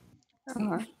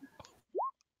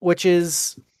 which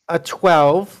is a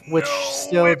 12, which No,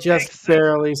 still it just makes sense.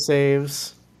 barely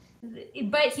saves.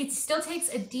 But he still takes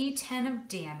a D10 of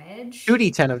damage.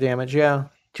 2d10 of damage, yeah.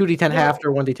 2d10 half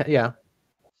or 1d10, yeah.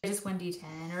 Just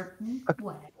 1d10 or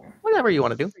whatever. Whatever you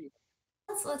want to do.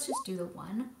 Let's just do the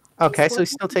one. Okay, so he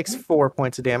still takes 4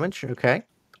 points of damage. Okay.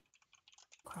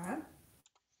 Okay.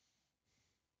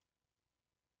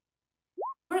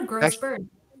 What a gross bird.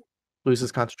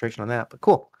 Loses concentration on that, but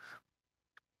cool.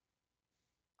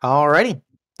 Alrighty.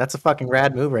 That's a fucking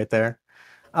rad move right there.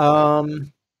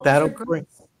 That'll bring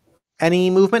any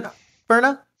movement,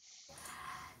 Verna?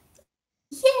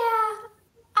 Yeah,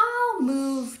 I'll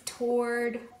move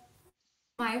toward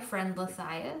my friend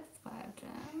Lethieth. But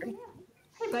yeah.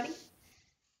 Hey, buddy.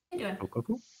 How you doing?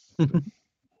 Cool.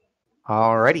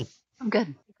 Alrighty. I'm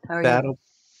good. How are you? That'll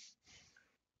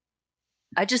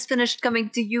I just finished coming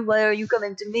to you. Why are you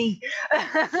coming to me?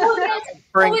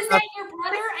 bring is that your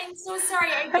brother? I'm so sorry.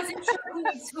 I wasn't sure who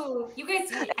was who. You guys,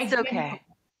 It's okay.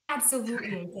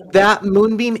 Absolutely. that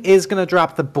moonbeam is gonna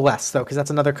drop the bless though, because that's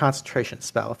another concentration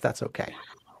spell. If that's okay.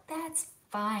 That's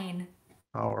fine.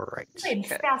 All right. Playing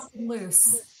fast and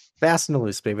loose. Fast and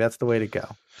loose, baby. That's the way to go.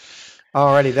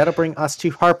 Alrighty, that'll bring us to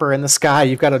Harper in the sky.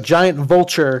 You've got a giant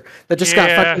vulture that just got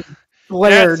fucking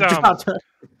flared. That's,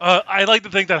 I like to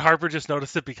think that Harper just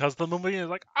noticed it because of the movie. He's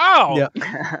like, oh,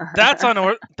 that's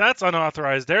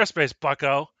unauthorized airspace,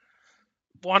 bucko.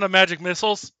 Want of magic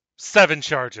missiles? 7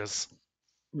 charges.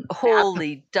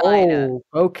 Holy Dinah. Oh,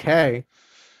 okay.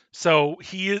 So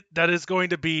that is going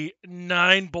to be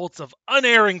 9 bolts of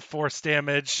unerring force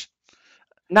damage.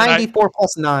 94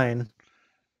 plus 9.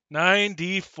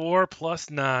 9d4 plus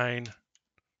 9.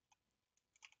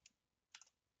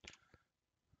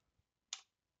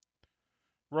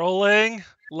 Rolling,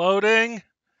 loading.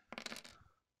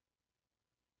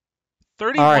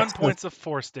 31 points of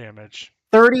force damage.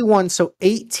 31, so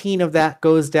 18 of that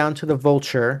goes down to the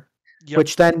vulture,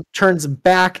 which then turns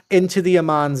back into the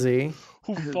Amanzi.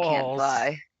 Who Can't falls.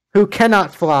 fly. Who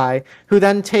cannot fly, who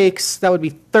then takes, that would be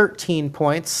 13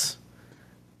 points.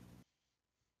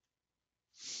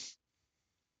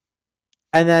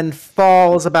 And then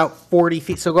falls about 40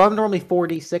 feet. So go up normally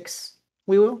 46,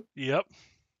 WeeWoo? Yep.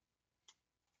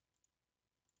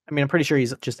 I mean, I'm pretty sure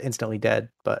he's just instantly dead,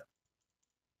 but...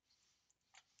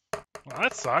 Well,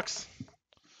 that sucks.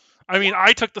 I mean,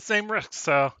 I took the same risk,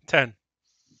 so 10.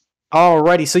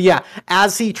 Alrighty, so yeah,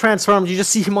 as he transforms, you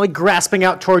just see him like grasping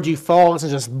out towards you, falls,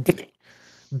 and just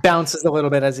bounces a little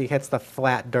bit as he hits the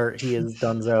flat dirt. He is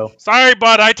donezo. Sorry,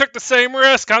 bud, I took the same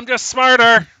risk. I'm just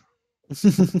smarter.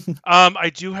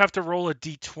 I do have to roll a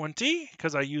d20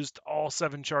 because I used all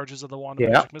 7 charges of the wand of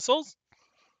magic missiles.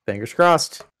 Fingers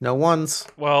crossed. No ones.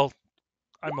 Well,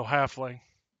 I'm a halfling.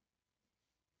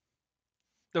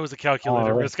 That was a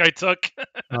calculated risk I took.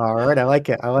 Alright, I like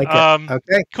it. I like it.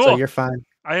 Okay, cool. So you're fine.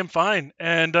 I am fine.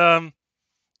 And I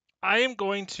am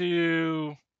going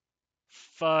to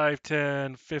 5,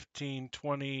 10, 15,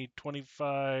 20,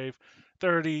 25,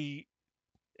 30,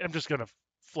 I'm just gonna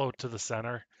float to the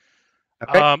center.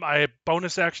 Okay. I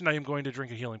bonus action. I am going to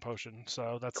drink a healing potion.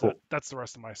 So that's Cool. it. That's the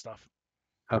rest of my stuff.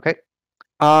 Okay.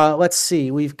 Let's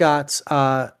see. We've got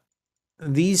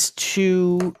these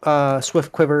two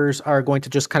swift quivers are going to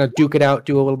just kind of duke it out,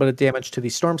 do a little bit of damage to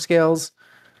these storm scales.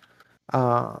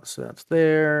 So that's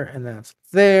there, and that's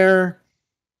there.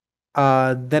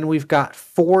 Then we've got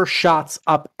 4 shots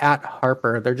up at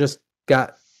Harper. They're just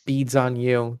got beads on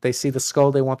you. They see the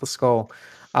skull, they want the skull.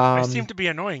 I seem to be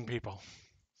annoying people.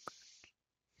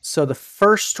 So the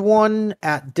first one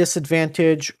at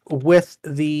disadvantage with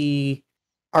the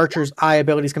Archer's Eye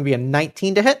ability is going to be a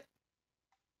 19 to hit.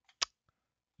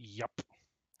 Yep. All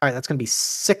right, that's going to be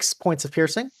 6 points of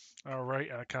piercing. All right,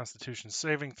 Constitution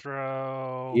saving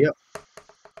throw. Yep.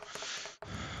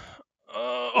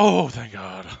 Oh, thank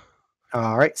God.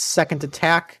 All right, second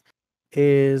attack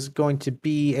is going to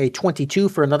be a 22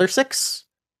 for another 6.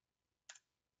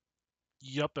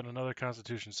 Yep, and another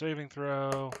Constitution saving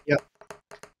throw. Yep.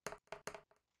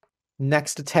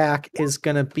 Next attack is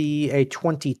going to be a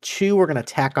 22. We're going to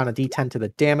tack on a d10 to the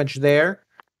damage there.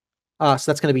 So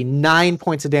that's going to be 9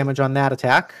 points of damage on that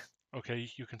attack. Okay,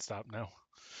 you can stop now.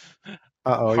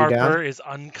 Uh-oh, you're down? Harper is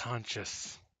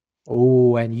unconscious.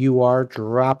 Oh, and you are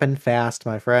dropping fast,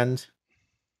 my friend.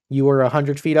 You were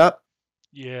 100 feet up.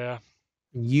 Yeah.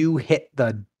 You hit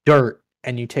the dirt,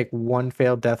 and you take 1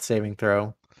 failed death saving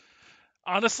throw.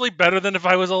 Honestly, better than if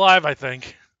I was alive, I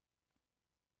think.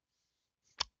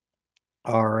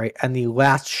 All right, and the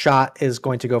last shot is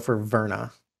going to go for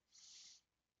Verna.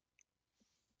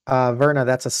 Verna,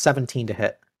 that's a 17 to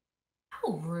hit.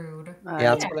 How rude. Yeah,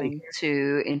 that's I'm what I- going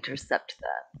to intercept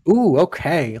that. Ooh,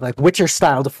 okay. Like Witcher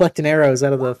style, deflecting arrows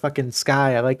out of the fucking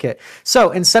sky. I like it.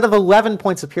 So instead of 11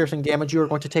 points of piercing damage, you are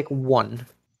going to take 1.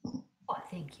 Oh,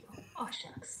 thank you. Oh,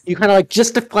 shucks. You kind of like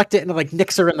just deflect it and it like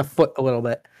nicks her in the foot a little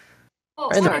bit. Oh,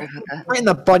 Right in Sorry about that. Right in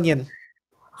the bunion.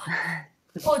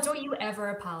 oh, don't you ever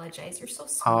apologize. You're so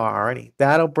sweet. Alrighty.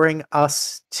 That'll bring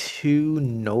us to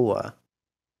Nola.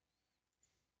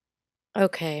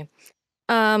 Okay.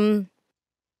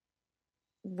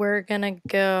 We're gonna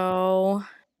go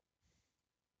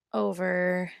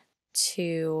over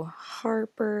to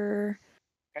Harper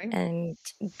Okay. and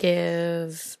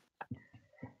give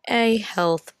a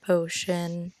health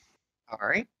potion.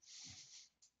 Alright.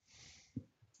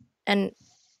 And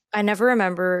I never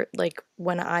remember, like,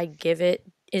 when I give it,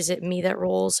 is it me that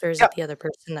rolls or is Yep. it the other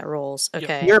person that rolls? Yep.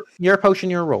 Okay. Your potion,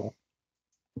 your roll.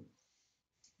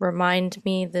 Remind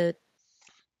me the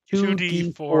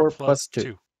 2d4 plus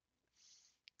 2.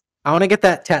 I want to get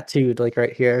that tattooed, like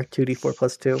right here. 2d4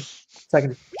 plus 2.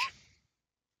 Second.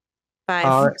 5.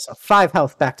 Alright, so 5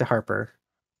 health back to Harper.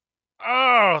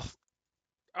 Oh,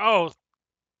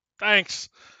 thanks.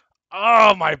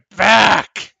 Oh, my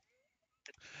back.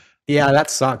 Yeah, that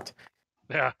sucked.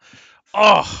 Yeah.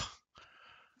 Oh.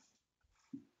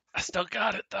 I still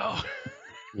got it, though.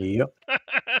 Yep.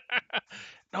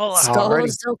 Nola. Skull Alrighty.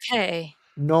 is okay.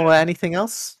 Nola, anything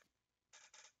else?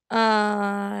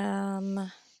 I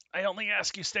only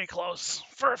ask you stay close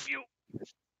for a few.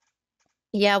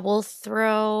 Yeah, we'll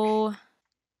throw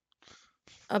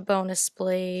a bonus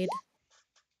blade.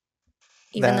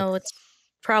 Even though it's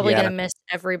probably yeah. going to miss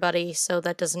everybody, so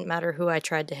that doesn't matter who I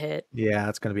tried to hit. Yeah,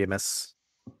 it's going to be a miss.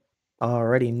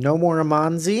 Alrighty, no more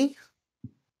Amanzi.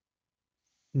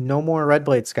 No more Red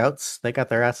Blade Scouts. They got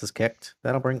their asses kicked.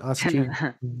 That'll bring us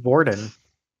to Vordon.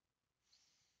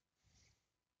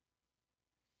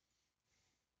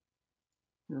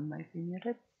 Who might be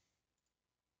muted?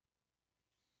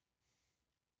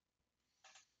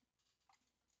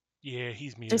 Yeah,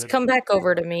 he's muted. Just come back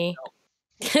over to me.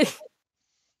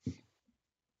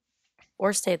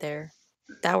 Or stay there.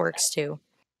 That works too.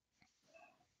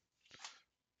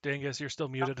 Dingus, you're still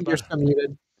muted. You're still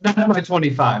muted. Not at my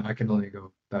 25. I can only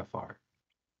go that far.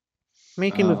 I mean,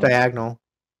 you can move diagonal.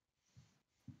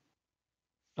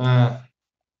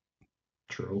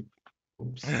 True.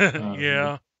 Oops.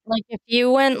 Yeah. Like, if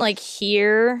you went, like,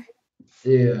 here,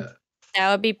 Yeah.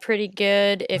 that would be pretty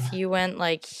good. If you went,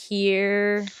 like,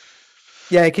 here...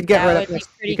 Yeah, you could get That right would up be next.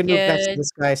 pretty You can move next to good.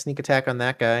 this guy, sneak attack on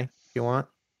that guy if you want.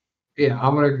 Yeah,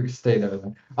 I'm gonna stay there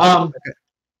then.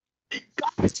 You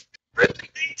guys really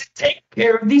need to take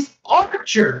care of these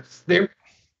archers. They're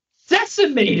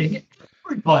decimating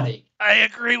everybody. I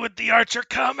agree with the Archer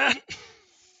comment.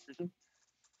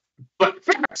 But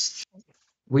first,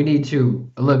 we need to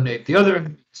eliminate the other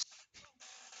enemies.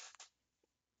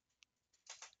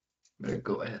 I'm gonna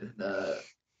go ahead and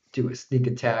do a sneak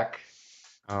attack.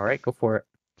 All right, go for it.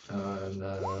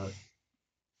 On,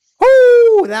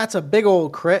 Woo! That's a big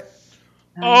old crit.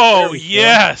 Oh, Very good.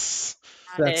 yes.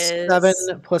 So that's is 7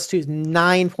 plus 2 is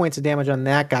 9 points of damage on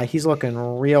that guy. He's looking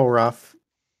real rough.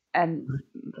 And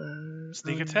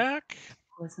Sneak attack.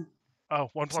 wasn't Oh,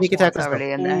 1 plus Sneak 1. attack it's was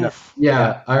already in there. Oof.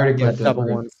 Yeah, I already clicked it. double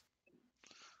Okay. ones.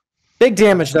 Big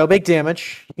damage though. Big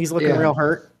damage. He's looking Yeah. real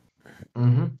hurt.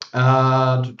 Mm-hmm.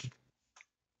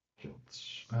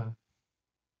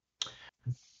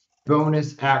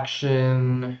 Bonus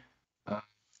action.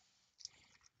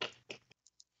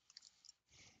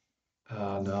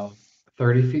 No.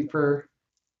 30 feet per.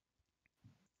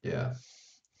 Yeah.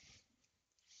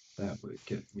 That would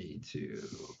get me to.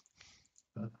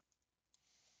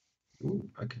 Ooh,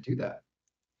 I could do that.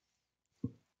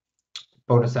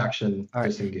 Bonus action, All right.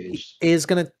 disengaged. He is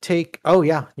gonna take. Oh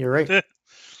yeah, you're right.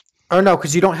 Or no,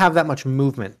 because you don't have that much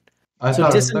movement. I So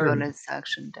thought it was disen- 30. bonus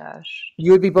action dash.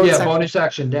 You would be bonus Yeah, action. bonus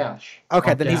action dash.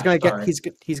 Okay, Oh, then he's dash, gonna sorry.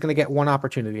 get he's gonna get one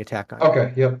opportunity attack on you.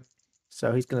 Okay, yep.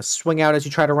 So he's gonna swing out as you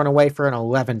try to run away for an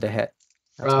 11 to hit.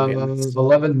 That's gonna be a miss.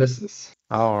 11 misses.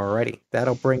 Alrighty,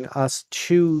 that'll bring us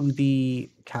to the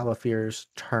Caliphere's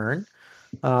turn.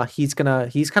 He's kind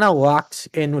of locked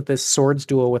in with this swords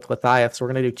duel with Lethieth, so we're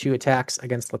gonna do 2 attacks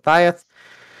against Lethieth.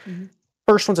 Mhm.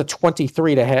 First one's a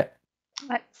 23 to hit.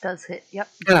 That does hit. Yep.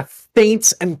 Kind of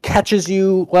feints and catches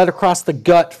you right across the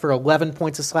gut for 11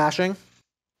 points of slashing.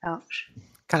 Ouch.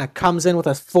 Kind of comes in with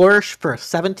a flourish for a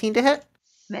 17 to hit.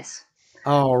 Miss.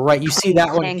 All right, you see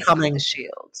that one Thanks coming. with the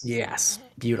shield. Yes,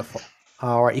 beautiful.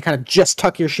 All right, you kind of just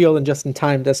tuck your shield in just in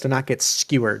time just to not get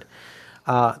skewered.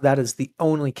 That is the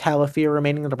only Caliphere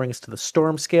remaining. That'll bring us to the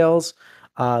storm scales.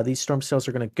 These storm scales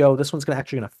are going to go. This one's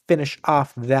actually going to finish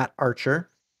off that archer.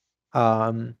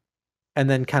 And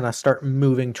then kind of start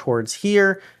moving towards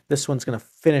here. This one's going to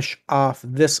finish off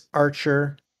this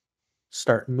archer.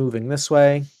 Start moving this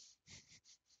way.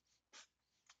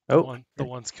 Oh, The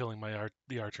ones killing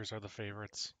the archers are the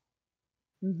favorites.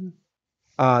 Mm-hmm.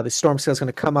 The storm scale is going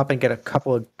to come up and get a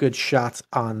couple of good shots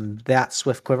on that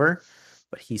swift quiver,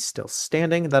 but he's still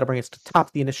standing. That'll bring us to top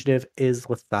of the initiative is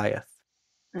Lethieth.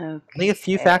 Okay. Only a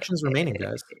few factions remaining,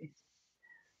 guys.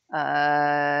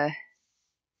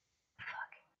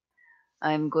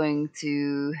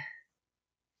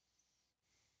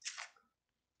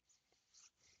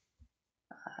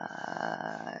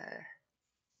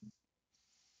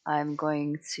 I'm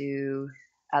going to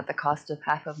at the cost of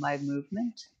half of my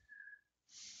movement,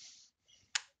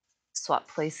 swap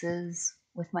places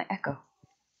with my echo.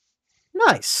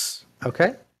 Nice.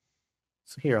 Okay.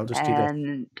 So here, I'll just do this.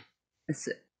 And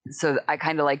so I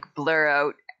kind of like blur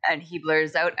out, and he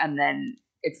blurs out, and then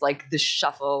it's like the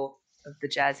shuffle of the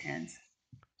jazz hands.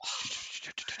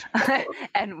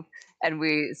 and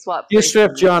we swap. You places.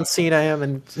 strip John Cena him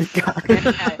and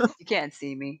You can't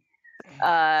see me.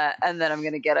 And then I'm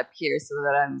gonna get up here so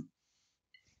that I'm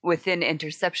within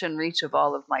interception reach of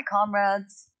all of my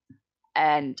comrades,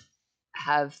 and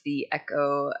have the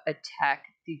echo attack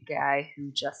the guy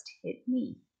who just hit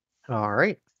me. All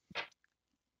right.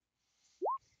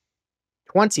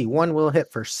 21 will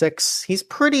hit for 6. He's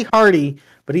pretty hardy,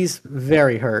 but he's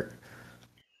very hurt.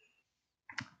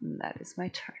 And that is my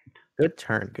turn. Good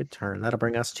turn. Good turn. That'll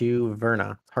bring us to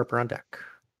Verna. Harper on deck.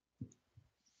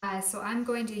 So I'm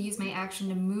going to use my action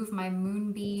to move my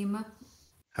moonbeam.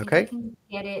 I Okay. can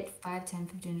get it 5, 10,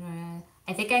 15, 20.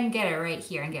 I think I can get it right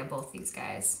here and get both these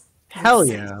guys. Hell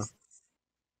yeah.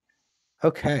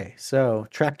 Okay, so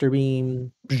tractor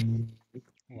beam.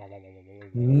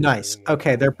 Nice.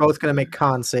 Okay, they're both going to make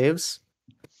con saves.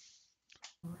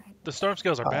 The storm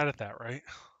scales are bad at that, right?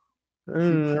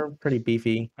 They're pretty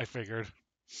beefy. I figured.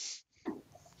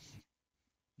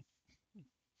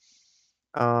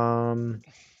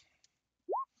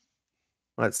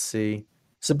 Let's see.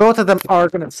 So both of them are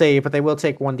going to save, but they will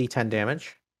take 1d10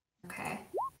 damage. Okay.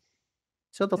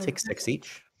 So they'll take 6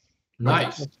 each.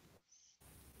 Nice.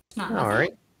 Not All nothing.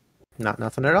 right. Not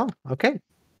nothing at all. Okay.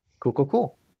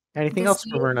 Cool. Anything else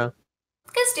for Verna?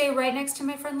 I'm gonna stay right next to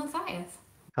my friend Lethieth.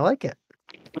 I like it.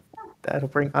 That'll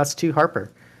bring us to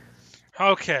Harper.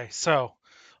 Okay, so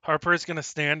Harper is going to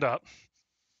stand up,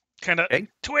 kind of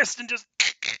twist and just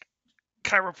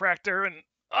chiropractor and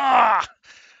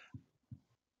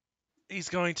he's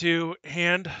going to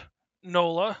hand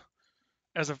Nola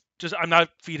I'm not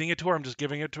feeding it to her, I'm just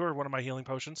giving it to her, one of my healing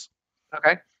potions.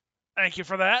 Okay. Thank you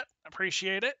for that.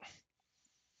 Appreciate it.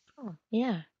 Oh,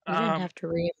 yeah. You didn't have to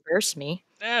reimburse me.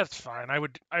 That's fine. I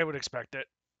would expect it.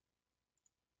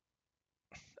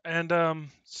 And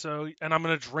I'm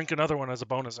gonna drink another one as a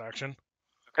bonus action.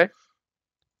 Okay.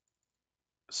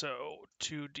 So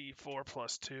 2d4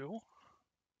 plus 2.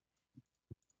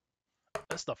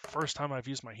 That's the first time I've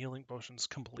used my healing potions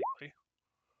completely.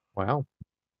 Wow.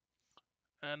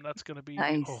 And that's gonna be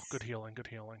Nice. good healing.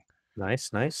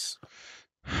 Nice, nice.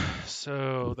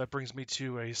 So that brings me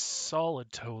to a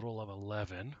solid total of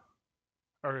 11.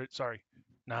 Or, sorry,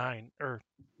 9, or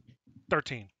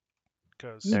 13.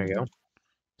 Because There you go.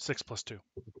 6 plus 2.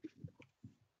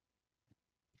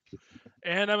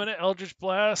 And I'm going to Eldritch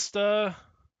Blast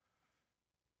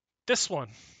this one.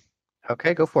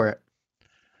 Okay, go for it.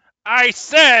 I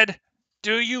said,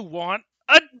 do you want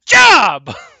a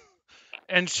job?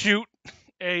 And shoot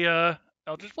a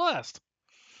Eldritch Blast.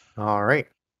 All right.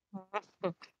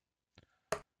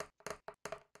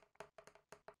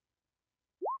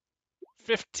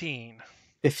 15.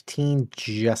 15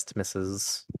 just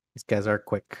misses. These guys are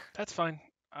quick. That's fine.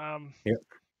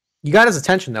 You got his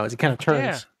attention, though, as he kind of turns.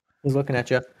 Yeah. He's looking at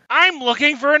you. I'm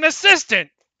looking for an assistant.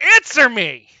 Answer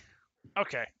me.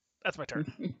 Okay, that's my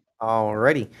turn.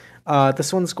 Alrighty.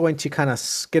 This one's going to kind of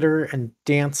skitter and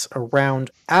dance around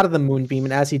out of the moonbeam,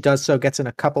 and as he does so, gets in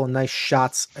a couple of nice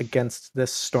shots against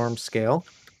this storm scale.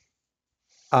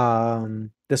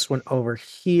 This one over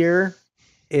here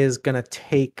is going to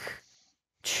take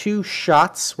 2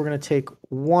 shots. We're going to take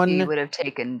one. He would have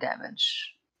taken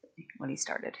damage when he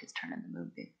started his turn in the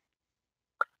movie.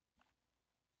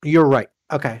 You're right.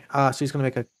 Okay. So he's going to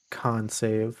make a con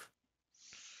save.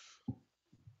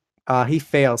 He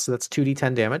fails, so that's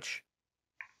 2d10 damage.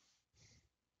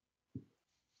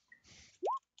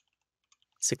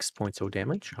 6 points of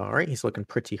damage. All right, he's looking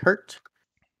pretty hurt.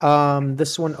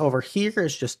 This one over here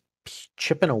is just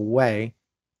chipping away.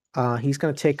 He's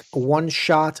going to take 1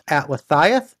 shot at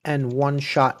Lethieth and 1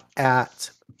 shot at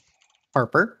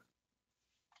Harper.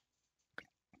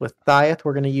 Lethieth,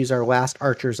 we're going to use our last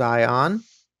Archer's Eye on,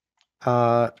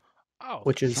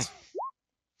 which is...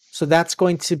 So that's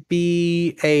going to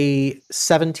be a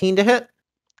 17 to hit.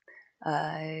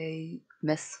 I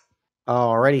miss.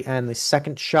 Alrighty, and the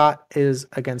second shot is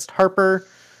against Harper.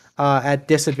 At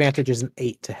disadvantage is an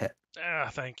 8 to hit.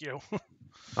 Thank you.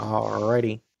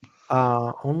 Alrighty.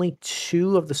 Only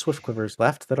 2 of the Swift Quivers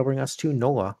left. That'll bring us to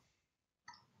Nola.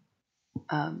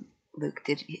 Luke,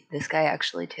 did this guy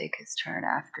actually take his turn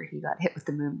after he got hit with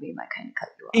the moonbeam? I kind of cut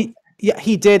you off. Yeah,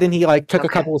 he did, and he took a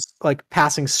couple of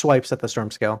passing swipes at the storm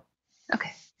scale.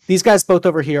 Okay. These guys both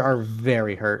over here are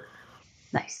very hurt.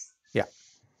 Nice. Yeah.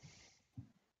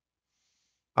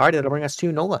 All right, that'll bring us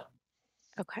to Nola.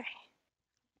 Okay.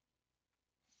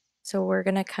 So we're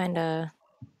gonna kind of,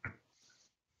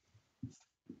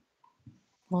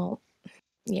 well,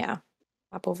 yeah,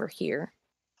 hop over here.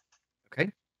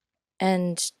 Okay.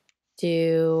 And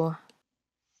do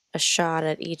a shot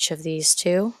at each of these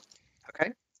 2.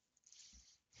 Okay.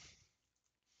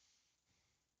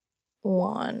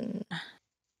 1.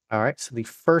 All right, so the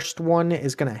first one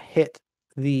is going to hit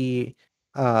the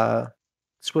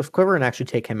Swift Quiver and actually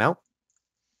take him out.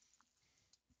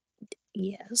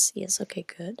 Yes, okay,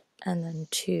 good. And then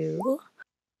 2.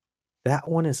 That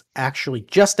one is actually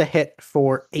just a hit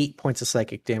for 8 points of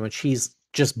psychic damage. He's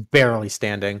just barely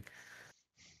standing.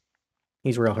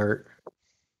 He's real hurt.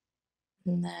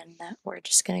 And then we're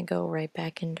just going to go right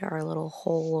back into our little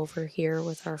hole over here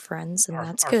with our friends, and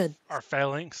that's good. Our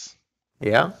phalanx.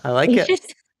 Yeah, I like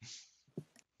it.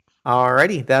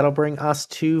 Alrighty, that'll bring us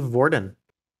to Vordon.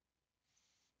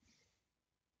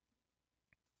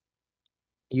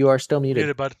 You are still muted.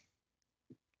 Muted, bud.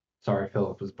 Sorry,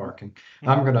 Philip was barking.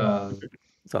 I'm gonna.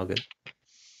 It's all good.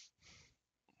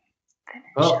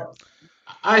 Well,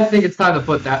 I think it's time to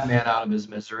put that man out of his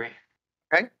misery.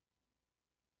 Okay.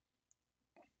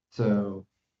 So,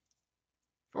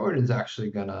 Vordon's actually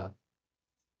gonna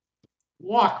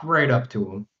walk right up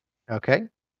to him, Okay.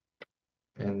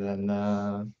 and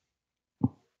then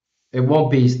it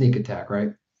won't be sneak attack,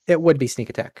 right? It would be sneak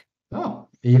attack. Oh,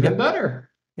 even Yep. better.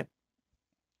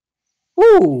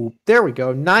 Ooh, there we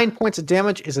go. 9 points of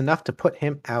damage is enough to put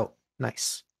him out.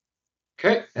 Nice.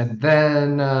 Okay, and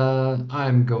then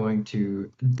I'm going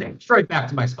to dance right back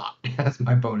to my spot as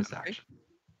my bonus action.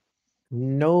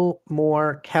 No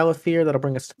more Caliphyr. That'll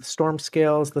bring us to the storm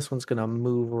scales. This one's going to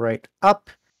move right up,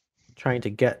 trying to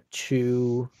get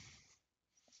to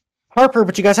Harper,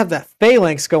 but you guys have that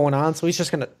phalanx going on, so he's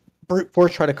just going to brute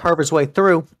force try to carve his way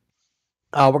through.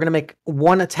 We're going to make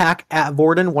 1 attack at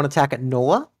Vordon, 1 attack at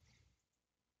Nola.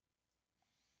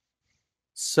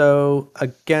 So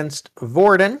against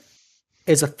Vordon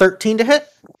is a 13 to hit.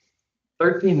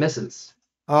 13 misses.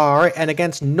 All right, and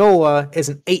against Nola is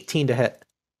an 18 to hit.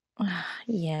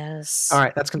 Yes. All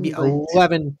right, that's going to be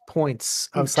 11 points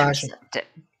of slashing. Intercept it.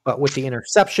 But with the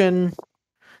interception,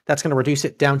 that's going to reduce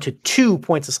it down to 2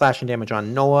 points of slashing damage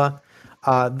on Nola.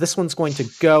 This one's going to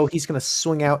go. He's going to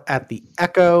swing out at the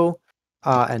Echo.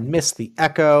 and miss the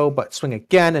echo, but swing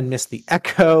again and miss the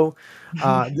echo.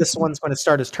 This one's going to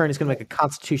start his turn. He's going to make a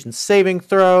Constitution saving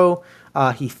throw.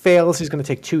 He fails. He's going to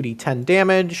take 2d10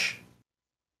 damage.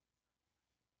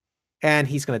 And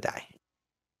he's going to die.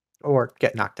 Or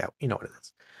get knocked out. You know what it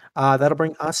is. That'll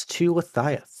bring us to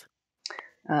Lethieth.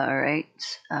 All right.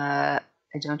 I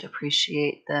don't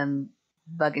appreciate them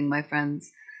bugging my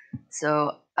friends.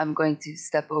 So I'm going to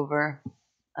step over.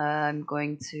 I'm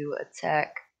going to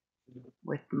attack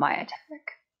with my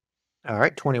attack. All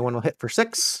right. 21 will hit for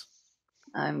 6.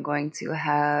 I'm going to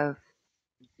have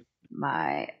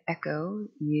my Echo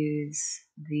use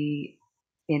the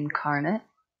Incarnate.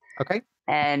 Okay.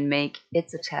 And make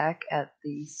its attack at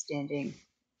the standing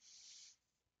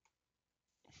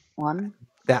one.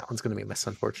 That one's going to be missed,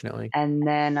 unfortunately. And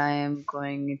then I am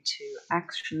going to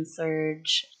Action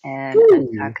Surge and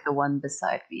attack the one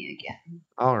beside me again.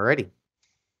 Alrighty.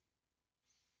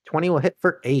 20 will hit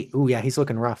for 8. Ooh, yeah, he's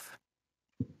looking rough.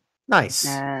 Nice.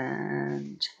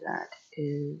 And that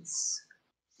is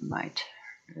my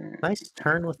turn. Nice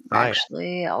turn with fire.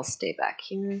 Actually, I'll stay back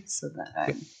here so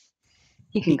that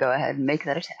he can go ahead and make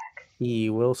that attack. He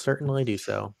will certainly do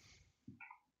so.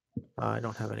 I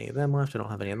don't have any of them left. I don't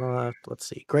have any of them left. Let's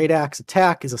see. Great Axe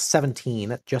attack is a 17.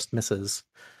 That just misses.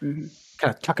 Mm-hmm.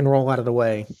 Kind of tuck and roll out of the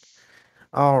way.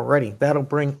 Alrighty. That'll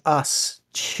bring us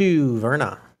to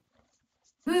Verna.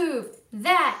 Move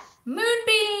that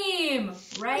moonbeam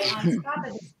right on top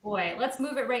of this boy. Let's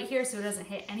move it right here so it doesn't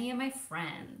hit any of my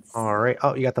friends. Alright.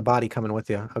 Oh, you got the body coming with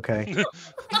you. Okay.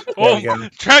 Oh, you go.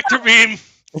 tractor beam!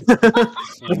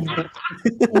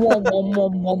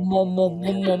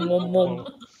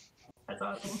 That's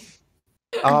awesome.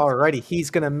 Alrighty, he's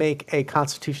going to make a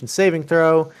Constitution saving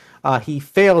throw. He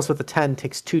fails with a 10,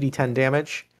 takes 2d10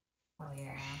 damage. Oh,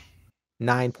 yeah.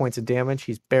 9 points of damage.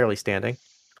 He's barely standing.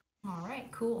 All right,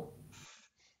 cool.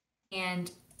 And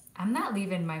I'm not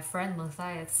leaving my friend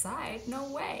Lethieth's side.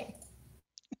 No way.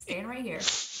 Staying right here.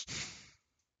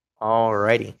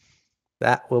 Alrighty.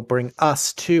 That will bring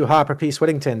us to Harper P.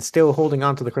 Swittington, still holding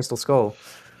on to the Crystal Skull.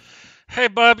 Hey,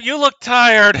 bub, you look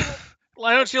tired.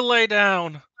 Why don't you lay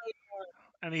down?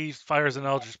 And he fires an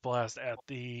Eldritch Blast at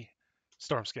the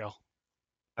Storm Scale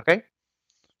Okay.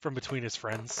 from between his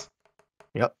friends.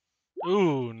 Yep.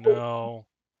 Ooh, no.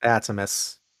 That's a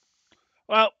miss.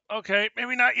 Well, okay,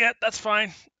 maybe not yet. That's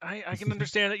fine. I can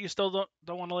understand that you still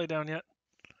don't want to lay down yet.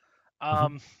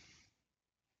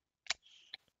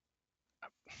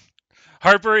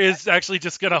 Harper is actually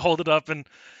just gonna hold it up and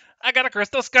I got a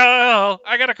crystal skull.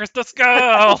 I got a crystal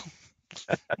skull.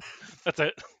 That's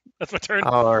it. That's my turn.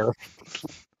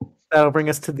 That'll bring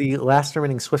us to the last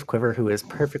remaining Swiftquiver, who is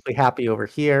perfectly happy over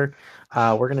here.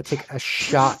 We're gonna take a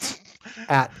shot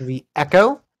at the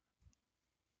Echo.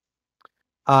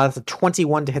 That's a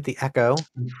 21 to hit the Echo.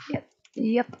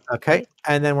 Yep. Okay,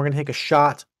 and then we're gonna take a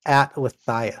shot at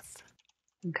Lethieth.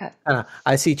 Okay.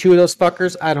 I see 2 of those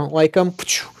fuckers. I don't like them.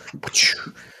 That's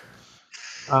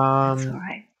all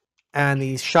right. And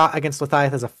the shot against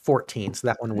Lethieth is a 14, so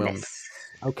that one will miss. Miss.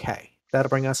 Okay, that'll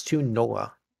bring us to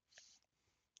Nola.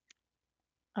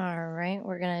 All right,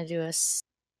 we're gonna do a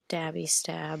stabby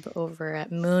stab over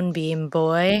at Moonbeam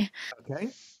Boy. Okay.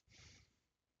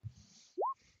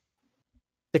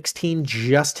 16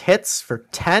 just hits for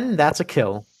 10. That's a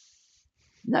kill.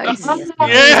 Nice.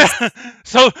 Yeah.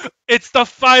 So it's the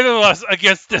 5 of us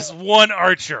against this one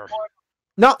archer.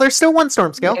 No, there's still one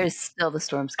Storm Scale. There's still the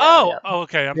storm scale. Yep. Oh,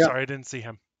 okay. I'm Yep. sorry, I didn't see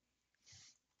him.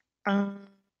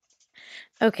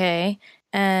 Okay,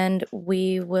 and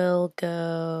we will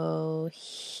go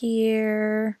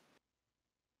here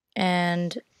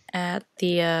and at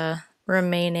the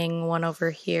remaining one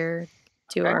over here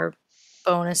do our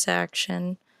bonus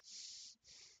action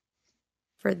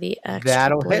for the extra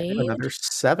That'll blade. hit for another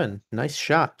 7. Nice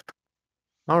shot.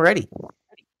 Alrighty.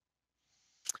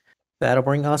 That'll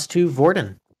bring us to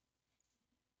Vordon.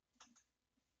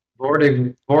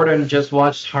 Vordon just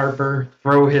watched Harper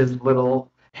throw his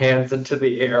little hands into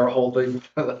the air holding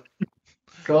the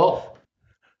skull.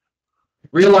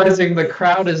 Realizing the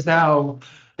crowd is now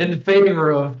in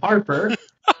favor of Harper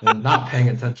and not paying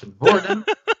attention to Vordon,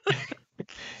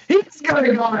 he's going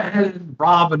to go ahead and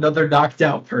rob another knocked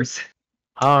out person.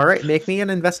 Alright, make me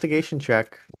an investigation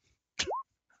check.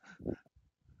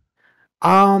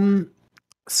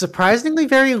 Surprisingly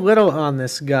very little on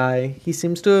this guy. He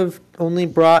seems to have only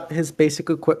brought his basic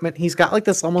equipment. He's got like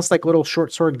this almost like little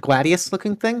short sword gladius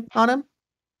looking thing on him.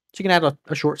 So you can add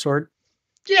a short sword.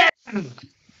 Yeah!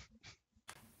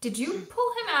 Did you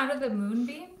pull him out of the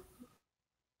moonbeam?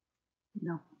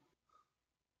 No.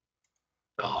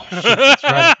 Oh, shit,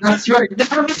 that's right.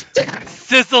 That's right.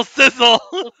 Sizzle, sizzle.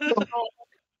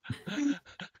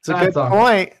 It's a good That's all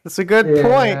right. point. It's a good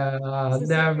point. Yeah,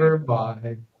 never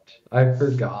mind. I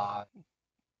forgot.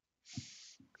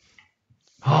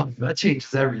 Oh, that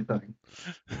changes everything.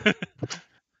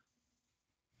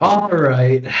 All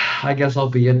right, I guess I'll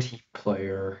be a team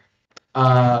player.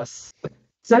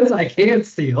 Since I can't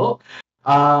steal,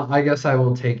 I guess I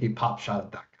will take a pop shot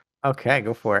at that guy. Okay,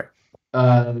 go for it.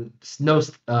 No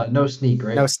sneak,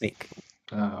 right? No sneak.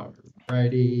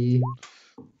 Alrighty.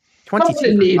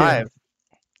 22 need for him. 5.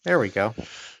 There we go.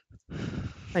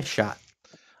 Nice shot.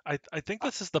 I think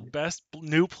this is the best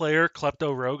new player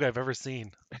klepto rogue I've ever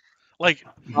seen. Like,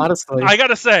 Honestly. I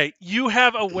gotta say, you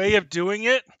have a way of doing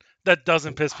it that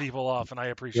doesn't piss people off, and I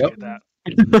appreciate that.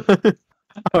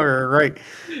 All right.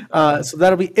 So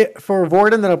that'll be it for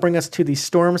Vordon. That'll bring us to the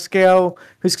storm scale,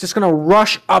 who's just going to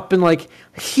rush up and like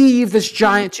heave this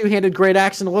giant two-handed great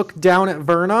axe and look down at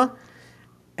Verna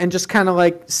and just kind of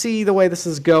like see the way this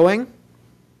is going.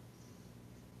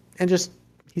 And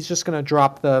he's just going to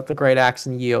drop the great axe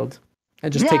and yield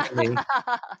and just take a knee.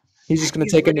 He's just going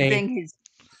to take a knee. His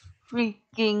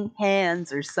freaking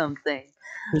hands or something.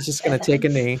 He's just going to take a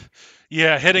knee.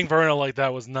 Yeah, hitting Verna like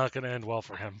that was not going to end well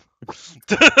for him.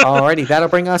 Alrighty, that'll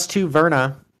bring us to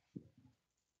Verna.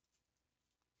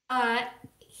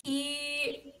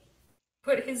 He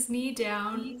put his knee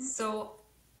down, so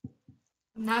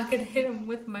I'm not gonna hit him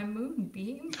with my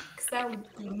moonbeam, because that would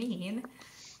be mean.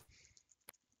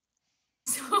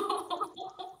 So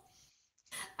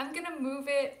I'm gonna move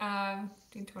it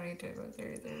 20, 30,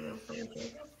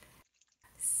 40,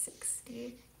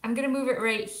 60. I'm gonna move it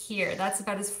right here. That's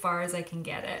about as far as I can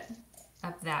get it.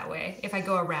 Up that way. If I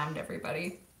go around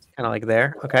everybody. Kind of like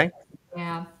there. Okay.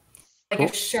 Yeah. Like Cool.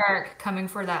 a shark coming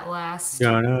for that last.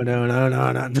 No.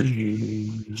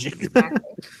 Exactly.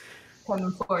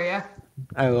 Coming for you.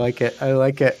 I like it.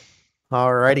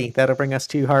 Alrighty, that'll bring us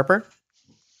to Harper.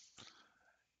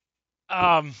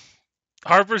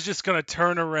 Harper's just gonna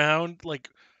turn around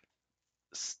like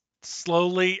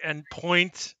slowly and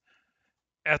point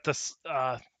at the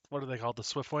what are they called? The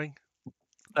Swiftwing?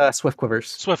 Swift Quivers.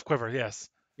 Swift Quiver, yes.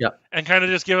 Yep. And kind of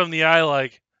just give him the eye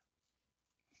like.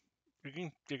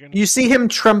 You see him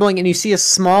trembling, and you see a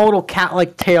small little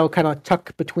cat-like tail kind of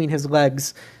tuck between his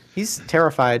legs. He's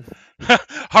terrified.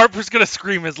 Harper's gonna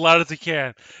scream as loud as he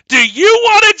can. Do you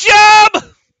want a job?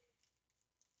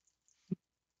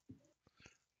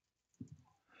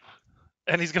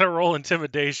 And he's gonna roll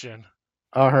intimidation.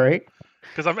 All right.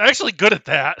 Because I'm actually good at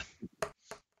that.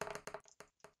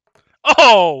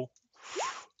 Oh!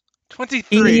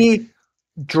 23. He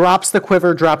drops the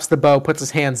quiver, drops the bow, puts his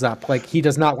hands up. Like, he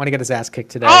does not want to get his ass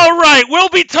kicked today. All right, we'll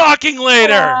be talking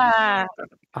later.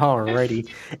 Alrighty.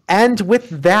 And with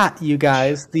that, you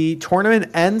guys, the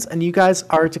tournament ends and you guys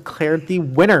are declared the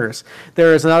winners.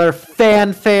 There is another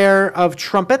fanfare of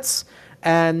trumpets,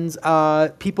 and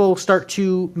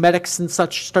medics and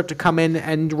such start to come in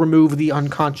and remove the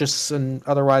unconscious and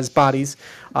otherwise bodies.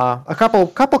 A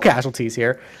couple casualties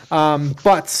here.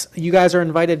 But you guys are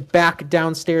invited back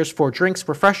downstairs for drinks,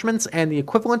 refreshments, and the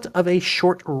equivalent of a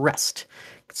short rest.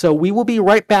 So we will be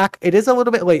right back. It is a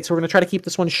little bit late, so we're going to try to keep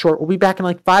this one short. We'll be back in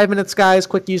like 5 minutes, guys.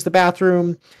 Quick, use the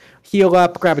bathroom, heal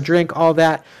up, grab a drink, all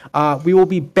that. We will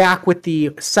be back with the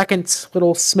second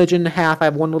little smidgen half. I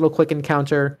have one little quick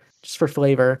encounter just for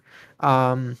flavor.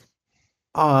 And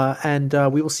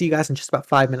we will see you guys in just about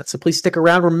 5 minutes. So please stick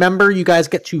around. Remember, you guys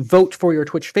get to vote for your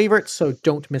Twitch favorites, so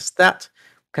don't miss that.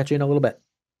 Catch you in a little bit.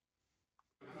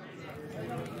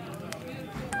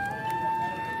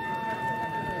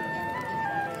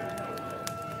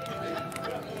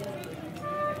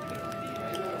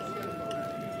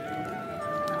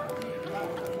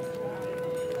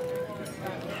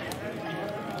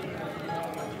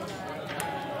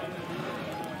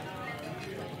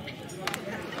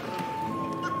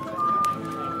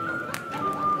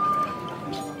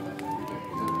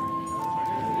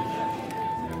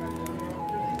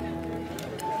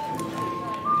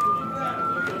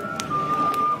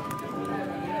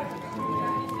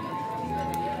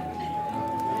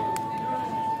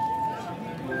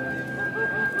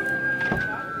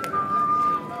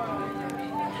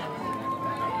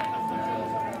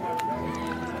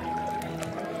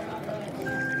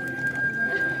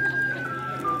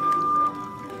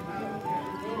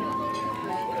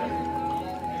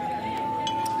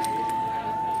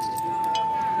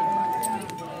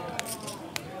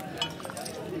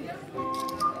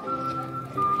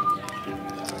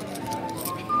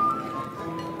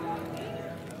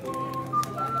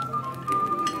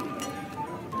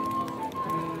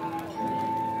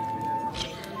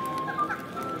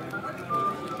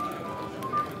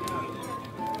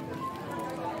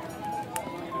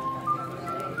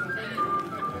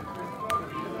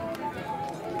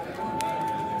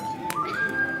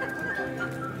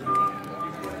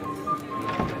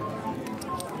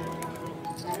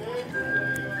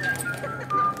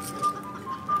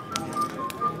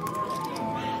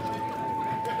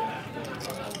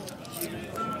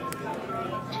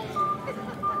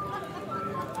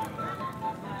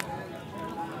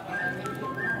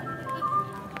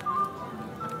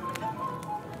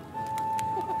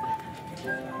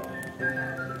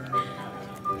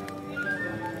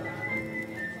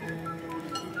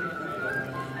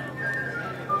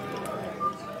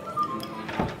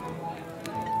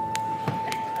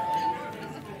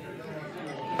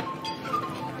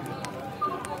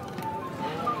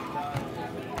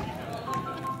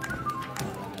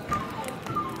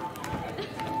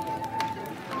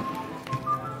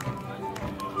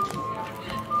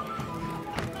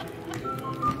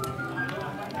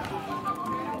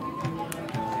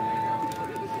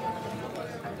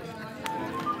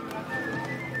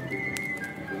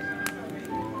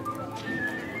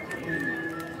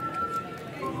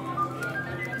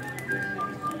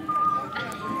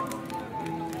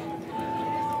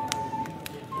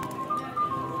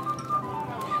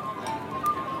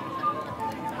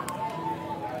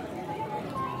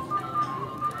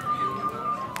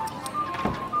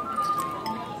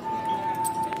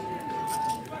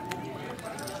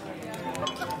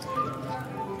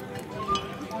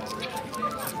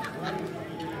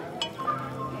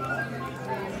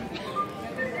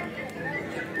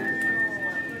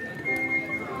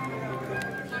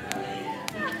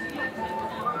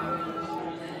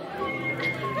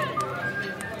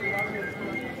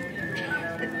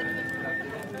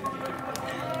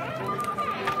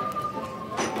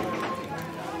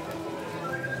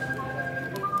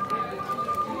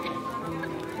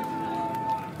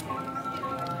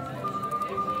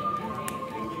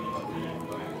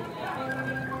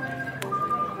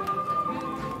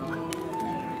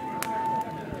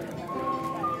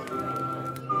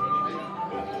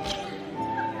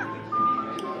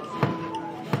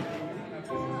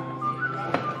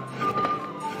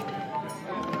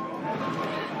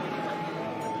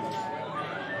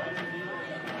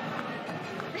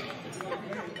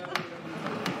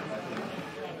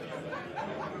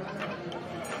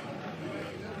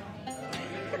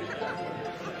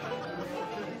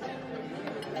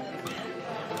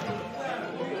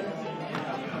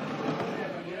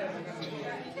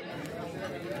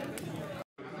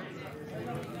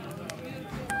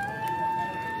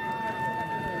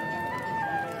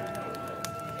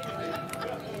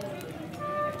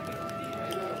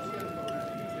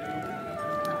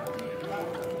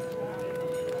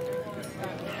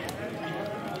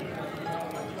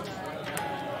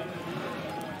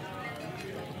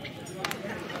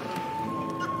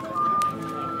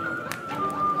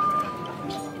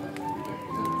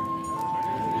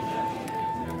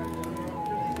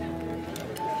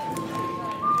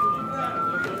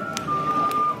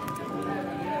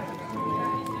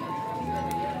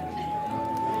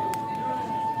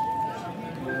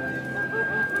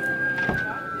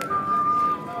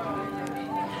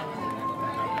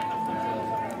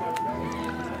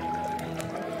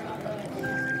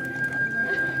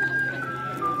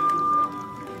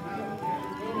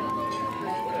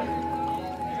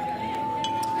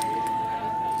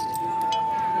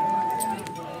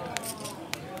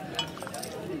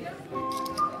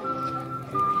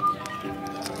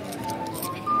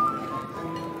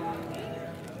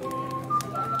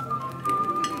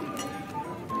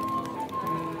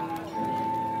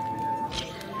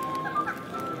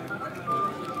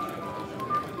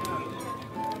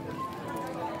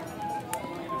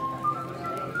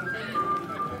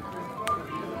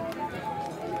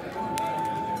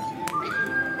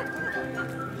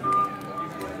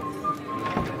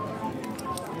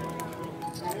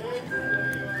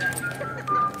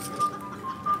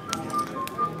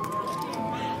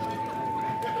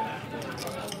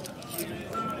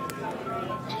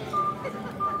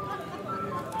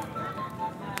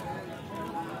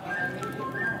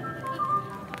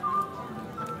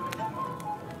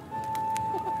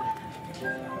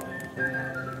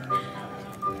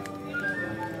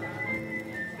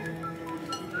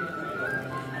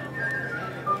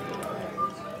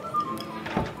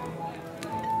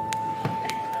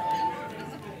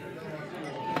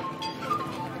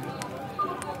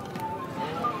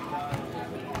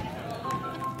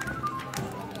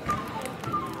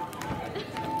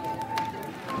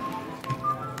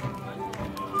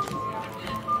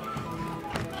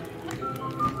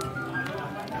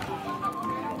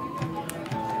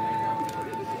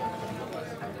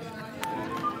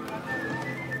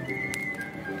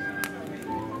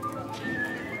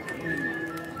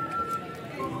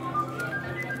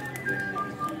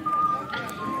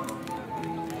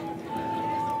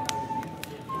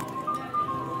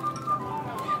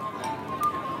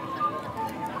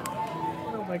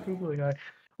 my googling eye.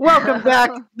 Welcome back,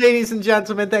 ladies and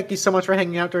gentlemen. Thank you so much for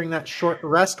hanging out during that short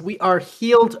rest. We are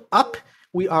healed up.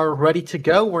 We are ready to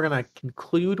go. We're going to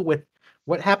conclude with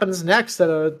what happens next at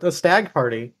a stag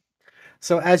party.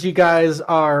 So as you guys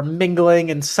are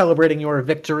mingling and celebrating your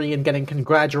victory and getting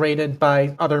congratulated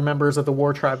by other members of the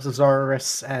war tribes of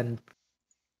Zararis and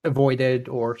avoided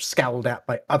or scowled at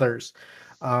by others,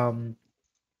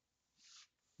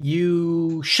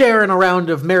 you share in a round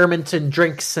of merriment and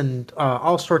drinks and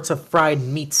all sorts of fried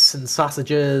meats and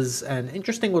sausages and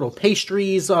interesting little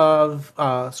pastries of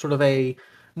sort of a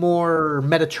more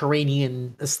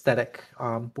Mediterranean aesthetic.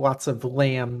 Lots of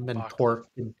lamb and pork.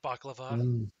 And,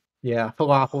 Baklava. yeah,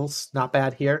 falafels. Not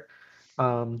bad here.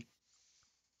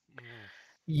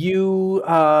 You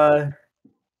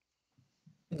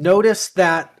notice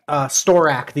that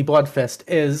Storak, the Bloodfist,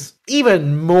 is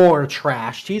even more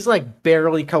trashed. He's like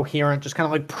barely coherent, just kind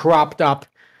of like propped up,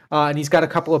 and he's got a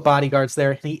couple of bodyguards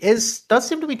there. And he does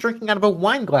seem to be drinking out of a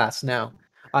wine glass now.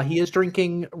 He is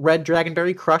drinking Red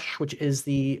Dragonberry Crush, which is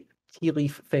the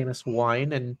Tealeaf famous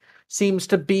wine, and seems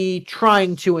to be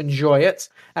trying to enjoy it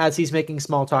as he's making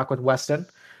small talk with Weston.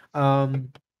 And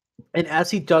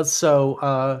as he does so,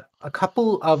 a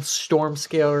couple of storm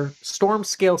scale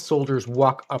soldiers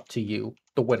walk up to you,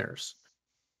 the winners.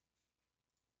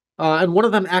 And one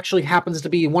of them actually happens to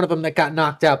be one of them that got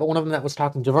knocked out, but one of them that was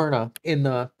talking to Verna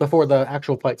before the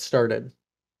actual fight started.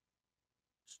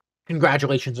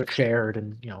 Congratulations are shared,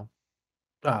 and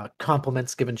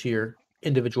compliments given to your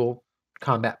individual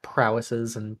combat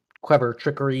prowesses and clever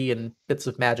trickery and bits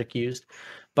of magic used.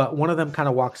 But one of them kind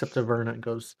of walks up to Verna and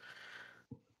goes,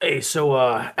 "Hey, so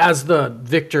as the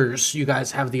victors, you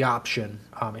guys have the option,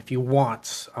 if you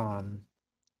want,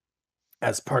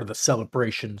 as part of the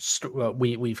celebration,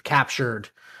 we've captured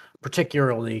a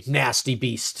particularly nasty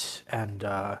beast, and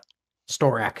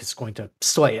Storak is going to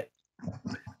slay it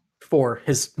for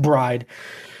his bride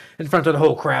in front of the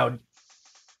whole crowd.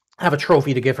 Have a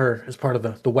trophy to give her as part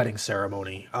of the wedding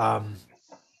ceremony.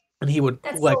 And he would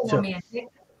like so to, romantic.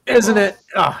 isn't it?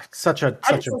 Oh, such a.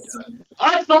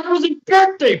 I thought it was a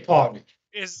birthday party.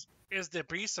 Is the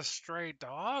beast a stray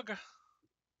dog?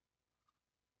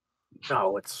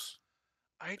 No, it's.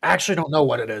 I actually don't know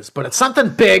what it is, but it's something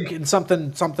big and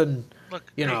something.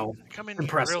 Look, come in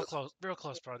impressive. here, real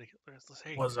close, buddy.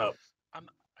 Hey, what's up?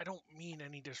 I don't mean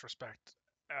any disrespect.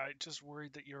 I just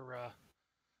worried that your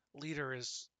leader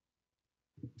is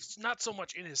not so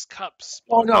much in his cups.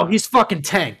 Oh no, he's fucking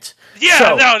tanked. Yeah,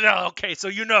 so, no. Okay, so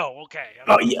you know, okay.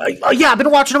 Oh yeah, I've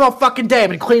been watching him all fucking day.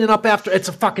 I've been cleaning up after. It's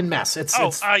a fucking mess. It's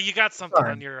you got something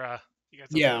on your. You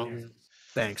got something on your...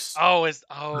 Thanks.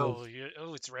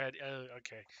 It's red.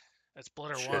 Okay, that's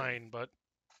blood or wine, but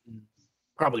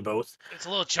probably both. It's a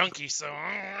little chunky, so.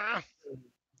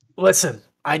 Listen,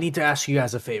 I need to ask you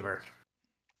guys a favor.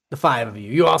 The 5 of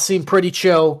you. You all seem pretty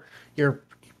chill. You're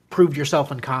proved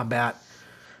yourself in combat.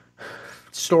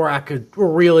 Storak could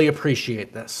really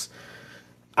appreciate this.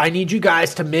 I need you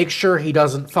guys to make sure he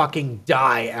doesn't fucking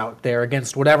die out there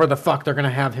against whatever the fuck they're gonna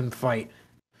have him fight.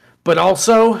 But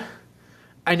also,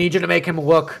 I need you to make him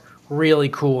look really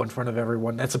cool in front of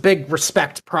everyone. That's a big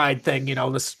respect, pride thing.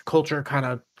 This culture kind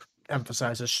of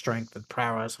emphasizes strength and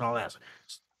prowess and all that.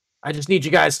 I just need you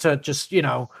guys to just,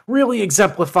 really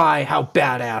exemplify how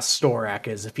badass Storak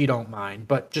is, if you don't mind.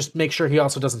 But just make sure he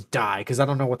also doesn't die, because I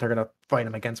don't know what they're going to fight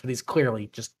him against, but he's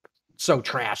clearly just so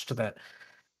trashed that,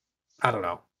 I don't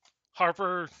know.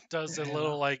 Harper does a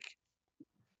little,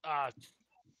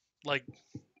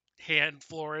 hand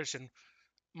flourish and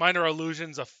minor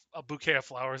illusions of a bouquet of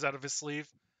flowers out of his sleeve.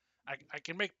 I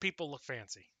can make people look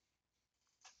fancy.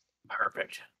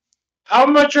 Perfect. How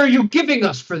much are you giving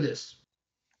us for this?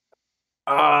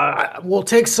 We'll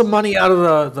take some money out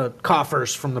of the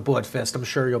coffers from the Bloodfist. I'm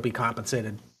sure you'll be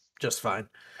compensated just fine.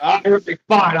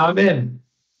 Fine, I'm in.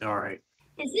 All right.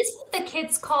 Is this what the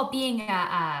kids call being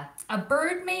a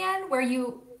bird man, where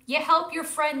you help your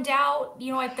friend out,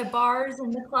 at the bars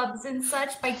and the clubs and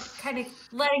such by kind of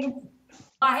letting him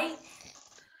by?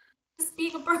 Just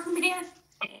being a bird man?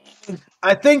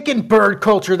 I think in bird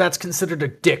culture that's considered a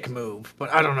dick move,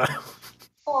 but I don't know.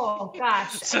 Oh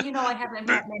gosh, I haven't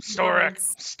met many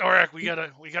Storak,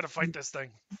 we gotta fight this thing.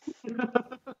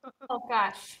 Oh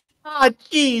gosh.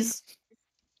 Jeez,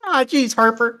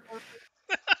 Harper.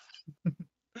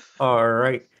 All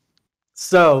right.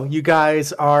 So you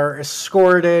guys are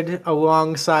escorted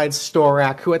alongside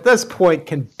Storak, who at this point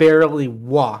can barely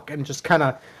walk and just kind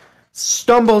of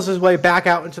stumbles his way back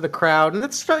out into the crowd. And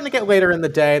it's starting to get later in the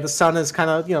day. The sun is kind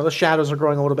of, the shadows are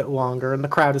growing a little bit longer, and the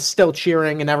crowd is still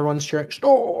cheering, and everyone's cheering,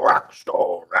 Storak,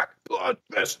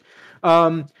 Bloodfist.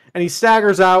 And he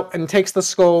staggers out and takes the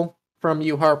skull from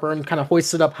you, Harper, and kind of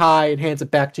hoists it up high and hands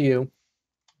it back to you.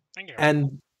 Thank you.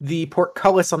 And the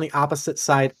portcullis on the opposite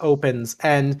side opens,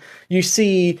 and you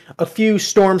see a few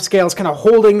storm scales kind of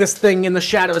holding this thing in the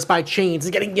shadows by chains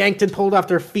and getting yanked and pulled off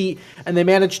their feet. And they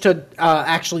manage to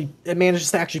actually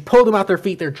pull them off their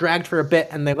feet. They're dragged for a bit,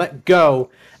 and they let go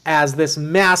as this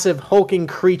massive hulking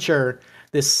creature,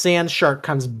 this sand shark,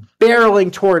 comes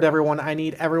barreling toward everyone. I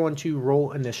need everyone to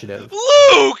roll initiative.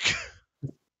 Luke!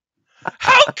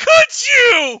 How could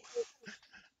you?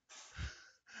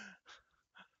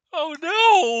 Oh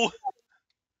no!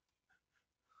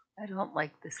 I don't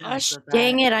like the sound Gosh of that.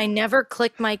 dang it, I never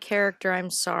clicked my character. I'm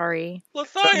sorry.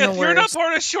 Lethieth, you're not worst.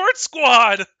 part of Short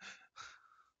Squad!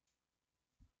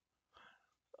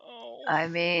 Oh. I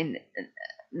mean,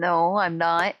 no, I'm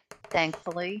not,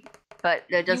 thankfully. But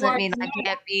that doesn't are mean I not.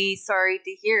 can't be sorry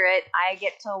to hear it. I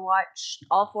get to watch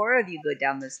all four of you go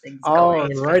down this thing's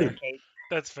Alrighty.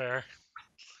 That's fair.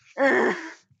 Ugh.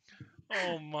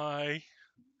 Oh my.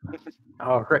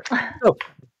 All right. So,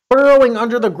 burrowing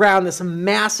under the ground, this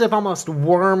massive, almost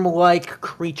worm-like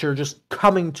creature just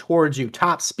coming towards you.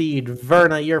 Top speed.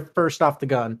 Verna, you're first off the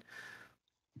gun.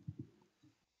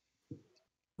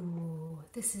 Ooh,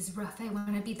 this is rough. I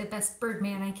want to be the best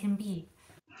Birdman I can be.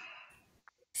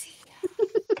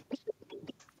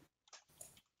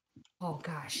 Oh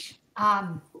gosh.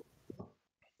 I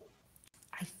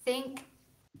think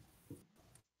to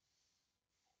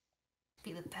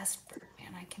be the best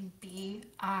Birdman I can be,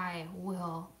 I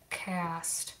will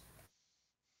cast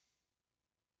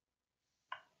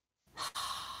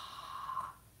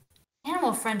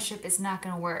Animal Friendship is not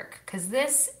going to work because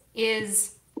it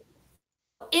is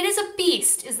a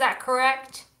beast. Is that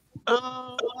correct?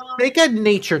 Make a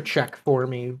nature check for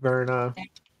me, Verna.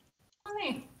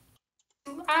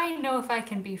 I know if I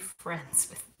can be friends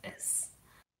with this.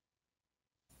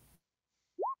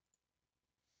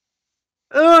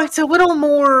 It's a little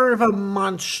more of a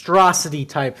monstrosity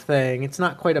type thing. It's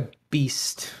not quite a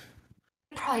beast.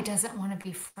 It probably doesn't want to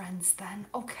be friends then.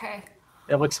 Okay.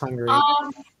 It looks hungry.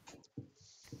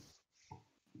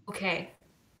 Okay.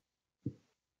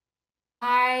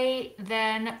 I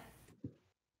then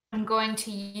am going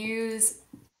to use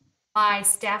my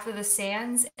Staff of the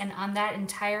Sands, and on that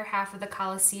entire half of the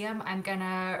Colosseum, I'm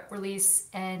gonna release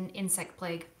an insect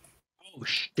plague. Oh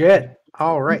shit!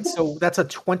 All right, so that's a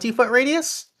 20-foot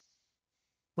radius.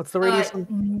 What's the radius?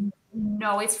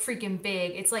 No, it's freaking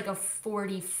big. It's like a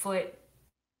 40-foot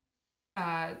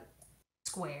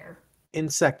square.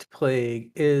 Insect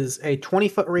plague is a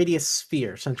 20-foot radius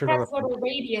sphere centered on. That's what a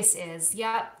radius is.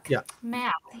 Yep. Yeah.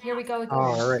 Math. Here we go again.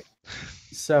 All right.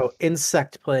 So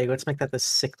insect plague. Let's make that the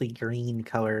sickly green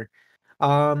color.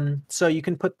 So you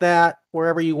can put that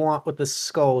wherever you want with the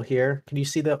skull here. Can you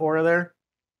see the aura there?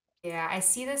 Yeah, I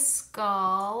see the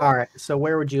skull. All right. So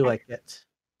where would you like it?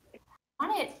 I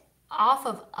want it off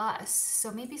of us,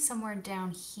 so maybe somewhere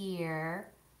down here.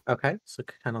 Okay. So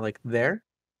kind of like there.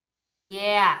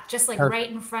 Yeah, just like Perfect.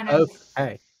 right in front of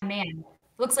Okay. man.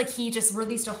 Looks like he just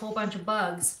released a whole bunch of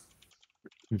bugs.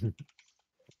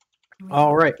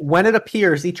 All right. When it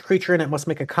appears, each creature in it must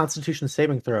make a Constitution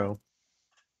saving throw.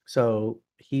 So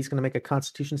he's going to make a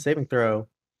Constitution saving throw.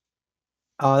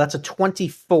 That's a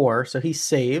 24, so he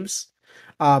saves.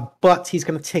 But he's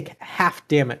going to take half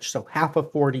damage, so half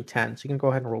of 4d10. So you can go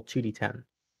ahead and roll 2d10.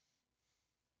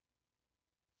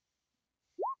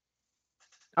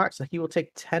 All right, so he will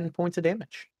take 10 points of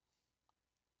damage.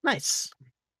 Nice.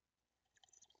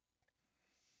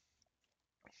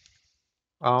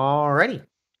 Alrighty.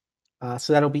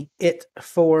 So that'll be it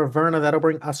for Verna. That'll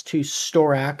bring us to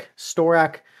Storak.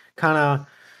 Storak kind of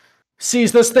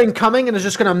sees this thing coming and is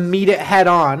just going to meet it head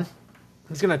on.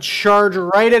 He's going to charge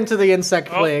right into the insect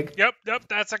plague. Yep,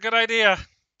 that's a good idea.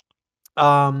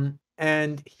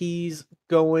 And he's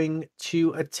going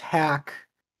to attack.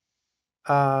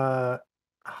 I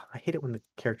hate it when the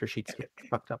character sheets get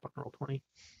fucked up on Roll20.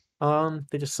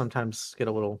 They just sometimes get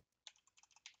a little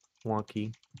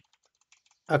wonky.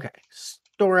 Okay,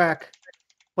 Storak.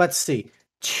 Let's see.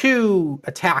 2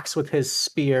 attacks with his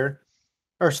spear.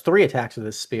 Or 3 attacks with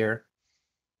his spear.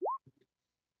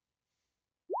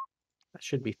 That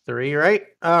should be 3, right?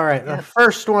 All right, Yep. The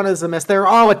first one is a miss. They're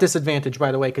all at disadvantage,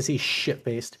 by the way, because he's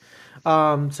shit-faced.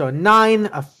 So a 9,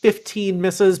 a 15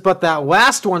 misses, but that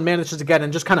last one manages to get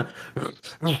in, just kind of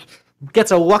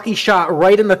gets a lucky shot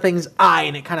right in the thing's eye,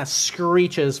 and it kind of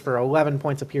screeches for 11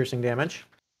 points of piercing damage.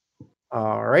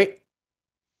 All right.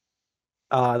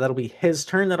 That'll be his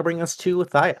turn. That'll bring us to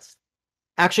Lethieth.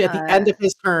 Actually, at the end of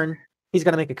his turn, he's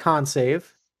going to make a con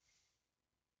save.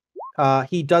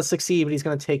 He does succeed, but he's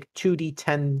going to take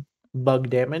 2d10 bug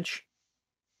damage.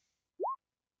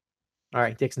 All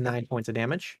right, takes 9 points of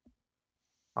damage.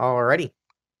 Alrighty.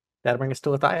 That'll bring us to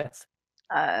Lethieth.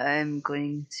 I'm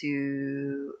going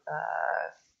to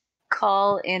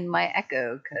call in my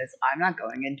echo because I'm not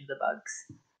going into the bugs.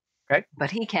 Okay.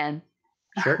 But he can.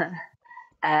 Sure.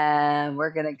 And we're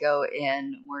going to go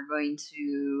in. We're going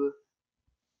to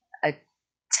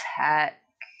attack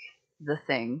the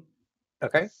thing.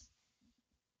 Okay.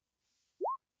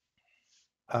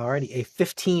 Alrighty, a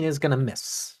 15 is going to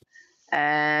miss.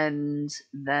 And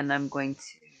then I'm going to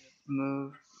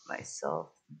move myself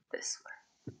this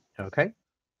way. Okay.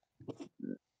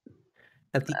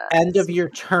 At the end of your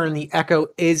turn, the echo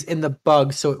is in the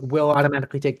bug, so it will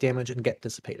automatically take damage and get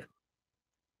dissipated.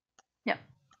 Yeah.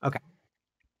 Okay.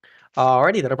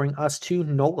 Alrighty, that'll bring us to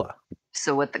Nola.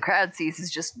 So what the crowd sees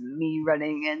is just me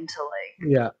running into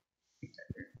Yeah.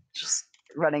 just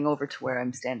running over to where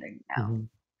I'm standing now. Mhm.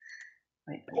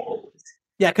 Wait.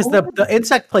 Yeah, because the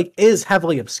insect plague is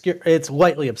heavily obscured. It's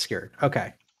lightly obscured.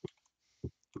 Okay.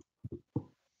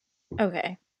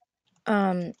 Okay.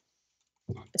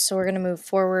 So we're gonna move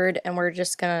forward, and we're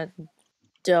just gonna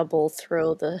double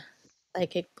throw the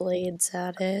psychic blades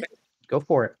at it. Go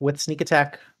for it with sneak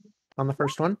attack on the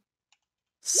first one.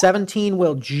 17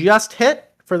 will just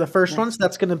hit for the first one, so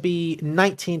that's going to be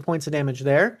 19 points of damage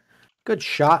there. Good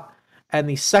shot. And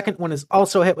the second one is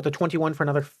also hit with a 21 for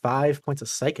another 5 points of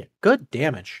psychic. Good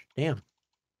damage. Damn.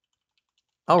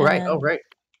 All right. All right.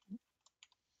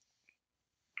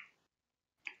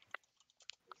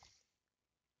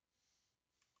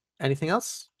 Anything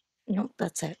else? Nope,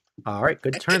 that's it. All right.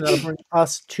 Good turn. That'll bring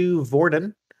us to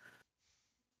Vordon.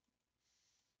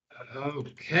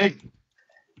 Okay.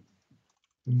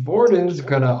 Vordon's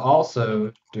gonna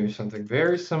also do something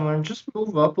very similar and just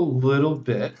move up a little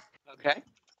bit. Okay.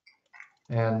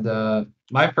 And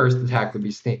my first attack would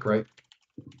be sneak, right?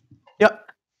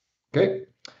 Yep. Okay.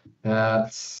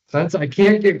 Since I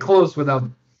can't get close without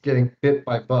getting bit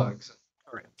by bugs,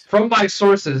 All right. from my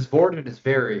sources, Vordon is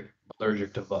very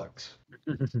allergic to bugs.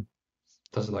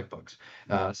 Doesn't like bugs.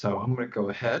 So I'm going to go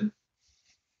ahead.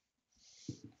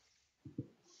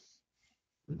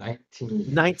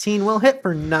 19. 19 will hit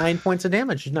for 9 points of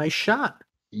damage. Nice shot.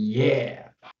 Yeah.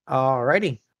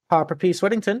 Alrighty. Harper P.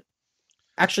 Swittington.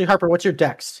 Actually, Harper, what's your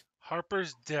dex?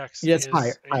 Harper's dex Yes, is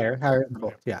higher than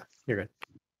both. Yeah, you're good.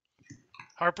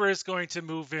 Harper is going to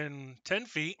move in 10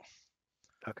 feet.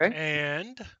 Okay.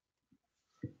 And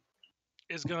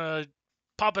is going to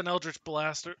pop an Eldritch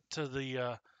Blaster to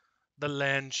the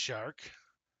land shark.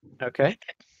 Okay.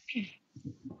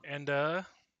 And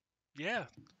yeah.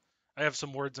 I have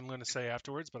some words I'm going to say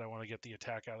afterwards, but I want to get the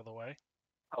attack out of the way.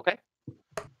 Okay.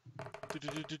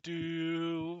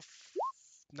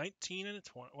 19 and a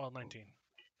 20. Well, 19.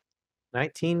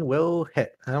 19 will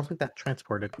hit. I don't think that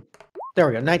transported. There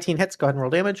we go. 19 hits. Go ahead and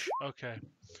roll damage. Okay.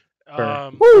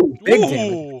 Woo! Big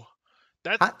damage.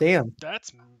 That's, hot damn.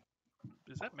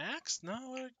 Is that max?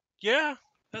 No. Yeah,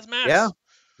 that's max. Yeah.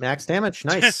 Max damage.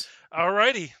 Nice.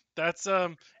 Alrighty. That's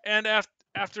and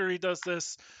after he does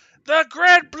this, the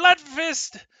Great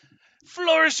Bloodfist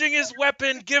flourishing his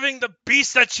weapon, giving the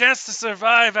beast a chance to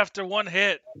survive after one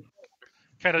hit.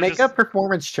 Kind of Make a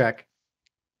performance check.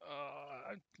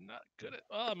 I'm not good at.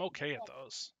 Well, I'm okay at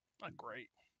those. Not great.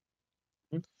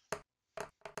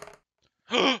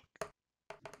 Oh,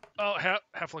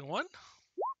 halfling 1.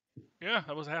 Yeah,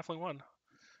 that was a halfling 1.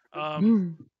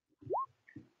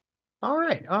 All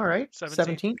right.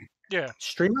 17. Yeah.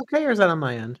 Stream okay, or is that on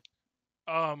my end?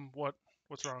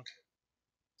 What's wrong?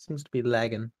 Seems to be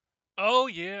lagging. Oh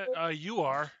yeah, you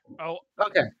are. Oh.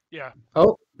 Okay. Yeah.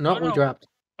 Oh no, we dropped.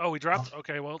 Oh, we dropped.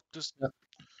 Okay, well, just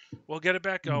we'll get it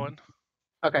back going.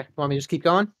 Okay, want me to just keep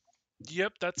going?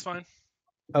 Yep, that's fine.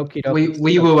 Okay.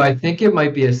 WeeWoo, I think it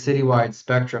might be a citywide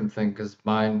spectrum thing because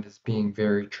mine is being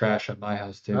very trash at my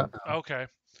house too. Okay,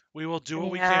 we will do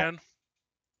what we can.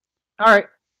 All right,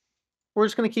 we're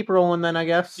just gonna keep rolling then, I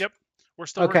guess. Yep, we're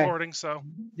still recording, so.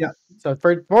 Yeah. So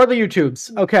for the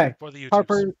YouTubes, okay. For the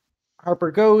YouTubes.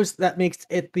 Harper goes. That makes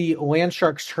it the land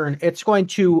shark's turn. It's going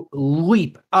to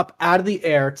leap up out of the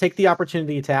air, take the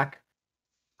opportunity attack.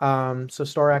 So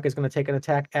Storak is going to take an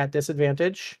attack at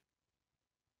disadvantage.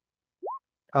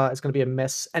 It's going to be a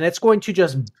miss, and it's going to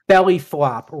just belly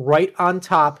flop right on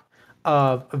top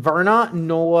of Verna,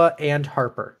 Nola, and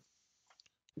Harper.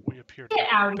 We appear to Get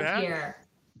out of here.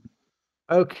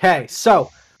 Okay,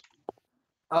 so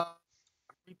are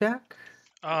we back?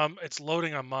 It's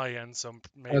loading on my end, so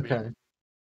maybe. Okay.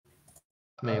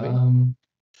 Maybe. I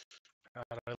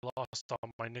lost all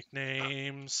my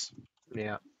nicknames.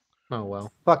 Yeah. Oh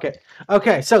well. Fuck it.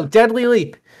 Okay, so Deadly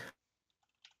Leap.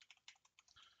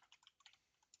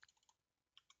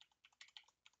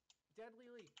 Deadly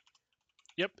Leap.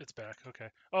 Yep, it's back. Okay.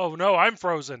 Oh no, I'm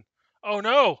frozen. Oh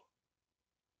no.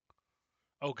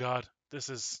 Oh god, this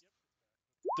is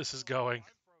going.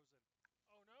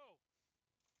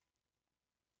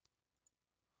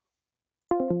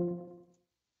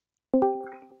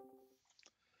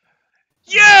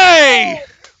 Yay!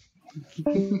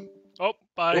 Oh,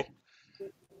 bye.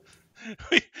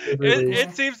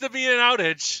 It seems to be an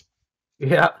outage.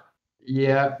 Yeah.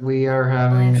 Yeah, we are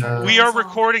having. We are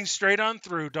recording straight on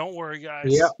through. Don't worry, guys.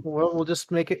 Yeah. Well, we'll just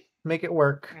make it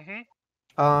work.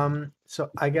 Mm-hmm.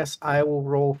 So I guess I will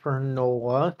roll for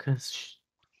Nola because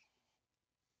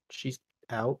she's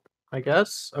out. I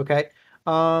guess. Okay.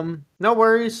 No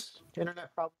worries.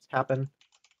 Internet problems happen.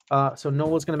 So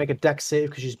Nola's gonna make a dex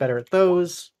save because she's better at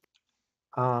those.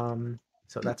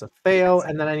 So that's a fail,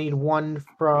 and then I need one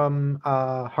from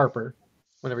Harper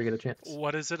whenever you get a chance.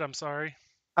 What is it? I'm sorry.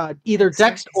 Either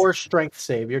dex or strength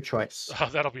save, your choice. Oh,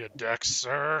 that'll be a dex,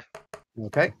 sir.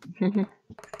 Okay.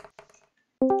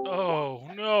 Oh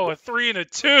no, a 3 and a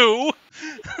 2.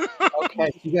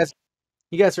 Okay, you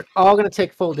guys are all gonna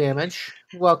take full damage.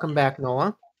 Welcome back,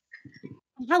 Nola.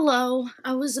 Hello.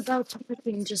 I was about to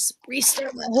freaking just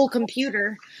restart my whole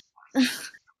computer.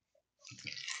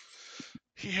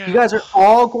 Yeah. You guys are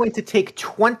all going to take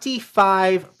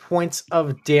 25 points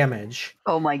of damage.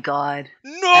 Oh my god.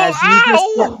 No! As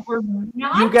Ow!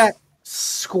 you got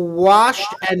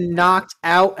squashed and knocked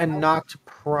out and knocked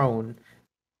prone.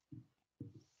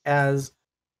 As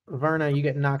Verna, you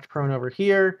get knocked prone over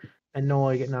here, and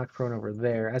Nola, you get knocked prone over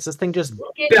there. As this thing just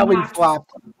belly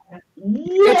flopped.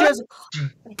 It just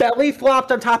belly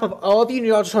flopped on top of all of you, and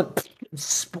you all just went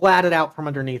splatted out from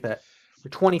underneath it. For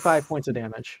 25 points of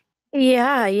damage.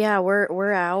 Yeah,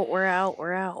 we're out.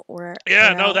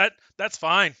 Yeah, no, that's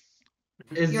fine.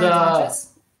 Is You're unconscious?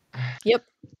 Yep.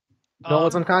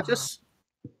 Nola's unconscious?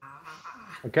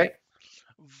 Okay.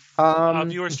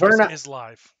 Viewer's choice Verna is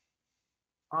live.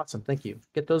 Awesome, thank you.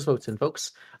 Get those votes in,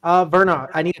 folks. Verna,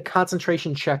 I need a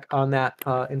concentration check on that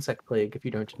insect plague, if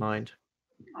you don't mind.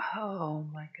 Oh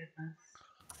my goodness.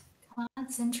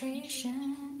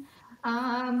 Concentration.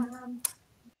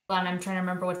 Hold on, I'm trying to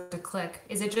remember what to click.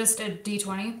 Is it just a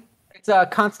D20? It's a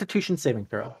Constitution saving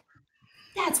throw.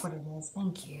 That's what it is.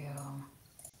 Thank you.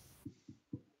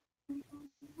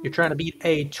 You're trying to beat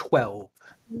a 12.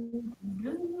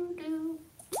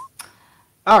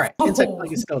 All right, insect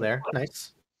plague is still there.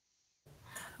 Nice.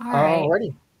 All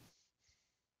right.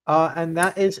 Alrighty. And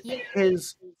that is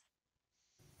his.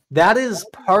 That is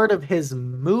part of his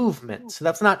movement. So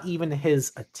that's not even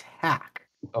his attack.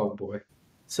 Oh boy.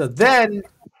 So then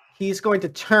he's going to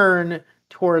turn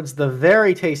towards the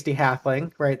very tasty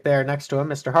halfling right there next to him,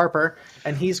 Mr. Harper,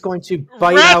 and he's going to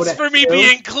bite out at for me you.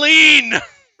 being clean.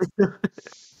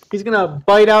 He's going to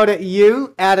bite out at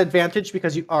you at advantage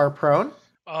because you are prone.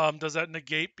 Does that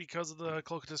negate because of the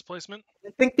cloak of displacement? I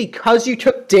think because you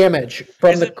took damage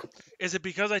from Is it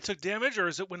because I took damage, or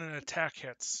is it when an attack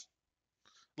hits?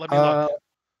 Let me look.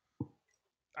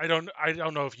 I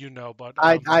don't know if you know, but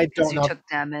I don't know. You took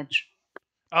damage.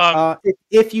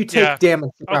 If you take yeah.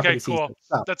 damage, Okay, cool.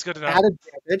 That's good to know. At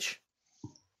advantage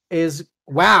is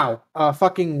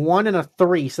fucking 1 and a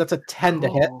 3, so that's a 10 to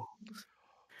hit.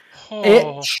 Oh.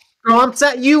 It stomps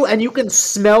at you, and you can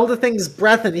smell the thing's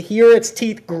breath and hear its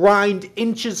teeth grind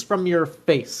inches from your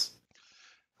face.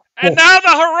 And now the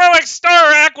heroic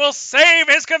Starak will save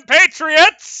his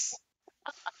compatriots!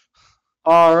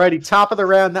 Alrighty, top of the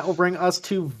round. That will bring us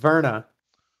to Verna.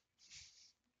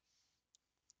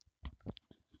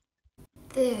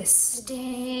 This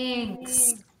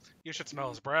stinks. You should smell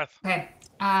his breath. Okay.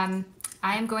 I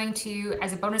am going to,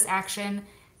 as a bonus action,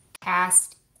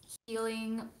 cast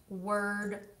Healing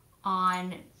Word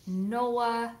on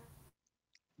Nola.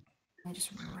 I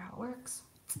just remember how it works.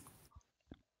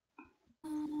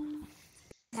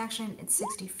 Action, it's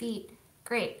 60 feet.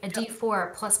 Great. A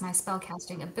D4 plus my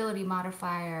spellcasting ability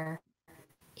modifier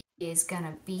is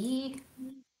gonna be.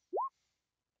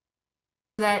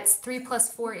 That's 3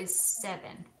 plus 4 is 7.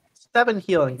 7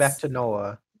 healing back to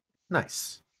Nola.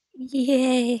 Nice.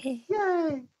 Yay.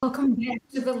 Yay. Welcome back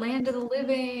to the land of the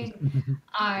living.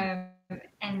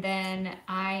 And then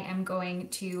I am going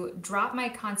to drop my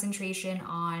concentration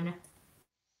on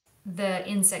the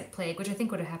insect plague, which I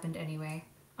think would have happened anyway.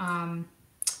 I'm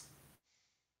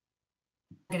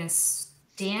gonna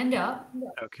stand up.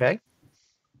 Okay.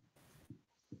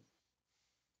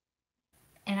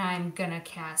 And I'm gonna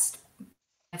cast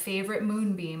my favorite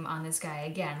moonbeam on this guy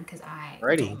again because I.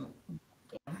 Ready.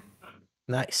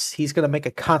 Nice. He's going to make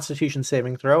a Constitution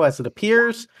saving throw as it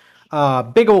appears.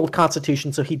 Big old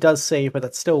Constitution, so he does save, but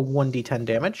that's still 1d10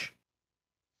 damage.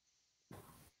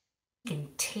 Can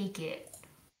take it.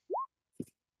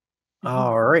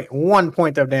 All right, 1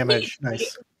 point of damage.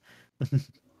 Nice.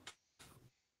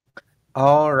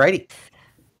 All righty.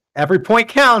 Every point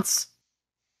counts.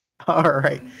 All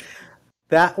right.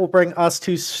 That will bring us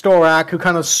to Storak, who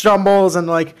kind of stumbles and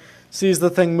like sees the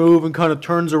thing move and kind of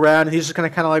turns around, and he's just gonna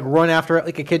kind of like run after it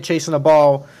like a kid chasing a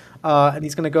ball. And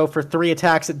he's gonna go for 3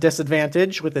 attacks at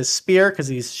disadvantage with his spear because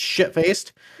he's shit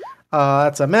faced.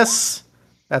 That's a miss.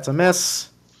 That's a miss.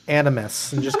 And a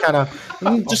miss. And just kind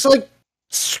of just like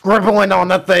scribbling on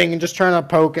the thing and just trying to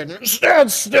poke it.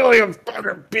 Stand still, you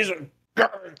fucking piece of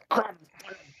garbage crap.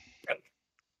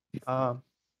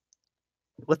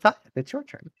 Lethieth, it's your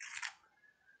turn.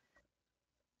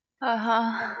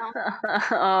 I'm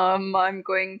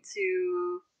going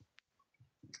to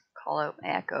call out my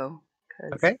echo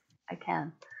because Okay. I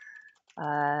can.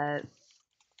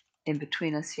 In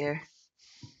between us here,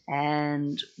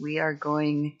 and we are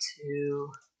going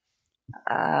to.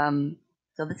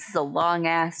 So this is a long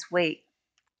ass wait,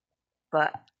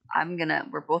 but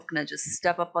we're both gonna just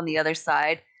step up on the other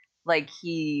side, like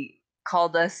he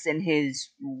called us in his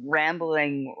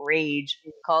rambling rage,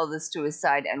 called us to his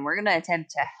side, and we're gonna attempt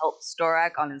to help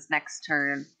Storak on his next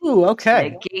turn. Ooh, okay.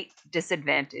 To negate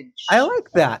disadvantage. I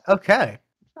like that. Okay.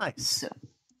 Nice. So,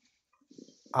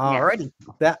 Alrighty.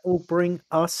 That will bring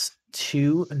us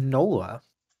to Nola.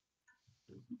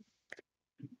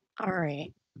 All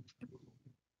right.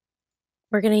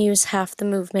 We're going to use half the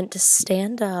movement to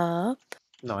stand up.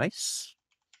 Nice.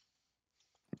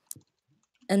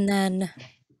 And then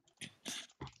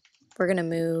we're going to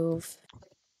move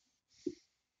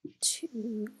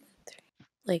 2, 3,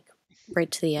 like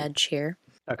right to the edge here.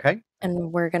 Okay.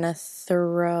 And we're going to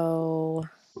throw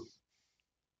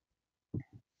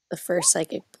the first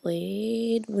psychic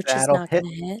blade, which That'll is not going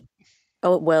to hit.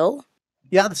 Oh, it will?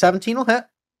 Yeah, the 17 will hit.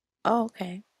 Oh,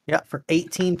 okay. Yeah, for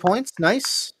 18 points.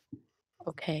 Nice.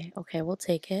 Okay, we'll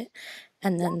take it.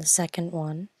 And then the second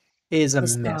one Is a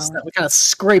miss. That kind of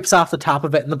scrapes off the top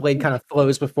of it, and the blade kind of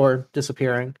flows before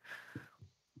disappearing.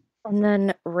 And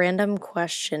then random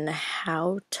question: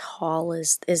 how tall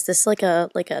is this? Like an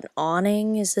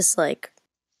awning? Is this like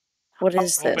what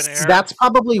is this? Open air. That's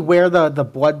probably where the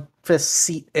Bloodfist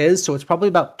seat is. So it's probably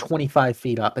about 25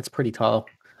 feet up. It's pretty tall.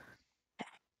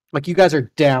 Like you guys are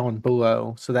down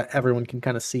below, so that everyone can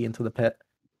kind of see into the pit.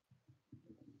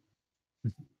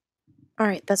 All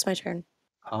right, that's my turn.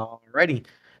 Alrighty.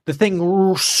 The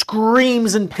thing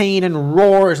screams in pain and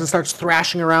roars and starts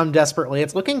thrashing around desperately.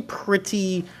 It's looking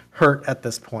pretty hurt at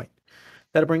this point.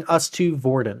 That'll bring us to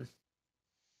Vordon.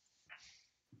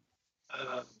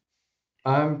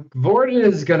 Vordon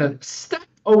is gonna step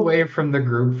away from the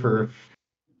group for a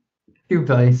few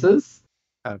places.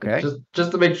 Okay.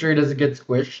 Just to make sure he doesn't get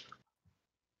squished.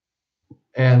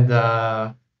 And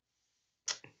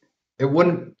it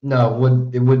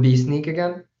would be sneak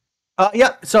again?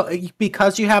 Yeah, so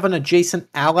because you have an adjacent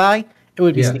ally, it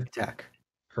would be sneak attack.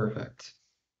 Perfect.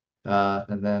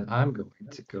 And then I'm going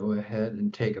to go ahead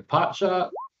and take a pot shot.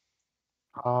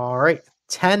 All right.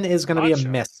 10 is going to be a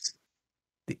miss.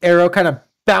 The arrow kind of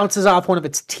bounces off one of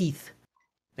its teeth.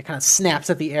 It kind of snaps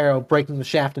at the arrow, breaking the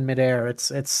shaft in midair. It's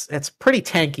pretty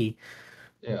tanky.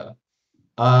 Yeah.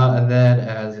 And then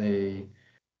as a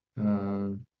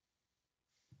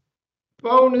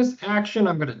bonus action,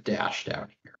 I'm going to dash down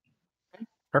here.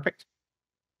 Perfect.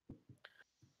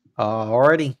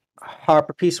 Alrighty.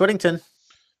 Harper P. Swittington.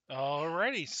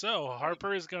 Alrighty, so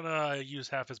Harper is gonna use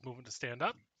half his movement to stand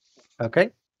up. Okay.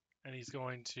 And he's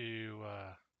going to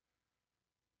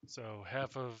so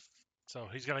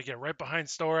he's gonna get right behind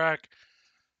Storak.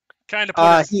 Kind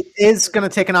of he is gonna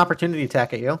take an opportunity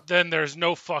attack at you. Then there's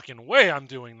no fucking way I'm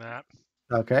doing that.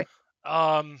 Okay.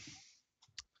 Because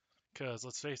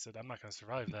let's face it, I'm not gonna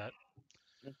survive that.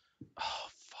 Oh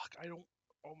fuck,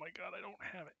 oh my god, I don't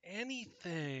have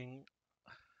anything.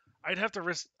 I'd have to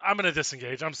risk. I'm going to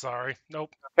disengage. I'm sorry. Nope.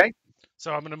 Okay.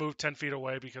 So I'm going to move 10 feet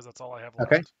away because that's all I have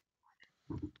left. Okay.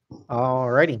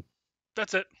 Alrighty.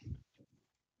 That's it.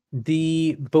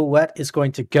 The Bullet is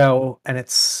going to go, and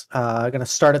it's going to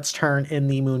start its turn in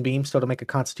the Moonbeam, so it'll make a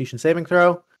Constitution saving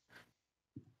throw.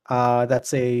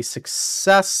 That's a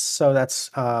success, so that's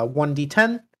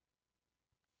 1d10.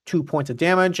 2 points of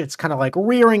damage. It's kind of like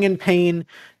rearing in pain,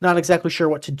 not exactly sure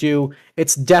what to do.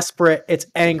 It's desperate, it's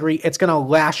angry, it's going to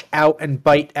lash out and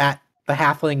bite at the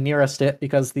halfling nearest it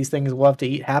because these things love to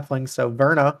eat halflings. So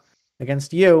Verna,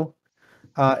 against you,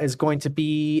 is going to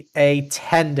be a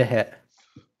 10 to hit.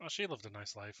 Oh, she lived a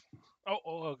nice life.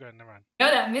 Oh, good, never mind. No,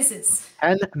 that misses.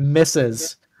 10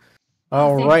 misses.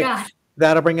 All right. God.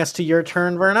 That'll bring us to your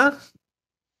turn, Verna.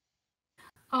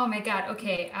 Oh my god,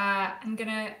 okay. I'm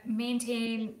gonna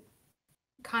maintain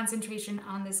concentration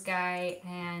on this guy,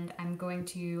 and I'm going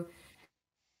to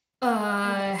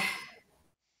I'm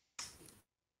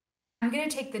gonna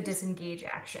take the disengage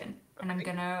action, and I'm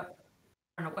gonna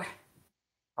run away.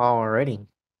 Alrighty.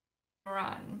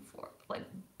 Run for like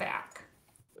back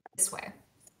this way.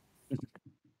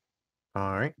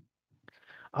 Alright.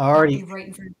 I'll be Alrighty. right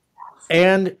in front.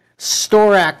 And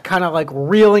Storak kind of like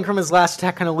reeling from his last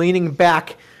attack, kind of leaning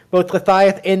back. Both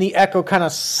Lethieth and the Echo kind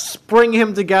of spring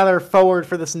him together forward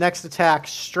for this next attack.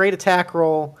 Straight attack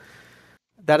roll.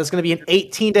 That is going to be an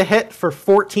 18 to hit for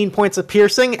 14 points of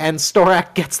piercing, and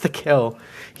Storak gets the kill.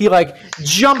 He like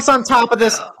jumps on top of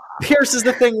this, pierces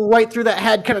the thing right through that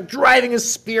head, kind of driving his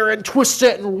spear and twists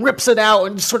it and rips it out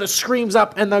and sort of screams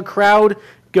up, and the crowd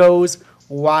goes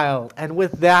wild. And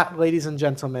with that, ladies and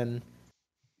gentlemen,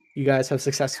 you guys have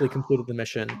successfully completed the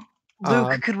mission.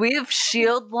 Luke, could we have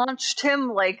shield launched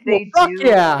him like they Fuck do?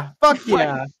 yeah! Fuck Like,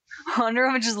 yeah! Wonder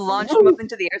Woman just launched him up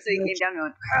into the air so he came down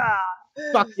going, ah!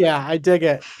 Fuck yeah! I dig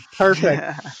it.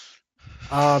 Perfect.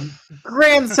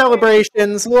 Grand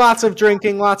celebrations, lots of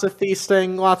drinking, lots of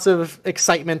feasting, lots of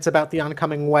excitement about the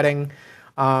oncoming wedding.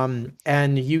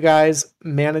 And you guys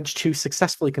managed to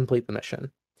successfully complete the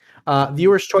mission.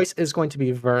 Viewer's choice is going to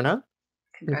be Verna.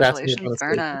 Congratulations,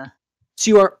 Verna. So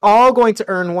you are all going to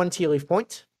earn 1 Tealeaf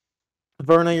point.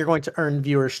 Verna, you're going to earn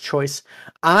viewer's choice.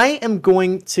 I am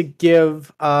going to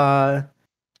give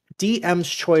DM's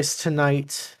choice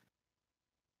tonight.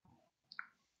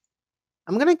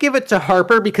 I'm going to give it to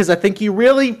Harper because I think you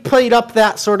really played up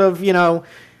that sort of,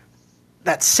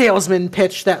 that salesman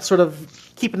pitch, that sort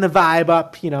of keeping the vibe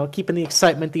up, keeping the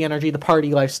excitement, the energy, the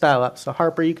party lifestyle up. So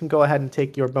Harper, you can go ahead and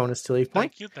take your bonus Tealeaf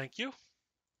point. Thank you.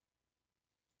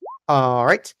 All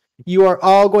right. You are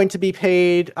all going to be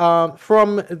paid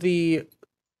from the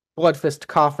Bloodfist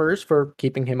coffers for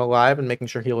keeping him alive and making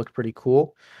sure he looked pretty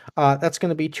cool. That's going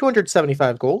to be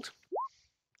 275 gold.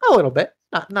 A little bit,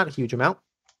 not a huge amount.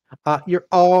 You're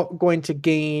all going to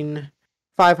gain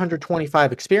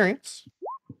 525 experience.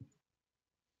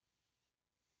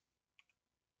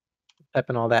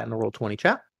 Typing all that in the Roll20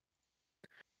 chat.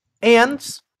 And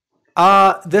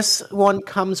this one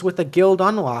comes with a guild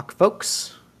unlock,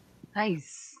 folks.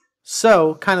 Nice.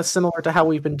 So, kind of similar to how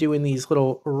we've been doing these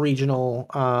little regional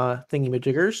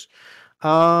thingy-majiggers.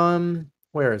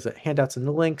 Where is it? Handouts and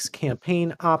links,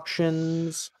 campaign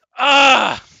options.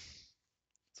 Sorry.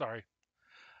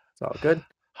 It's all good.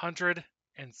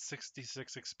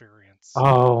 166 experience.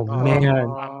 Oh, man.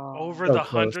 I'm over So the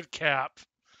close. 100 cap.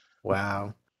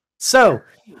 Wow. So,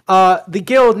 the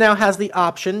guild now has the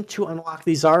option to unlock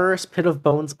the Zararis Pit of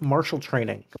Bones martial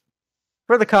training.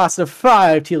 For the cost of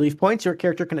 5 Tealeaf points, your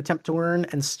character can attempt to learn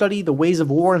and study the ways of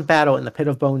war and battle in the Pit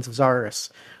of Bones of Zararis.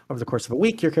 Over the course of a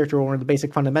week, your character will learn the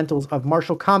basic fundamentals of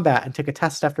martial combat and take a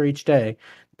test after each day.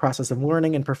 The process of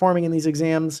learning and performing in these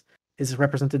exams is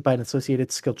represented by an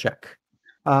associated skill check.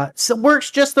 So it works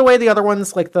just the way the other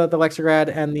ones, like the Lexograd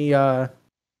and the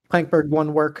Plankbird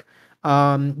one work.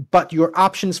 But your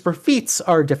options for feats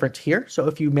are different here. So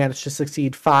if you manage to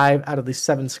succeed 5 out of the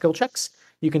 7 skill checks,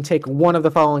 you can take one of the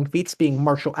following feats, being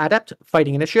Martial Adept,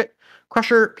 Fighting Initiate,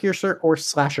 Crusher, Piercer, or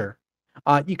Slasher.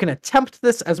 You can attempt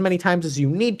this as many times as you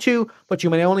need to, but you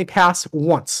may only pass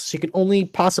once. So you can only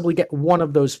possibly get one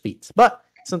of those feats. But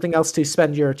something else to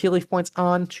spend your Tealeaf points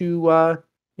on to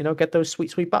get those sweet,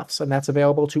 sweet buffs. And that's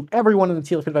available to everyone in the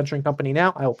Tealeaf Adventuring Company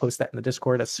now. I will post that in the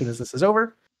Discord as soon as this is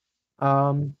over.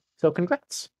 So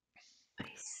congrats.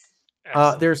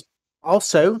 There's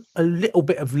also a little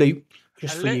bit of loot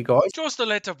just for you guys. Just a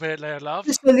little bit there, love.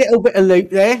 Just a little bit of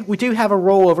loot there. We do have a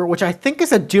rollover, which I think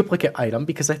is a duplicate item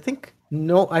because I think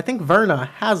Verna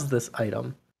has this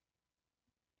item.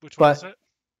 Which one is it?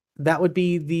 That would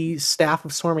be the Staff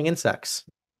of Swarming Insects.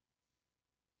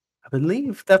 I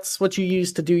believe that's what you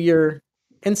use to do your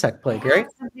insect plague, right?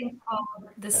 Something called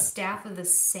the Staff of the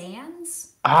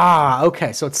Sands. Ah,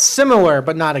 okay. So it's similar,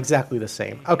 but not exactly the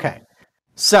same. Okay.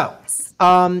 So,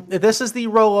 this is the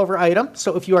rollover item.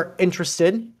 So if you are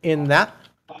interested in that,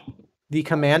 the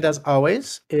command, as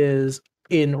always, is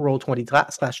in Roll20/W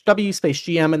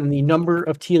 /GM and then the number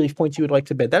of Tealeaf points you would like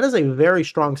to bid. That is a very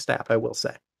strong staff, I will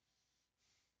say.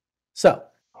 So,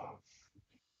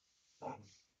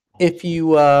 if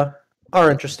you are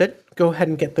interested, go ahead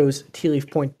and get those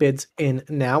Tealeaf point bids in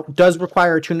now. It does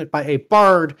require attunement by a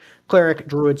Bard, Cleric,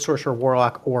 Druid, Sorcerer,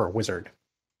 Warlock, or Wizard.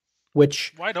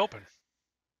 Which... Wide open.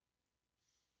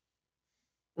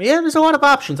 Yeah, there's a lot of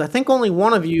options. I think only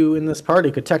one of you in this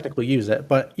party could technically use it,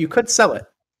 but you could sell it.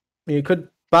 You could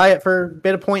buy it for a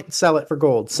bit of point and sell it for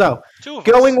gold. So,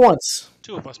 going once.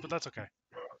 2 of us, but that's okay.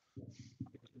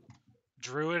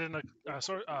 Druid and a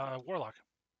Warlock.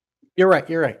 You're right.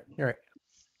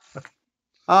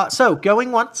 So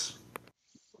going once,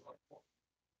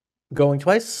 going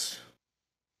twice.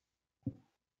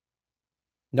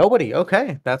 Nobody.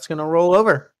 Okay, that's gonna roll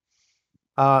over.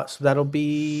 So that'll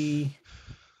be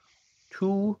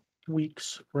 2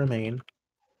 weeks remain.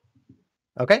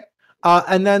 Okay.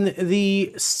 And then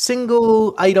the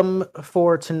single item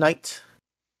for tonight,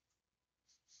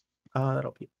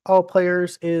 that'll be all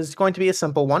players, is going to be a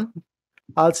simple one.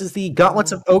 This is the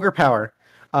Gauntlets of Ogre Power.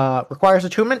 Requires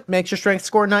attunement, makes your strength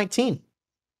score 19.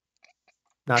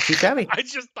 Not too shabby. I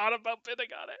just thought about bidding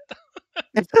on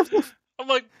it. I'm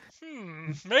like,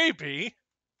 maybe.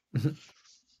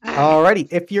 Alrighty,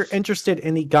 if you're interested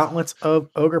in the Gauntlets of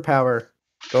Ogre Power,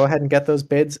 go ahead and get those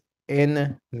bids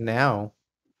in now.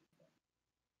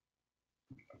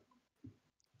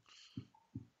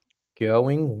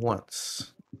 Going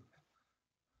once.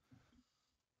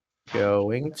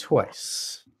 Going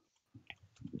twice.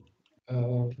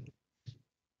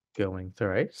 Going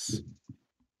thrice.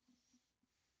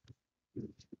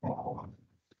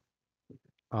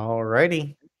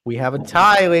 Alrighty. We have a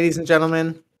tie, ladies and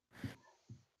gentlemen.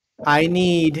 I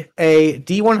need a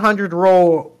D100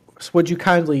 roll, would you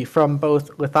kindly, from both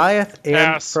Lethieth and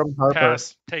Pass. from Harper.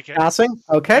 Pass. Take it. Passing?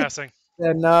 Okay. Passing.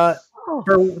 Then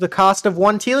for the cost of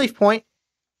 1 Tealeaf point,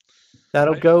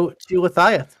 that'll go to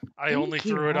Lethieth. I only Thank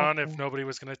you, threw it on if Harper. nobody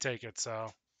was going to take it, so.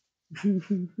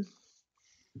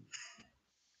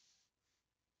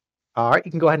 Alright,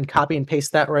 you can go ahead and copy and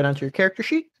paste that right onto your character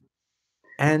sheet.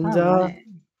 And Alright.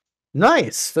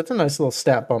 nice. That's a nice little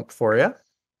stat bump for you.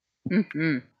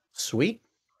 Mhm. Sweet.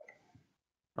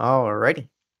 Alrighty.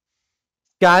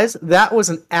 Guys, that was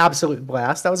an absolute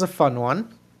blast. That was a fun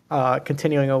one.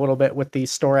 Continuing a little bit with the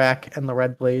Storak and the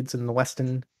Red Blades and the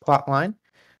Weston plotline.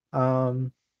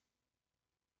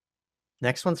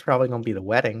 Next one's probably going to be the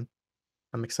wedding.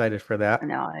 I'm excited for that.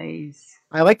 Nice.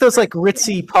 I like those like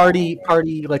ritzy party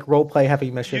like roleplay heavy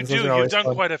You missions. do. Those are You've always done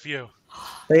fun. quite a few.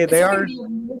 They Is there are. gonna be a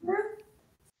murder?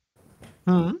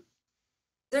 Hmm? Is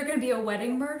there gonna be a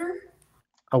wedding murder?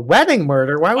 A wedding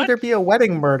murder? Why would What? there be a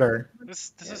wedding murder?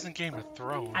 This isn't Game of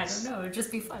Thrones. I don't know. It'd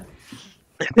just be fun.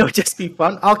 It would just be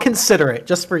fun. I'll consider it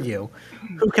just for you.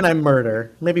 Who can I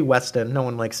murder? Maybe Weston. No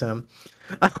one likes him.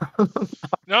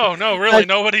 No, really,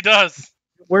 nobody does.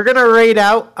 We're gonna raid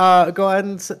out. Go ahead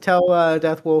and tell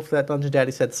Death Wolf that Dungeon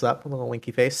Daddy said sup. A little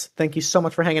winky face. Thank you so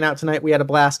much for hanging out tonight. We had a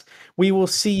blast. We will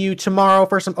see you tomorrow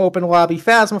for some open lobby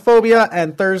Phasmophobia,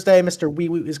 and Thursday, Mr.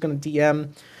 WeeWoo is gonna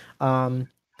DM.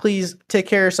 Please take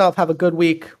care of yourself. Have a good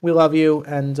week. We love you,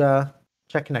 and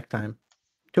check you next time.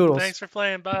 Toodles. Thanks for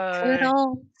playing. Bye.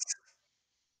 Toodles.